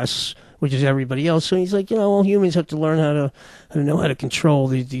peasant class, which is everybody else. So he's like, all humans have to learn how to know how to control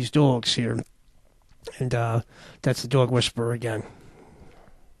these dogs here, and that's the dog whisperer again.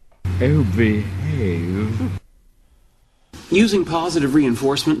 Oh, behave. Using positive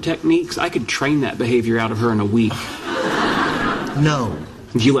reinforcement techniques, I could train that behavior out of her in a week. No.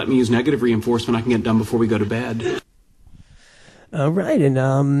 If you let me use negative reinforcement, I can get it done before we go to bed. All right,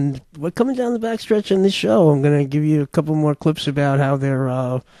 and we're coming down the backstretch on this show. I'm going to give you a couple more clips about how they're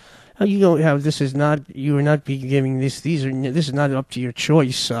how this is not, you are not being giving this. This is not up to your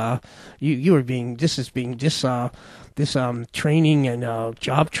choice. This training and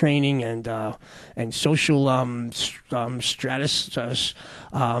job training and social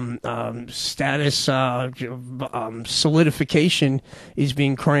status solidification is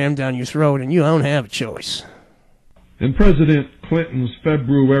being crammed down your throat, and you don't have a choice. In President Clinton's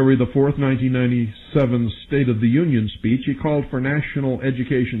February the 4th, 1997 State of the Union speech, he called for national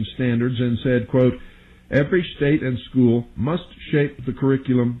education standards and said, quote, "Every state and school must shape the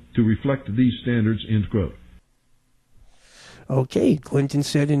curriculum to reflect these standards," end quote. Okay, Clinton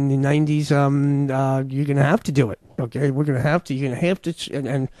said in the 90s, you're going to have to do it. Okay, you're going to have to,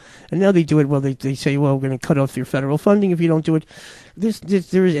 and now they do it. Well, they say, well, we're going to cut off your federal funding if you don't do it.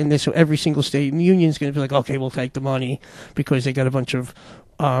 So every single state in the union is going to be like, okay, we'll take the money, because they got a bunch of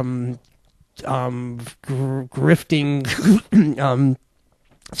grifting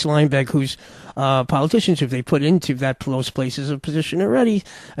Slimebag, who's politicians who they put into those places of position already,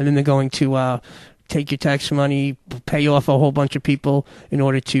 and then they're going to take your tax money, pay off a whole bunch of people in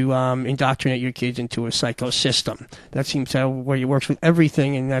order to indoctrinate your kids into a psycho system. That seems the way it works with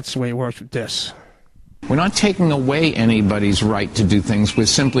everything, and that's the way it works with this. We're not taking away anybody's right to do things. We're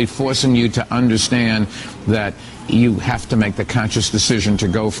simply forcing you to understand that you have to make the conscious decision to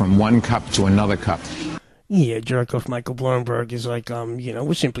go from one cup to another cup. Yeah, jerk-off Michael Bloomberg is like,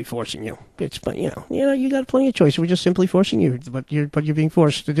 we're simply forcing you. But you got plenty of choice. We're just simply forcing you, but you're being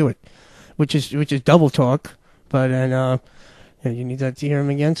forced to do it. Which is double talk, but you need to hear him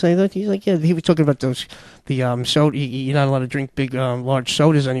again say that. He's like, yeah, he was talking about the soda. You're not allowed to drink big, large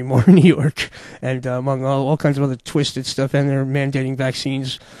sodas anymore in New York, and among all kinds of other twisted stuff. And they're mandating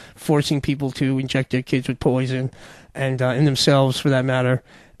vaccines, forcing people to inject their kids with poison, and in themselves, for that matter.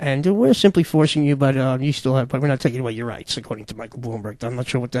 And we're simply forcing you, but but we're not taking away your rights, according to Michael Bloomberg. I'm not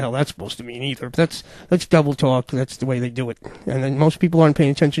sure what the hell that's supposed to mean either. But that's double talk. That's the way they do it. And then most people aren't paying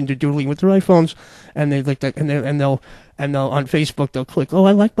attention to doodling with their iPhones, and they like that, and they'll on Facebook they'll click, oh,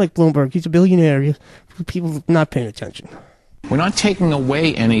 I like Mike Bloomberg. He's a billionaire. People not paying attention. We're not taking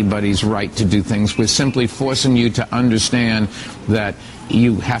away anybody's right to do things. We're simply forcing you to understand that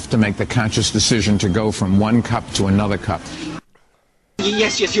you have to make the conscious decision to go from one cup to another cup.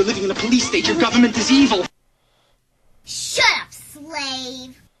 Yes, you're living in a police state. Your government is evil. Shut up,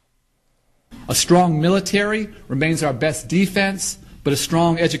 slave. A strong military remains our best defense, but a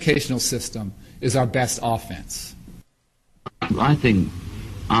strong educational system is our best offense. I think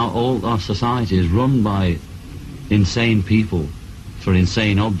all our society is run by insane people for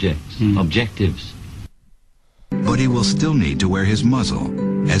insane objectives. But he will still need to wear his muzzle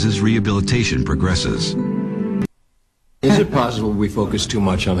as his rehabilitation progresses. Is it possible we focus too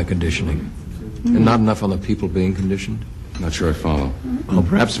much on the conditioning and not enough on the people being conditioned? Not sure I follow. Well,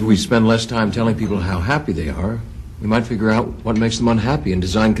 perhaps if we spend less time telling people how happy they are, we might figure out what makes them unhappy and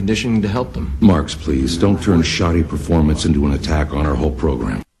design conditioning to help them. Marks, please, don't turn shoddy performance into an attack on our whole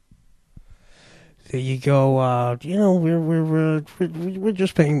program. there you go. You know, we're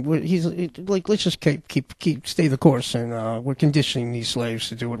just paying. Let's just keep stay the course, and we're conditioning these slaves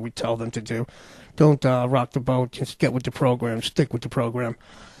to do what we tell them to do. Don't rock the boat. Just get with the program. Stick with the program.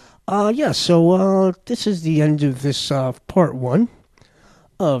 Yeah. So this is the end of this part 1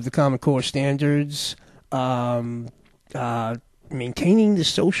 of the Common Core standards. Maintaining the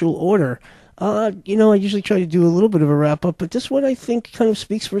social order. You know, I usually try to do a little bit of a wrap up, but this one I think kind of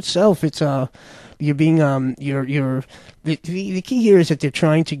speaks for itself. It's you're being the key here is that they're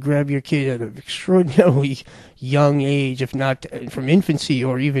trying to grab your kid at an extraordinarily young age, if not from infancy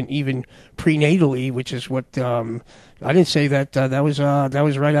or even prenatally, which is what I didn't say that that was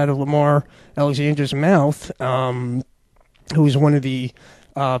right out of Lamar Alexander's mouth, who is one of the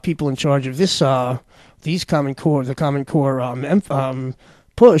people in charge of this the Common Core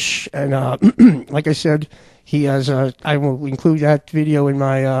push, and like I said, he has. I will include that video in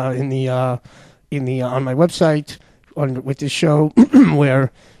my on my website with this show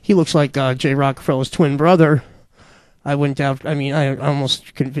where he looks like Jay Rockefeller's twin brother. I wouldn't doubt. I mean, I'm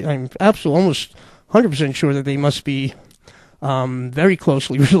almost 100% sure that they must be very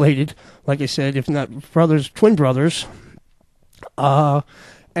closely related. Like I said, if not twin brothers. So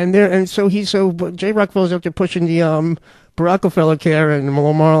Jay Rockefeller's out there pushing the Rockefeller care, and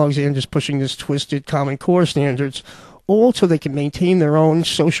Lamar Alexander's pushing this twisted Common Core standards, all so they can maintain their own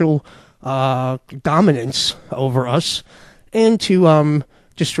social dominance over us, and to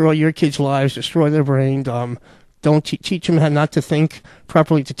destroy your kids' lives, destroy their brain. Don't teach them how not to think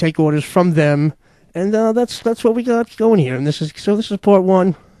properly, to take orders from them, and that's what we got going here. And this is part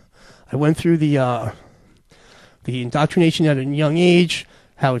 1. I went through the indoctrination at a young age,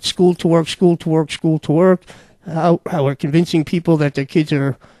 how it's school to work, how we're convincing people that their kids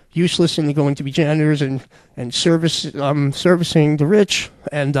are useless and they're going to be janitors and servicing the rich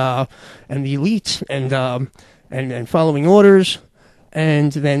and the elite and following orders,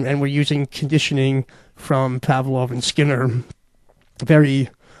 and we're using conditioning from Pavlov and Skinner, very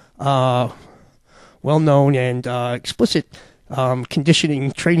well known and explicit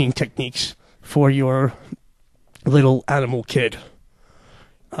conditioning training techniques for your little animal kid.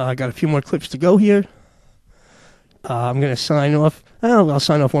 I got a few more clips to go here. I'm going to sign off. I'll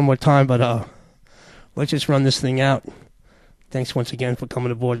sign off one more time, but let's just run this thing out. Thanks once again for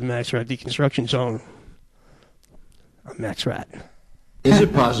coming aboard the Max Rat Deconstruction Zone. I'm Max Rat. Is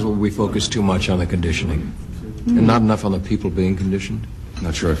it possible we focus too much on the conditioning and not enough on the people being conditioned?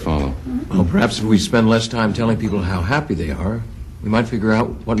 Not sure I follow. Well, perhaps if we spend less time telling people how happy they are, we might figure out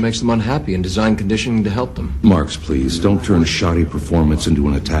what makes them unhappy and design conditioning to help them. Marks, please. Don't turn shoddy performance into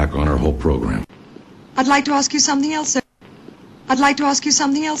an attack on our whole program. I'd like to ask you something else,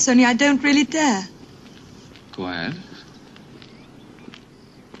 only I don't really dare. Go ahead.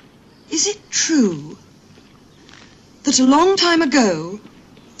 Is it true that a long time ago,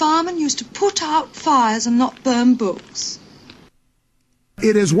 firemen used to put out fires and not burn books?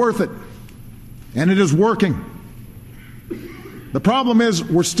 It is worth it, and it is working. The problem is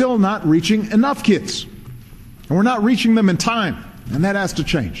we're still not reaching enough kids, and we're not reaching them in time, and that has to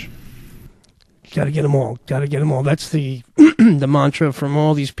change. Got to get them all. That's the the mantra from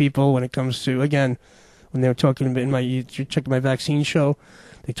all these people when it comes to, again, when they were talking about you check my vaccine show,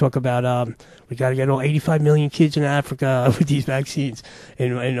 they talk about we got to get all 85 million kids in Africa with these vaccines,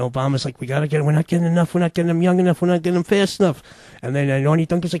 and Obama's like, we're not getting enough, we're not getting them young enough, we're not getting them fast enough, and then Arnie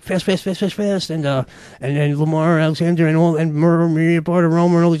Duncan's like fast, and then Lamar Alexander and Maria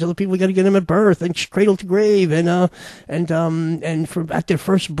Bartiromo and all these other people, we got to get them at birth and cradle to grave and for at their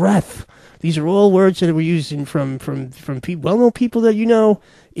first breath. These are all words that were used from people, well-known people that you know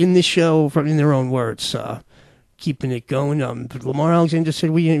in this show in their own words. Keeping it going. Lamar Alexander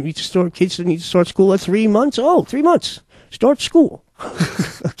said kids need to start school at 3 months. Oh, 3 months. Start school.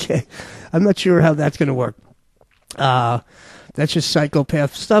 Okay. I'm not sure how that's going to work. That's just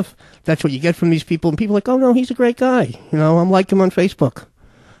psychopath stuff. That's what you get from these people. And people are like, oh, no, he's a great guy. I'm like him on Facebook.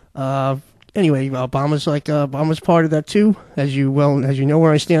 Anyway, Obama's part of that too, as you know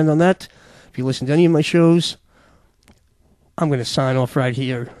where I stand on that. If you listen to any of my shows, I'm going to sign off right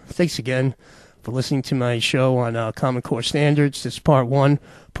here. Thanks again for listening to my show on Common Core Standards. This is part 1.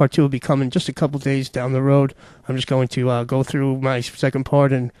 Part 2 will be coming just a couple days down the road. I'm just going to go through my second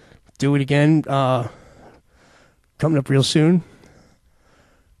part and do it again. Coming up real soon.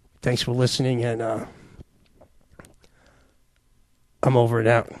 Thanks for listening, and I'm over and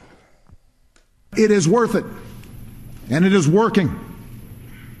out. It is worth it, and it is working.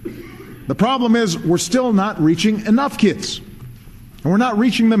 The problem is we're still not reaching enough kids, and we're not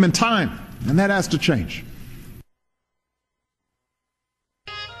reaching them in time, and that has to change.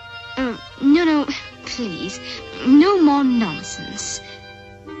 No. please. No more nonsense.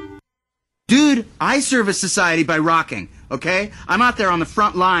 Dude, I serve a society by rocking, okay? I'm out there on the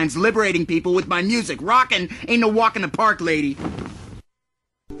front lines liberating people with my music. Rocking ain't no walk in the park, lady.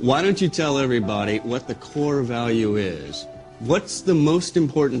 Why don't you tell everybody what the core value is? What's the most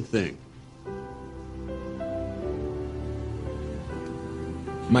important thing?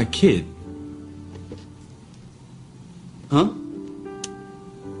 My kid. Huh?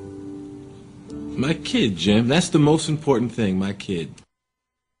 My kid, Jim. That's the most important thing, my kid.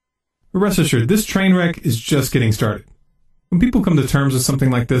 Rest assured, this train wreck is just getting started. When people come to terms with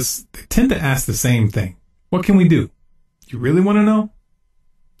something like this, they tend to ask the same thing. What can we do? You really want to know?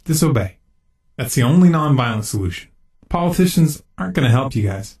 Disobey. That's the only nonviolent solution. Politicians aren't going to help you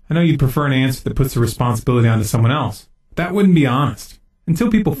guys. I know you'd prefer an answer that puts the responsibility onto someone else. But that wouldn't be honest.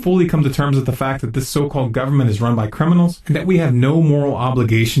 Until people fully come to terms with the fact that this so-called government is run by criminals and that we have no moral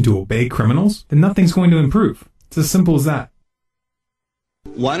obligation to obey criminals, then nothing's going to improve. It's as simple as that.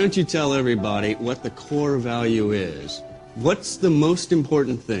 Why don't you tell everybody what the core value is? What's the most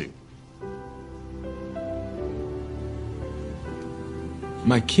important thing?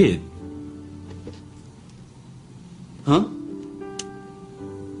 My kid. Huh?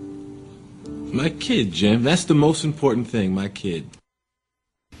 My kid, Jim. That's the most important thing, my kid.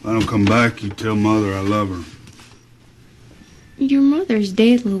 If I don't come back, you tell Mother I love her. Your mother's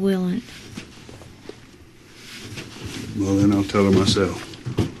dead, Llewellyn. Well, then I'll tell her myself.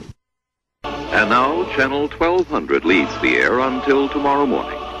 And now, Channel 1200 leaves the air until tomorrow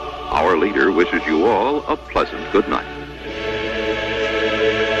morning. Our leader wishes you all a pleasant good night.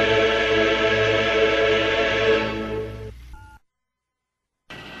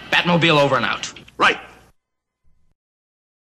 Batmobile over and out.